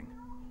your heading?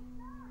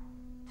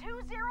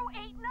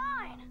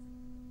 2089.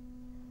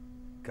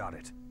 Got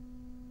it.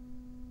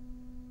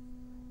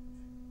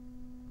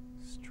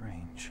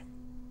 Strange.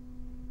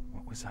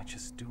 What was I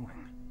just doing?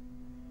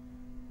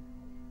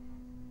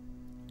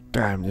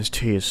 Damn, this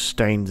tea has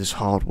stained this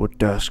hardwood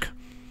desk.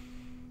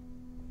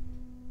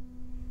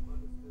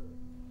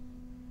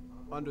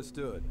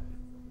 Understood.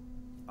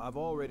 I've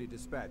already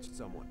dispatched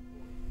someone.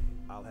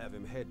 I'll have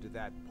him head to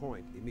that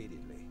point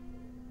immediately.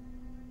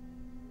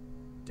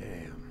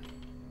 Damn.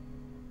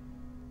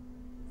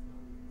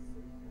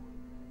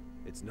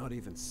 It's not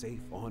even safe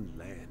on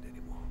land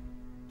anymore.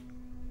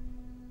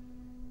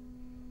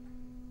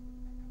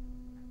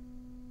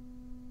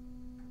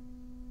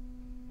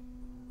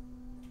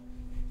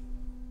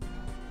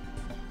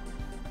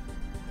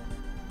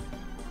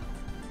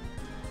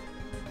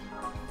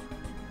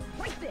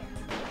 Right there.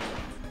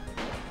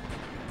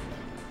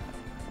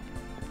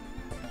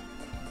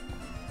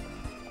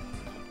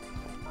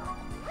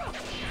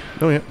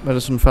 Oh yeah,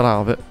 medicine fell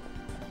out of it.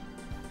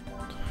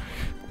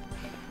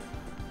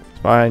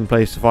 Fine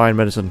place to find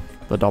medicine.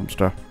 The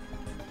dumpster.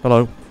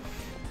 Hello.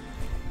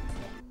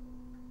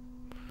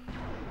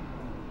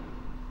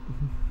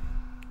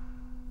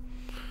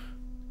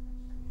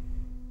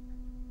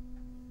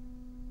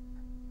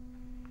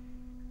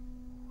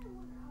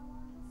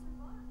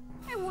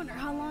 I wonder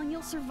how long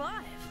you'll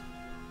survive.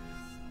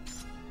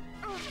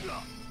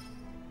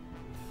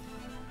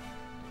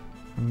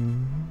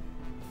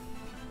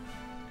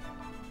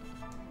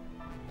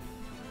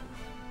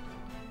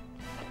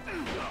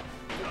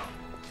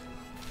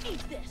 Eat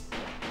this.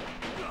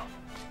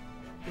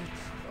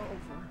 It's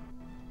over.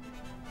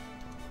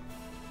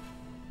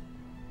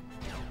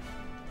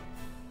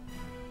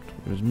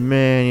 As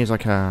many as I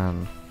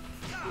can.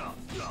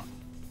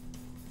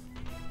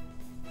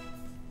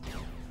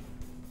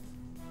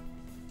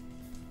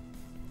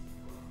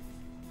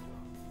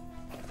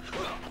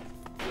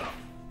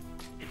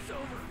 It's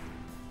over.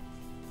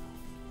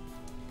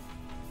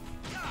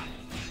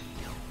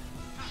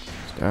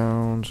 It's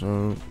down,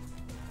 so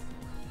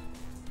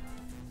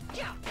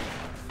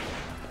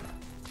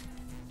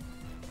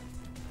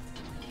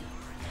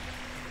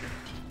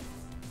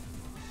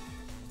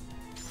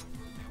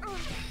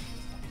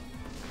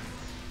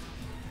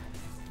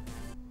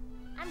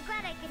I'm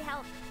glad I could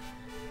help.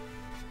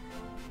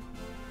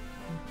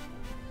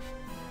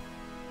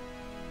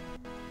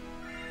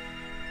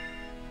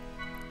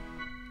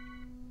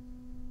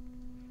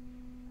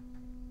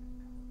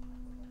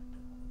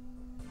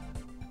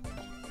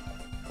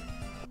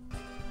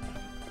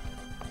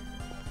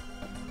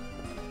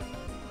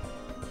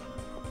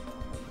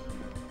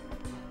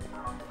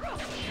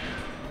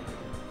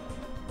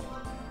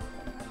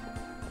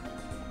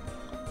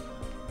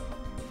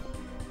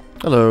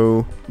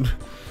 hello.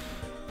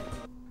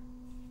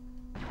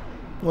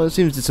 Well, it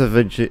seems excuse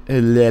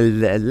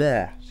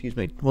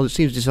me. Well, it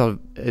seems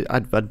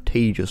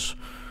disadvantageous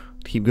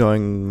to keep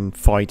going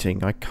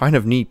fighting. I kind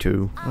of need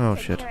to. Oh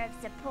shit! Care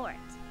of support.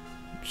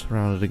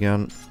 Surrounded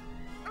again.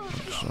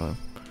 So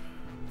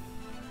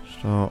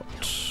start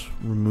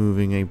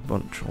removing a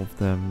bunch of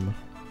them.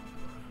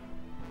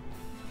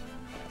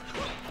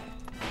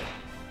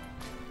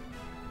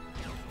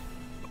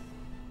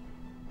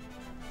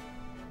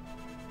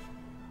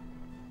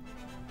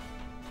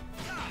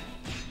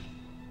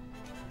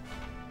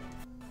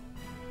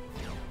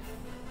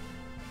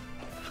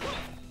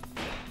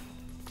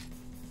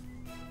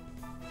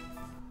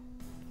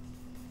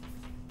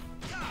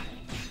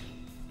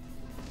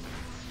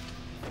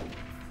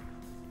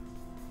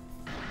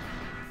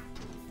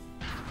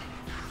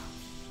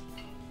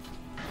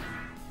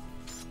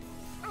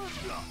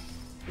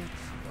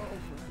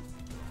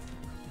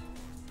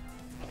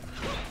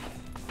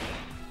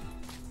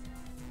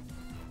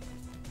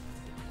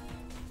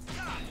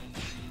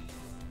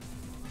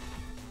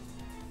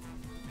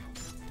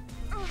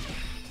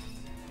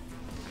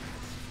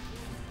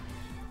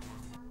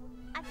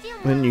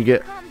 Then you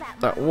get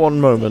that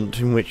one moment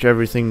in which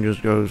everything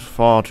just goes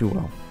far too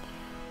well.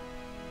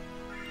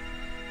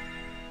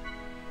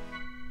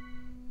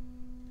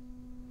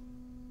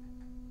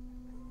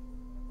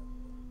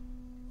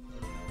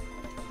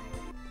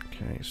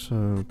 Okay,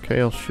 so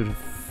Chaos should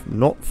have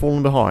not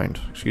fallen behind.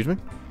 Excuse me.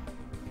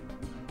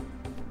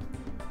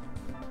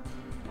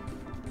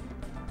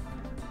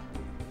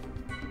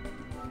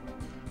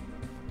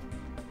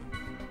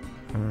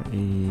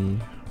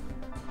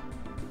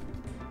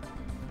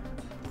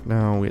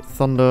 Now we get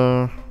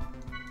Thunder.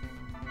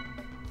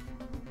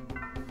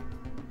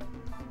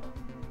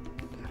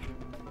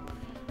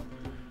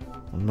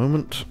 One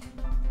moment.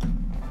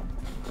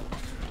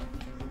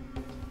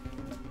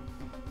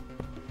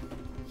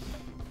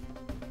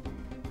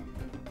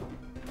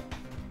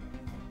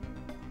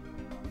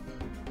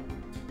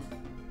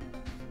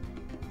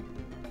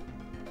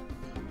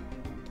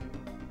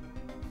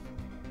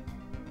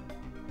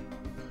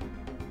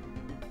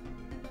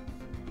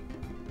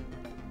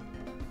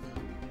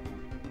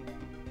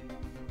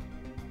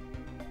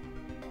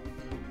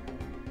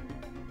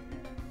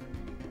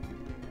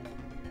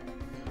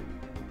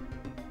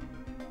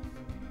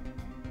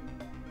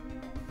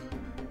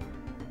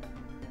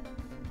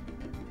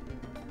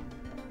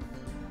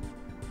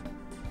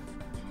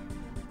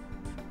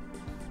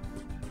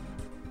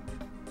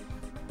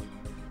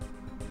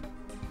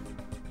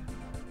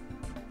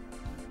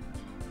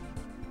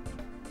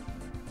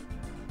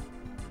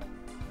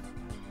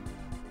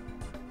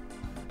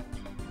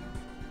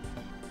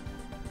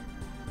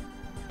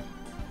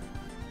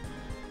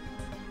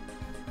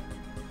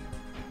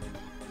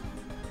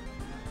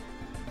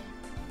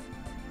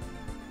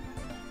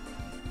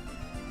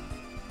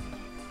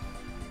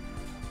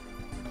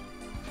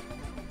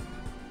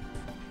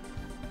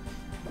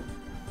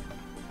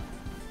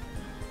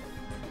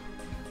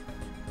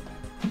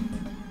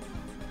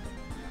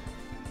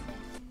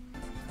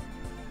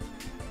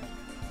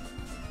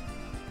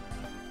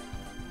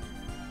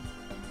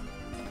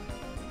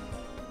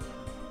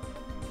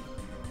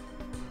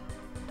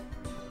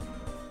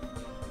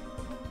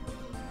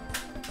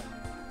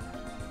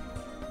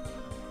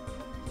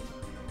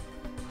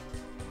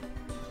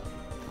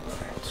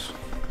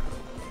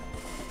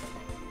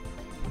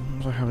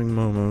 was I having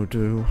Momo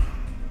do?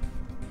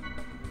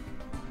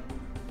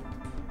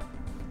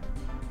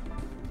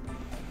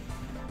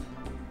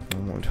 I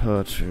want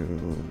her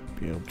to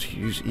be able to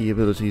use E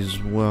abilities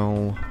as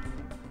well.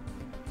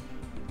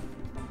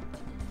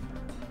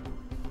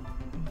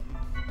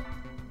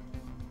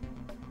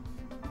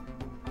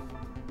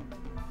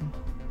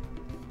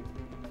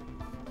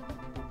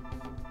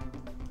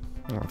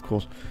 Oh, of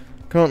course.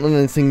 Can't learn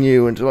anything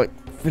new until I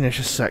finish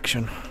a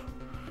section.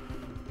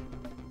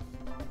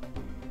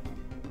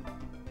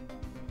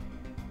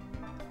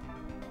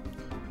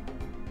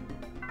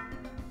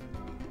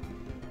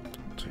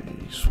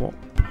 Swap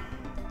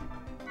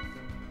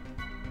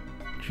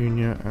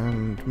Junior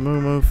and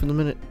Momo for the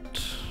minute,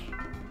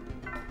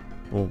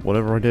 or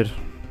whatever I did.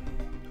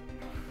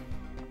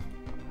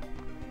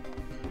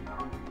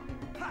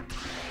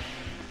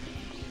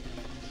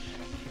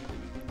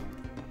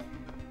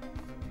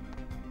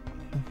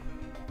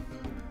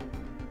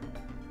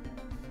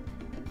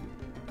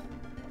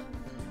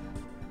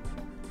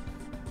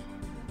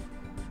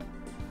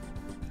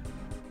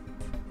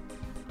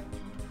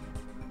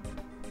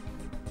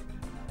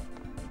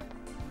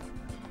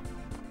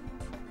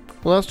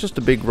 Well, that's just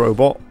a big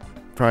robot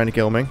trying to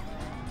kill me.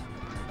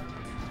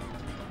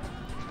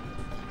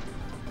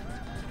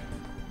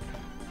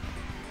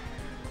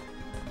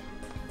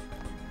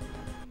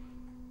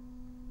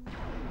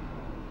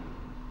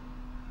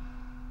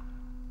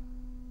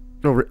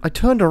 Oh, I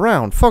turned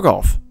around. Fuck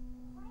off.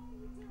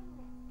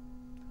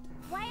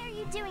 Why are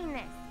you doing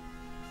this?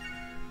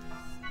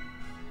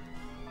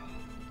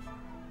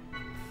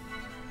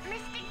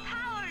 Mystic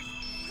powers,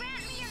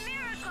 grant me a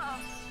miracle.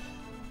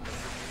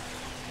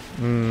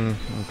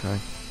 Okay.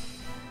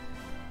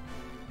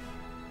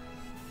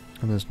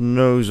 And there's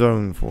no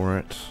zone for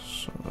it,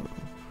 so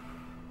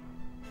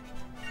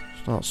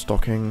start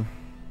stocking.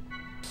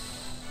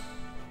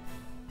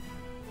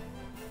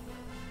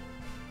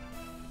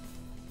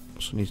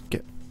 So I need to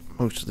get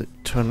most of it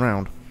turned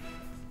round.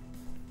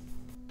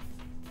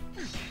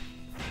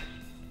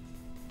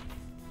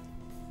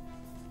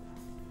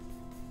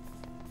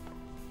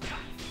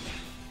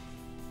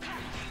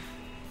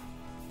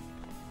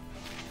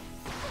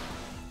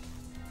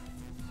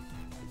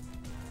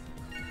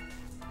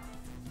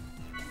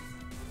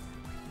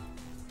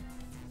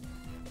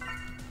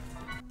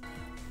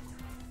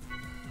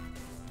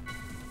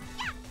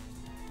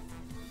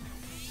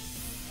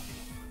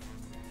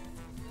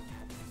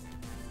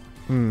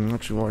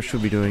 Actually what I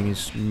should be doing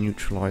is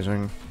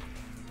neutralizing.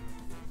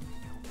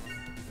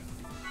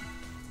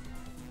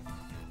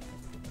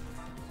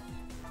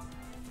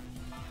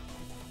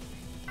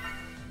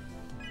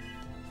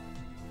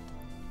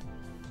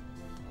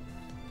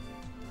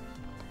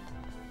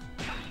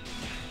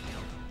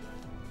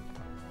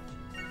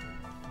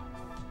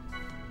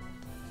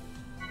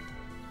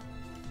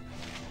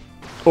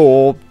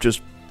 Or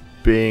just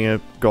being a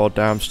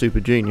goddamn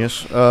stupid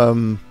genius.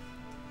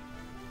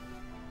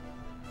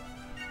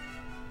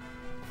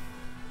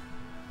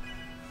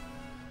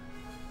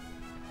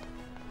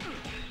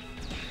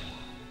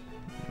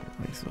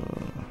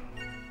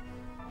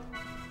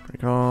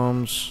 Break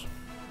arms.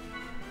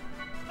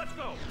 Let's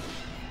go.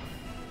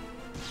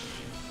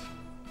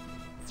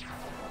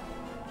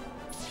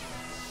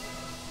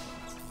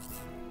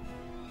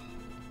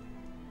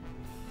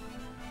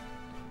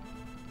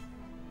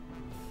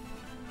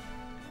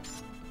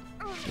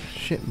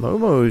 Shit,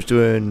 Momo's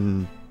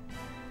doing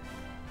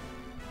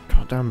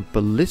goddamn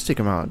ballistic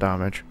amount of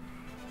damage.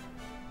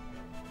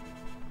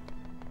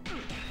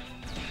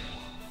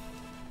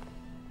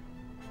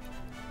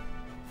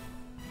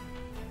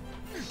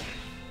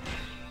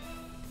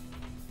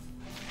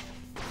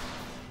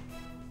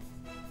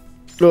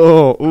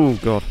 Oh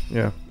god,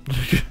 yeah. I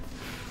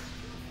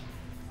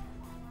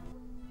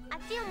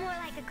feel more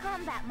like a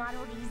combat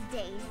model these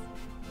days.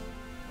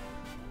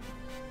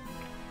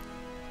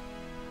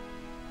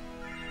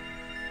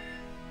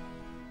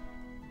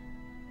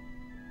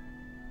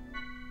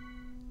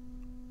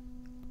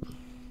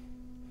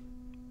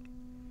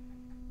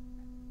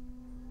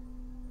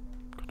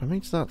 God, that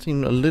makes that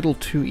seem a little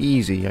too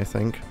easy, I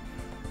think.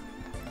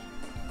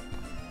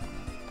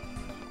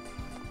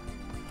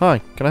 Hi,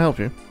 can I help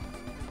you?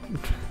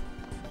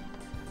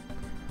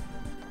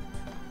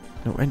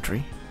 No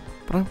entry,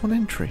 but I want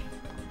entry.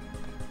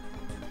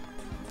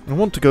 I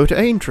want to go to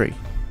Aintree.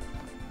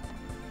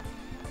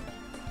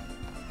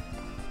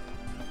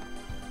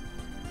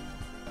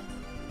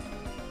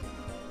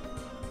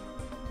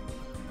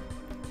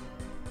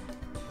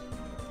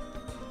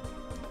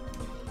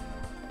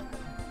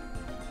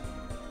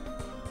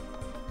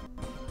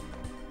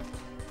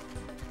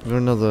 Is there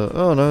another?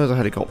 Oh no, there's a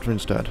helicopter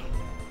instead.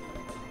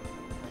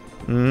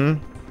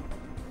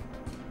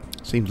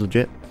 Seems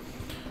legit.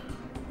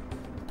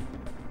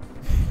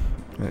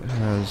 It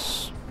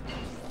has...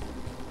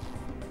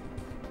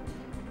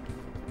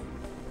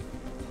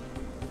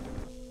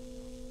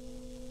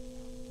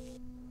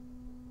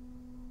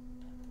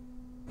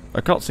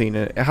 a cutscene in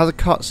it. It has a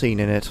cutscene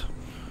in it.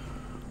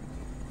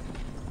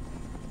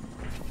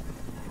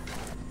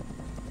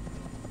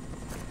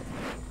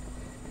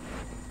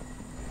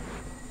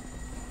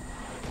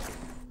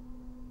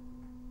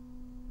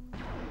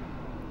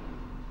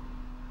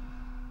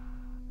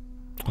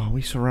 Are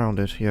we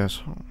surrounded?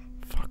 Yes. Oh,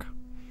 fuck.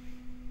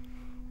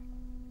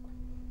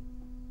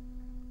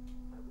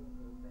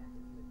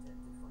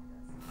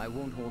 I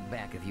won't hold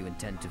back if you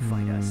intend to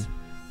fight us.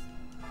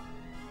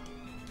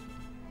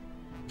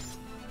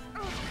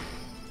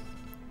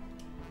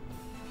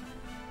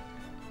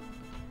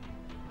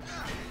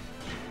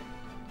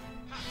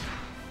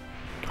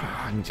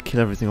 I need to kill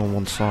everything on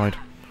one side.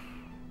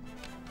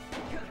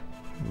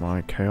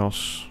 My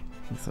Chaos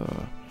with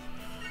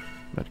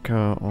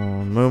Medka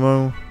on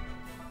Momo.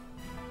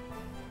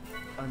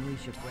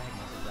 Unleash your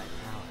fragment of that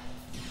power.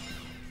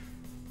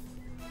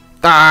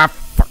 Ah,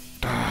 fuck.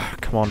 Ah,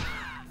 come on.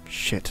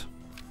 Shit.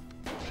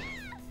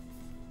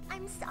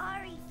 I'm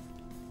sorry.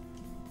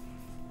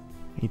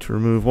 Need to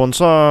remove one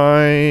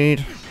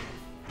side.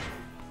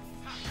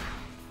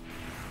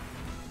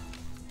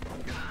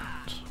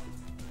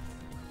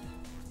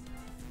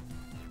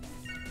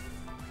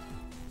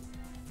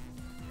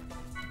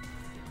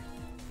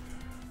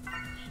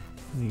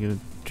 You're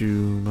gonna do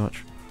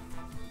much.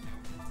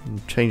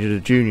 Change it to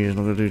junior is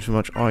not gonna do too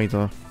much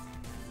either.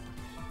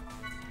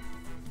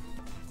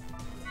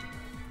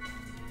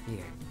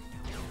 Here.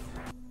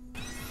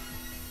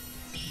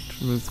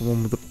 Remove the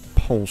one with the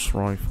pulse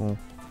rifle,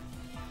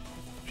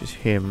 which is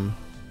him.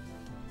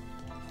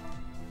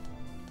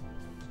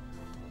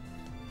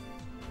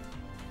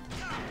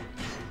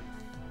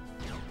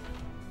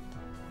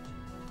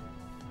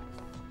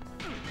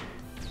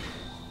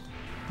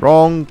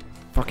 Wrong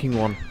fucking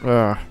one.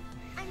 Ugh.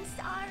 I'm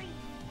sorry.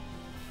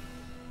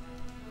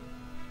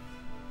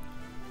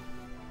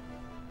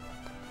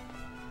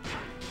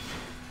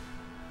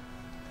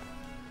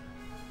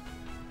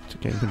 To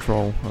gain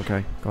control.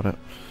 Okay, got it.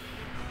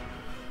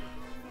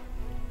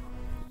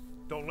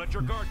 Don't let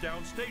your guard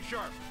down. Stay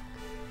sharp.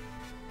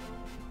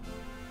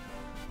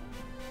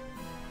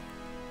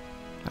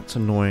 That's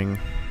annoying.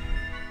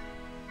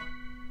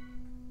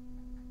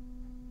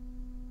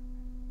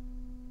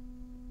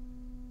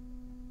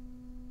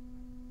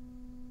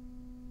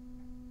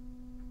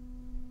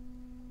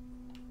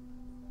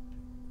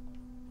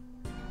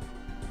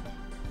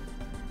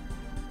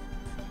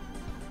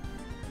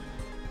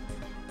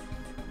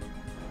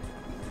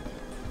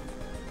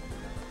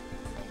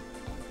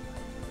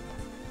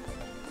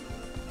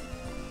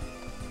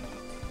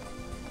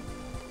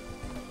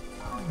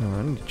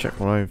 I need to check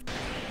what I've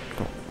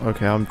got.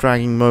 Okay, I'm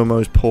dragging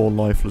Momo's poor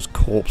lifeless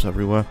corpse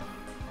everywhere.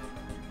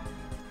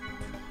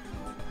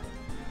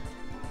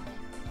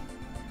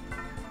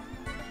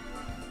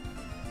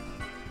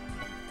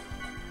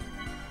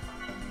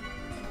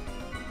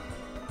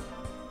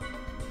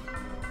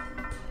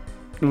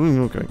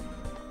 Ooh, okay.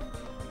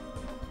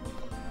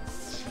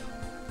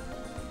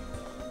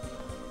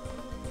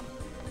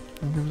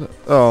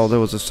 Oh, there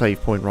was a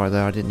save point right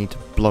there. I didn't need to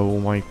blow all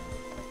my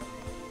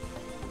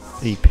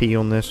EP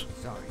on this.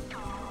 Sorry.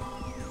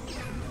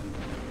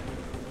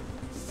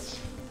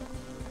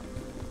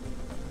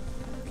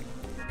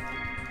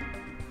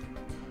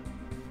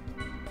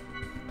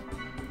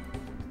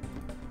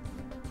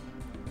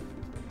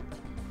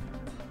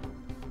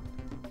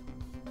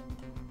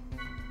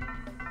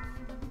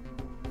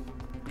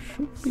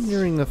 Should be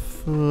nearing the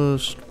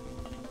first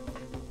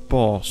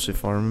boss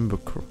if I remember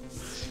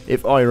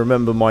if I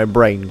remember my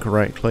brain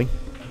correctly,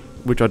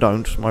 which I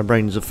don't. My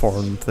brain's a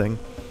foreign thing.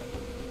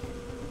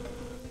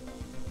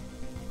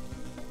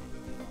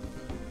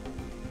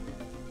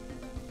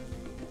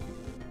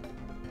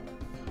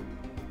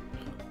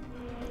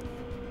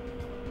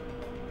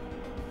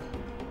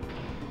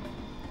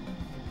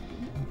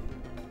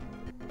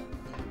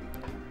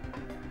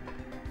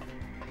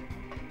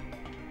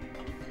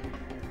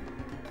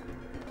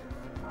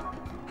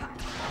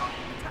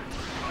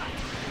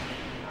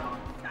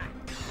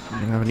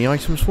 Do you have any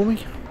items for me?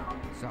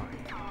 Sorry.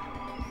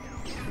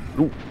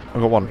 Ooh, I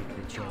got one. The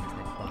chains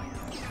that bind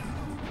us.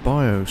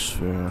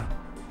 Biosphere.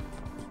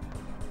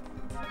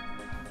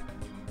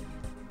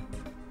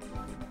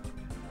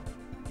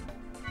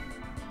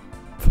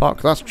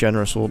 Fuck, that's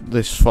generous. Or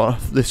this far,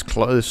 this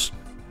close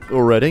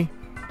already.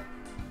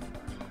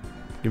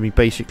 Give me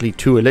basically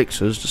 2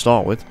 elixirs to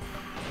start with.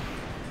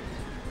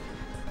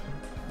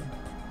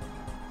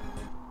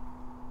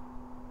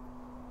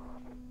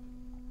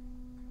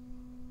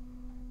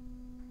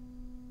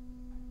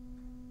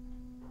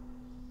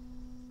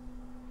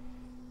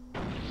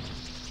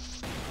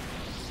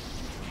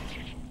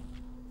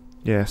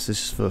 Yes,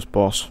 this is first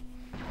boss.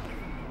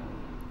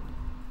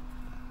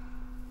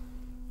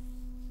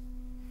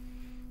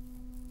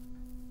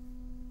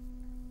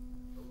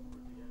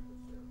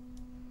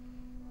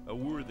 A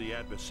worthy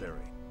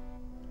adversary.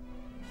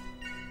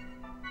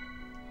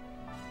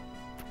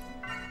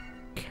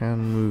 Can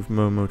move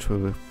Momo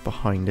to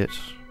behind it.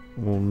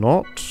 Or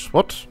not.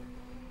 What?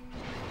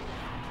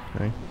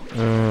 Okay.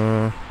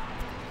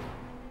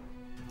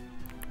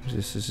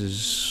 This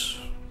is...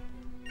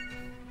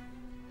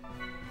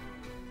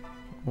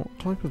 What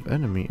type of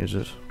enemy is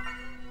it?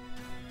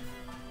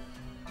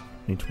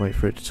 Need to wait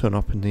for it to turn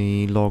up in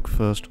the log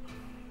first.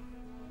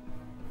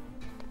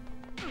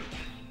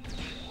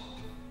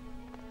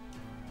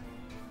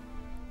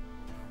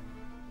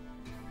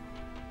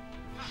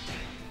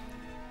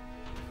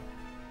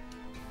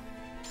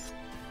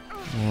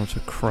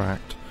 Monitor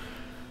cracked.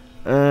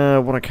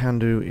 What I can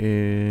do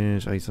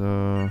is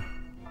either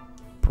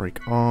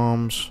break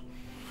arms.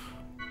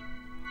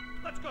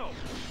 Let's go.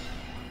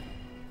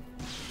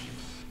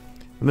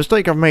 The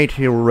mistake I've made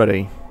here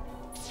already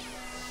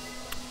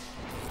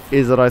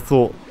is that I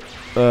thought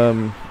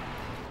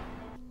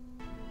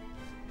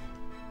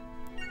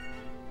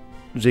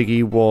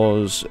Ziggy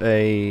was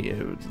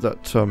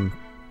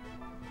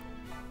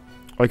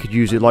I could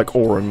use it like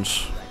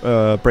Oran's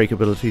break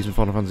abilities in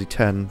Final Fantasy X.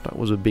 That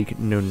was a big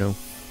no-no.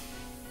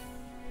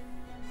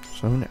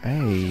 Zone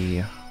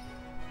A.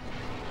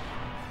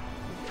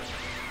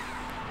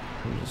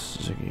 Who's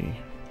Ziggy?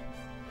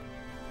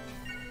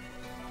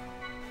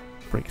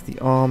 Break the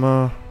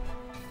armor.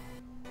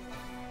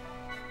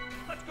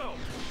 Let's go.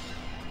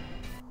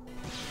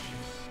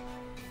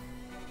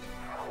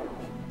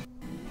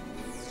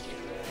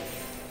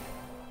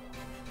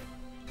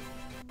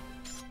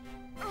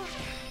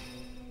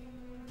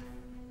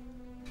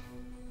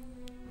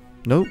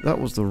 Nope, that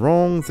was the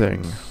wrong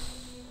thing.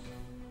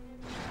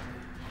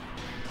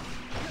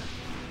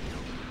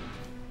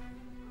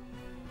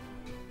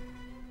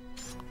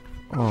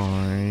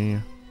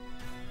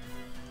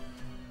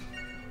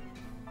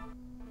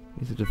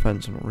 Either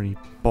defense, I'm not really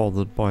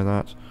bothered by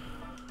that.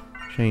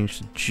 Change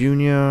to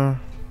junior.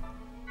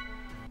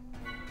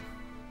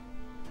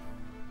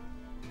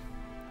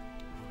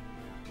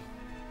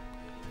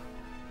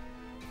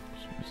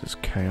 This is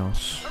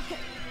chaos.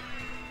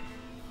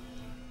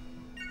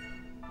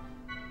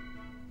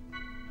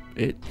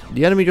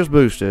 The enemy just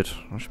boosted.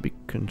 I should be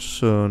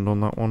concerned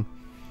on that one.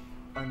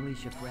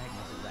 Unleash a fragment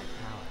of that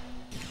power.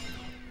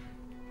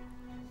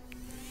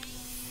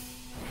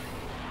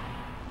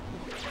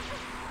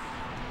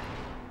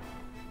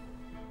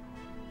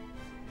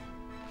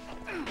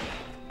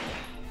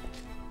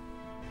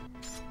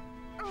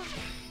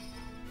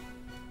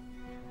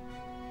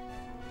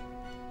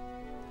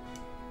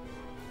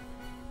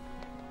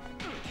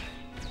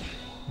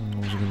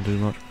 Wasn't going to do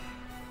much.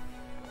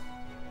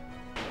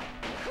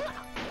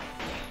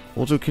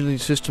 Auto killing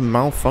system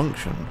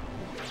malfunction.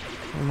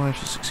 I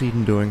managed to succeed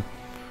in doing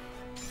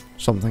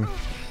something.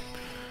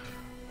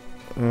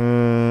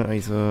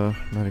 Aether,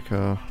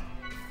 Medica,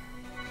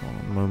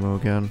 Momo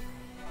again.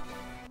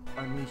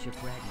 Unleash a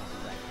fragment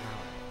of that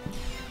power.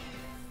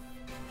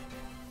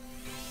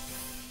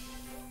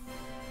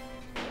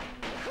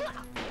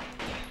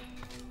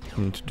 What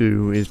I need to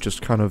do is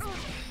just kind of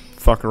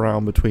fuck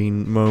around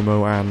between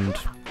Momo and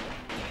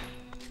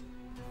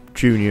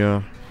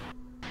Junior.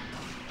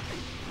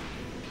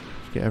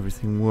 Get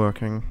everything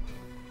working.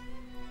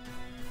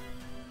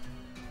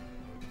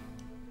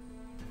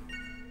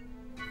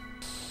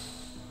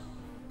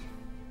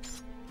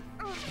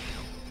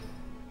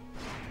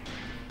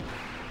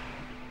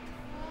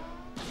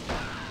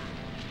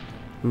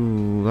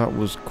 Ooh, that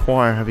was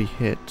quite a heavy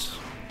hit.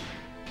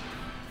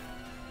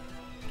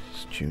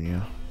 It's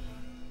Junior.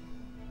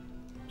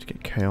 Let's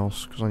get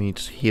chaos because I need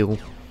to heal.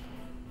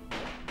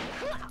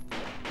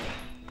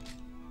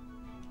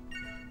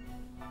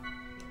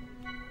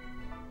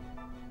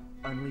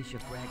 Unleash a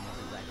fragment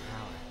of that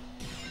power.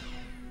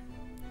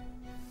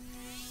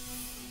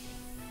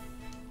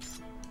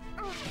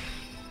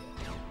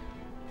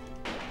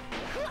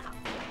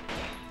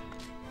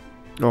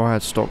 Oh, I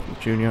had stock with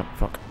Junior.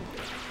 Fuck.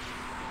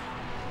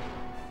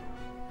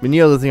 I mean,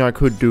 the other thing I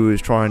could do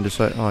is try and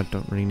decide. Oh, I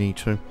don't really need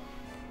to.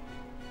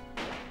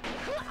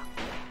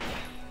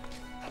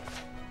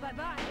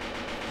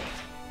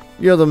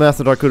 The other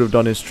method I could have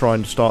done is try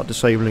and start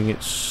disabling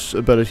its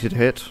ability to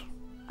hit.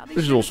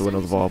 This is also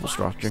another viable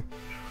strategy.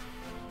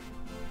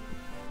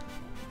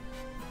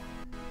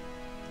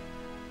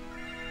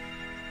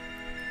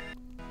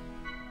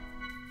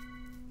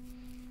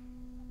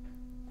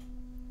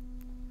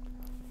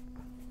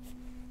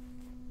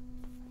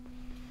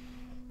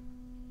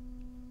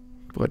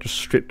 But I just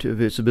stripped it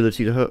of its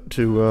ability to hurt,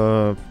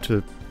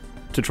 to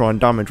try and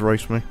damage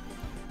race me,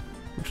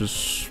 which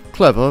is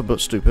clever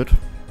but stupid.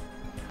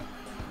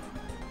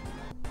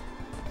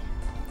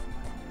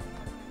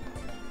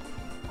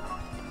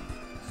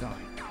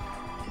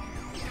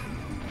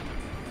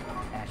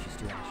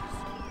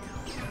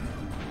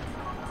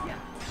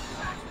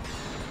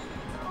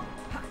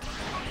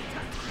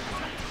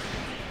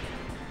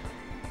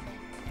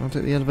 I'll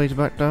take the elevator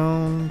back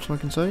down so I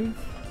can save.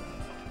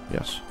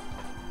 Yes.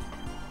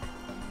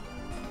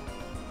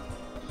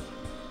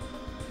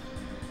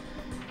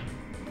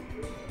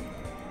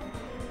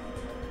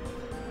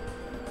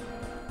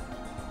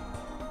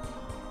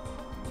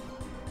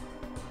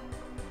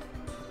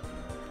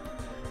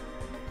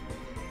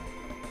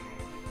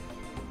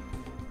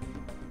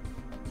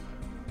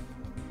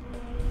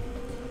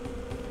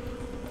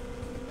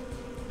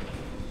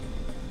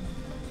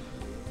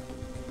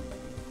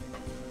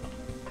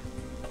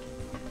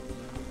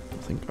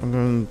 I'm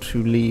going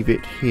to leave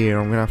it here.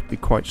 I'm going to have to be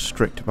quite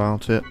strict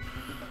about it.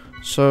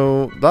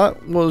 So,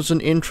 that was an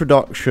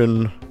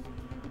introduction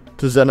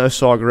to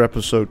Xenosaga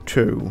Episode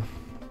 2.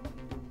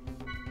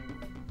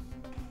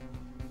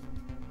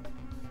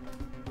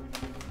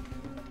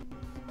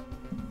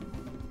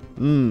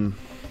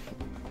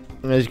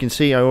 And as you can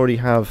see, I already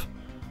have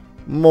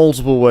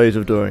multiple ways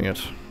of doing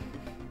it,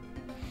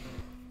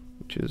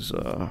 which is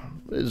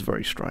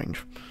very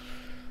strange.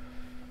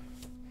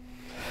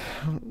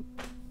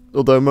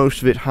 Although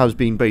most of it has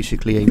been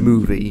basically a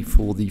movie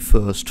for the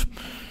first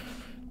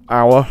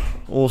hour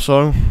or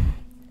so.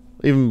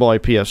 Even by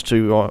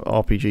PS2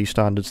 RPG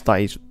standards,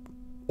 that is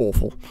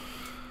awful.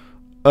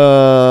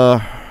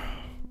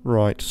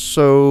 Right,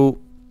 so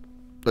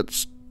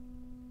let's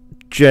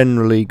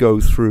generally go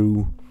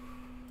through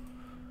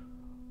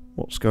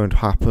what's going to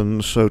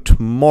happen. So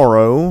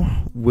tomorrow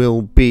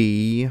will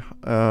be,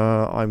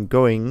 I'm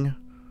going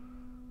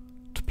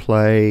to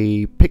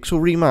play Pixel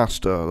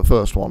Remaster, the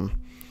first one.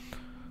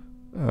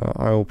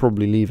 I'll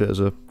probably leave it as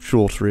a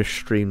shorter-ish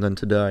stream than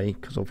today,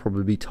 because I'll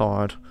probably be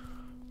tired.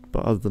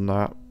 But other than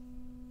that,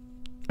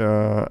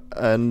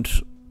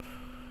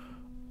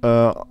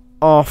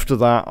 after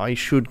that, I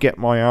should get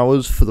my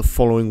hours for the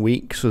following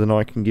week, so then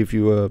I can give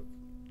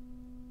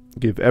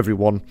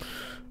everyone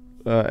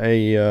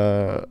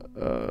a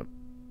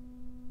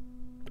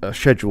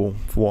schedule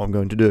for what I'm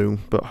going to do.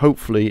 But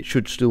hopefully, it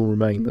should still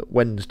remain that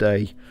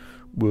Wednesday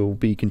will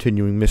be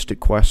continuing Mystic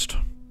Quest,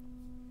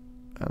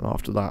 and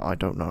after that, I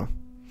don't know.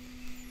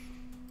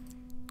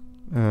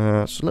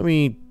 So let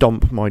me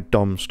dump my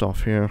dumb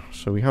stuff here.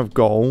 So we have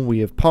goal, we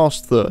have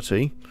passed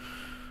 30.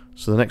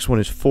 So the next one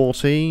is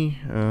 40.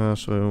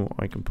 So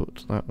I can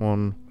put that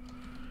one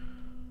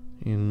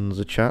in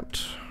the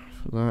chat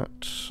for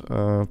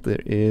that.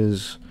 There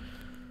is...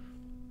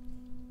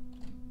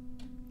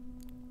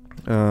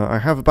 I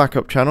have a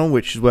backup channel,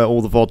 which is where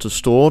all the VODs are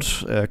stored.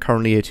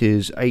 Currently it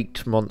is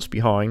 8 months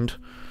behind.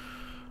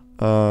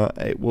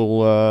 It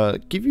will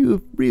give you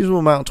a reasonable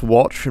amount to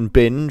watch and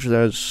binge.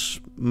 There's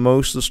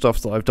most of the stuff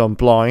that I've done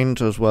blind,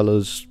 as well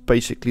as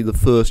basically the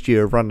first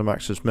year of Random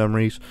Access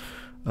Memories.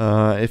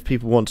 If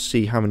people want to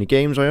see how many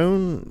games I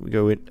own, we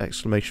go with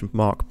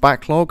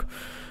 !backlog,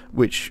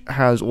 which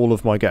has all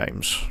of my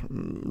games,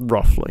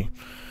 roughly.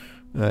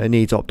 It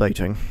needs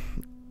updating.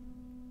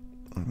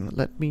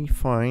 Let me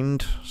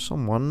find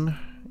someone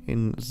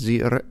in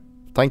the...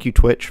 Thank you,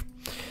 Twitch.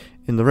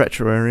 In the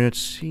retro area to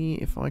see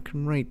if I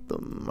can rate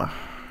them.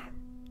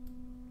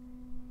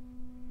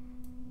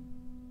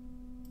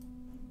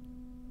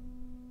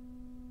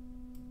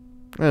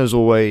 As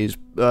always,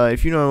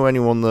 if you know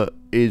anyone that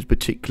is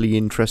particularly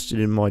interested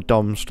in my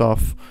dumb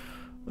stuff,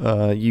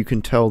 you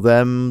can tell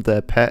them,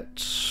 their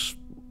pets,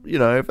 you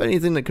know, if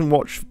anything that can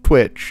watch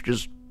Twitch,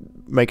 just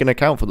make an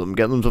account for them,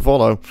 get them to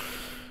follow.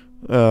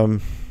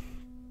 Even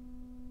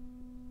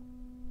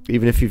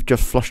if you've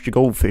just flushed your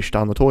goldfish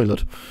down the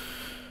toilet.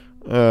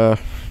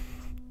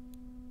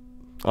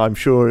 I'm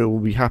sure it will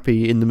be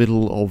happy in the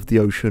middle of the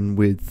ocean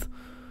with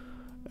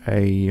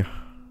a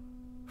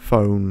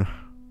phone,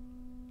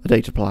 a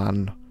data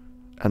plan,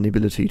 and the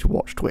ability to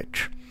watch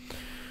Twitch.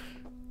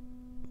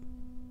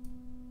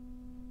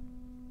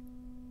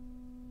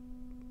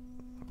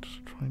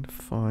 Just trying to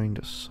find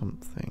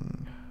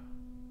something.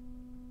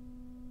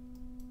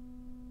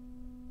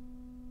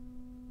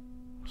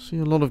 See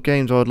a lot of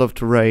games I'd love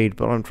to raid,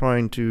 but I'm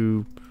trying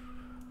to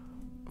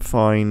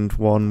find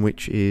one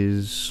which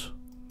is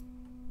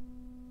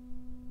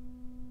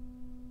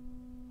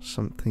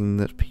something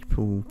that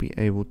people will be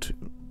able to...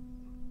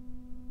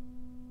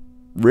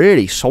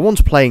 Really?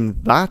 Someone's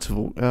playing that?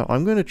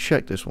 I'm going to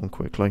check this one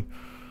quickly.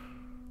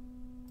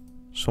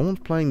 Someone's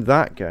playing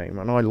that game,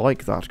 and I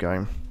like that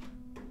game.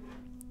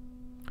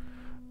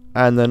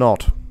 And they're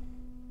not.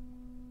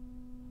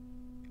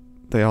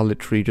 They are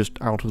literally just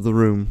out of the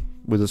room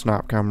with a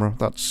snap camera.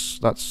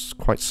 That's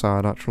quite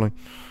sad, actually.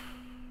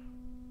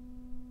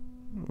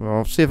 Well,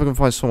 I'll see if I can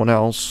find someone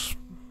else.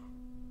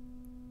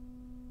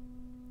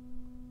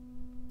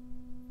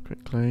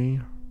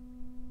 Quickly.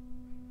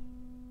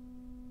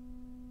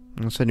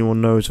 Unless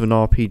anyone knows of an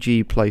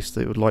RPG place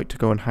they would like to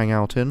go and hang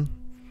out in.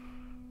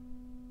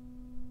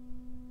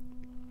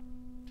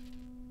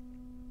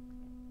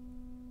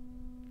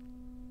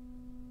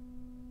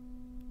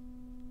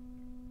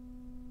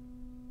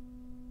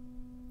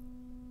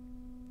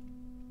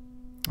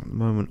 At the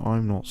moment,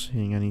 I'm not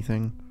seeing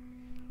anything.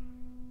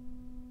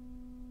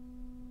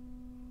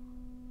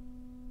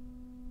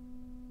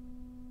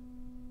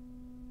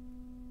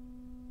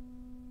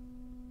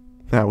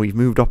 Now we've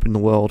moved up in the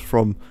world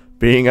from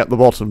being at the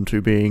bottom to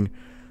being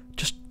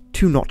just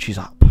 2 notches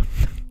up.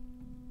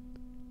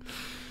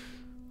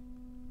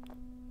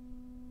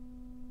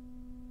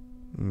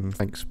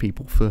 Thanks,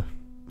 people, for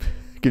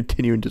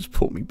continuing to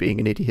support me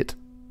being an idiot.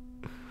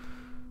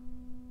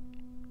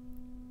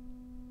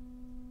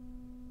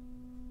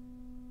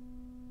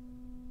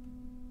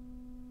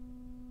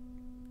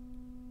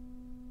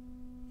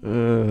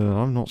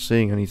 I'm not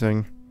seeing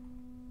anything.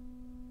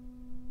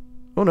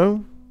 Oh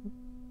no.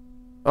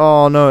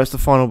 Oh no, it's the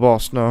final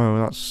boss. No,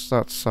 that's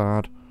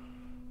sad.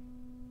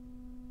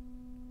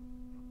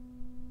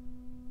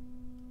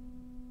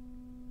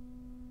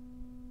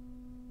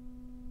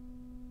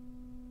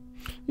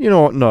 You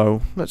know what?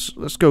 No.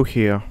 Let's go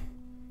here.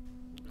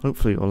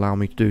 Hopefully it'll allow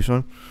me to do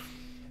so.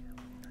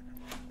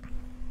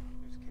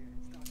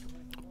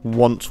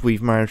 once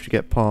we've managed to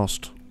get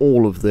past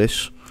all of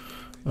this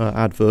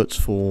adverts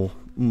for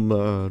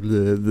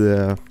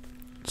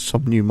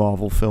some new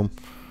Marvel film.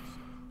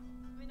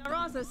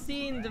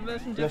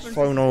 Yes,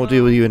 phone, I'll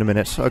deal with you in a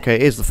minute. Okay,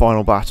 it is the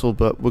final battle,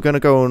 but we're going to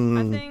go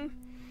and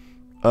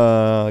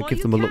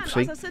give them a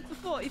look-see. As I said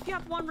before, if you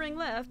have one ring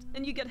left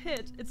and you get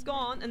hit, it's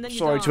gone, and then you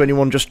Sorry die. to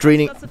anyone just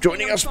joining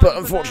us, but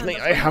unfortunately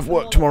I have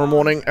work tomorrow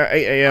morning at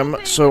 8 AM,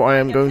 so I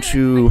am going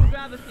to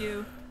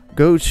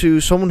go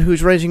to someone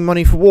who's raising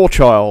money for War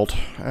Child,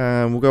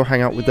 and we'll go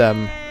hang out with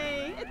them.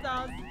 It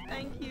does.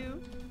 Thank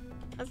you.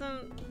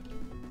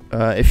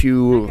 If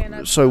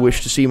you so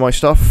wish to see my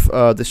stuff,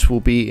 this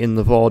will be in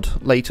the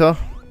VOD later.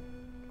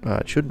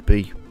 It shouldn't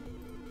be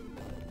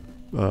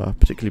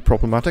particularly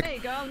problematic. There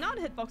you go. Now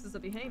the hitboxes are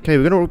behaving. Okay,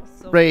 we're going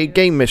to raid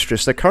Game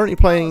Mistress. They're currently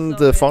playing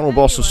the final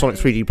boss of Sonic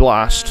 3D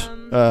Blast,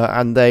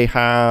 and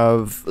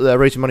they're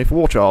raising money for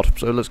War Child.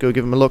 So let's go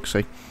give them a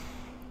look-see.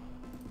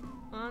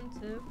 1,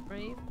 2,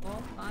 3, 4,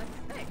 5,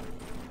 6.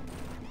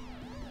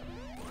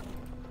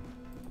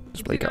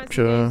 Display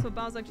capture. So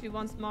Bowser actually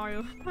wants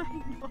Mario. I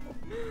know.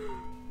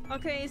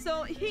 Okay,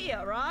 so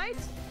here, right?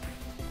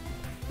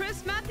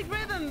 Prismatic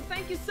Rhythm,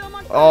 thank you so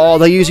much. Oh,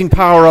 they're using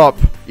Power Up.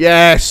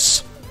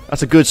 Yes,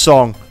 that's a good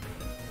song.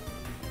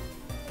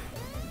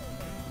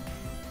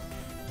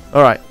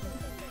 All right,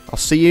 I'll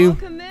see you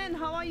Welcome in.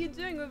 How are you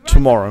doing?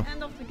 tomorrow.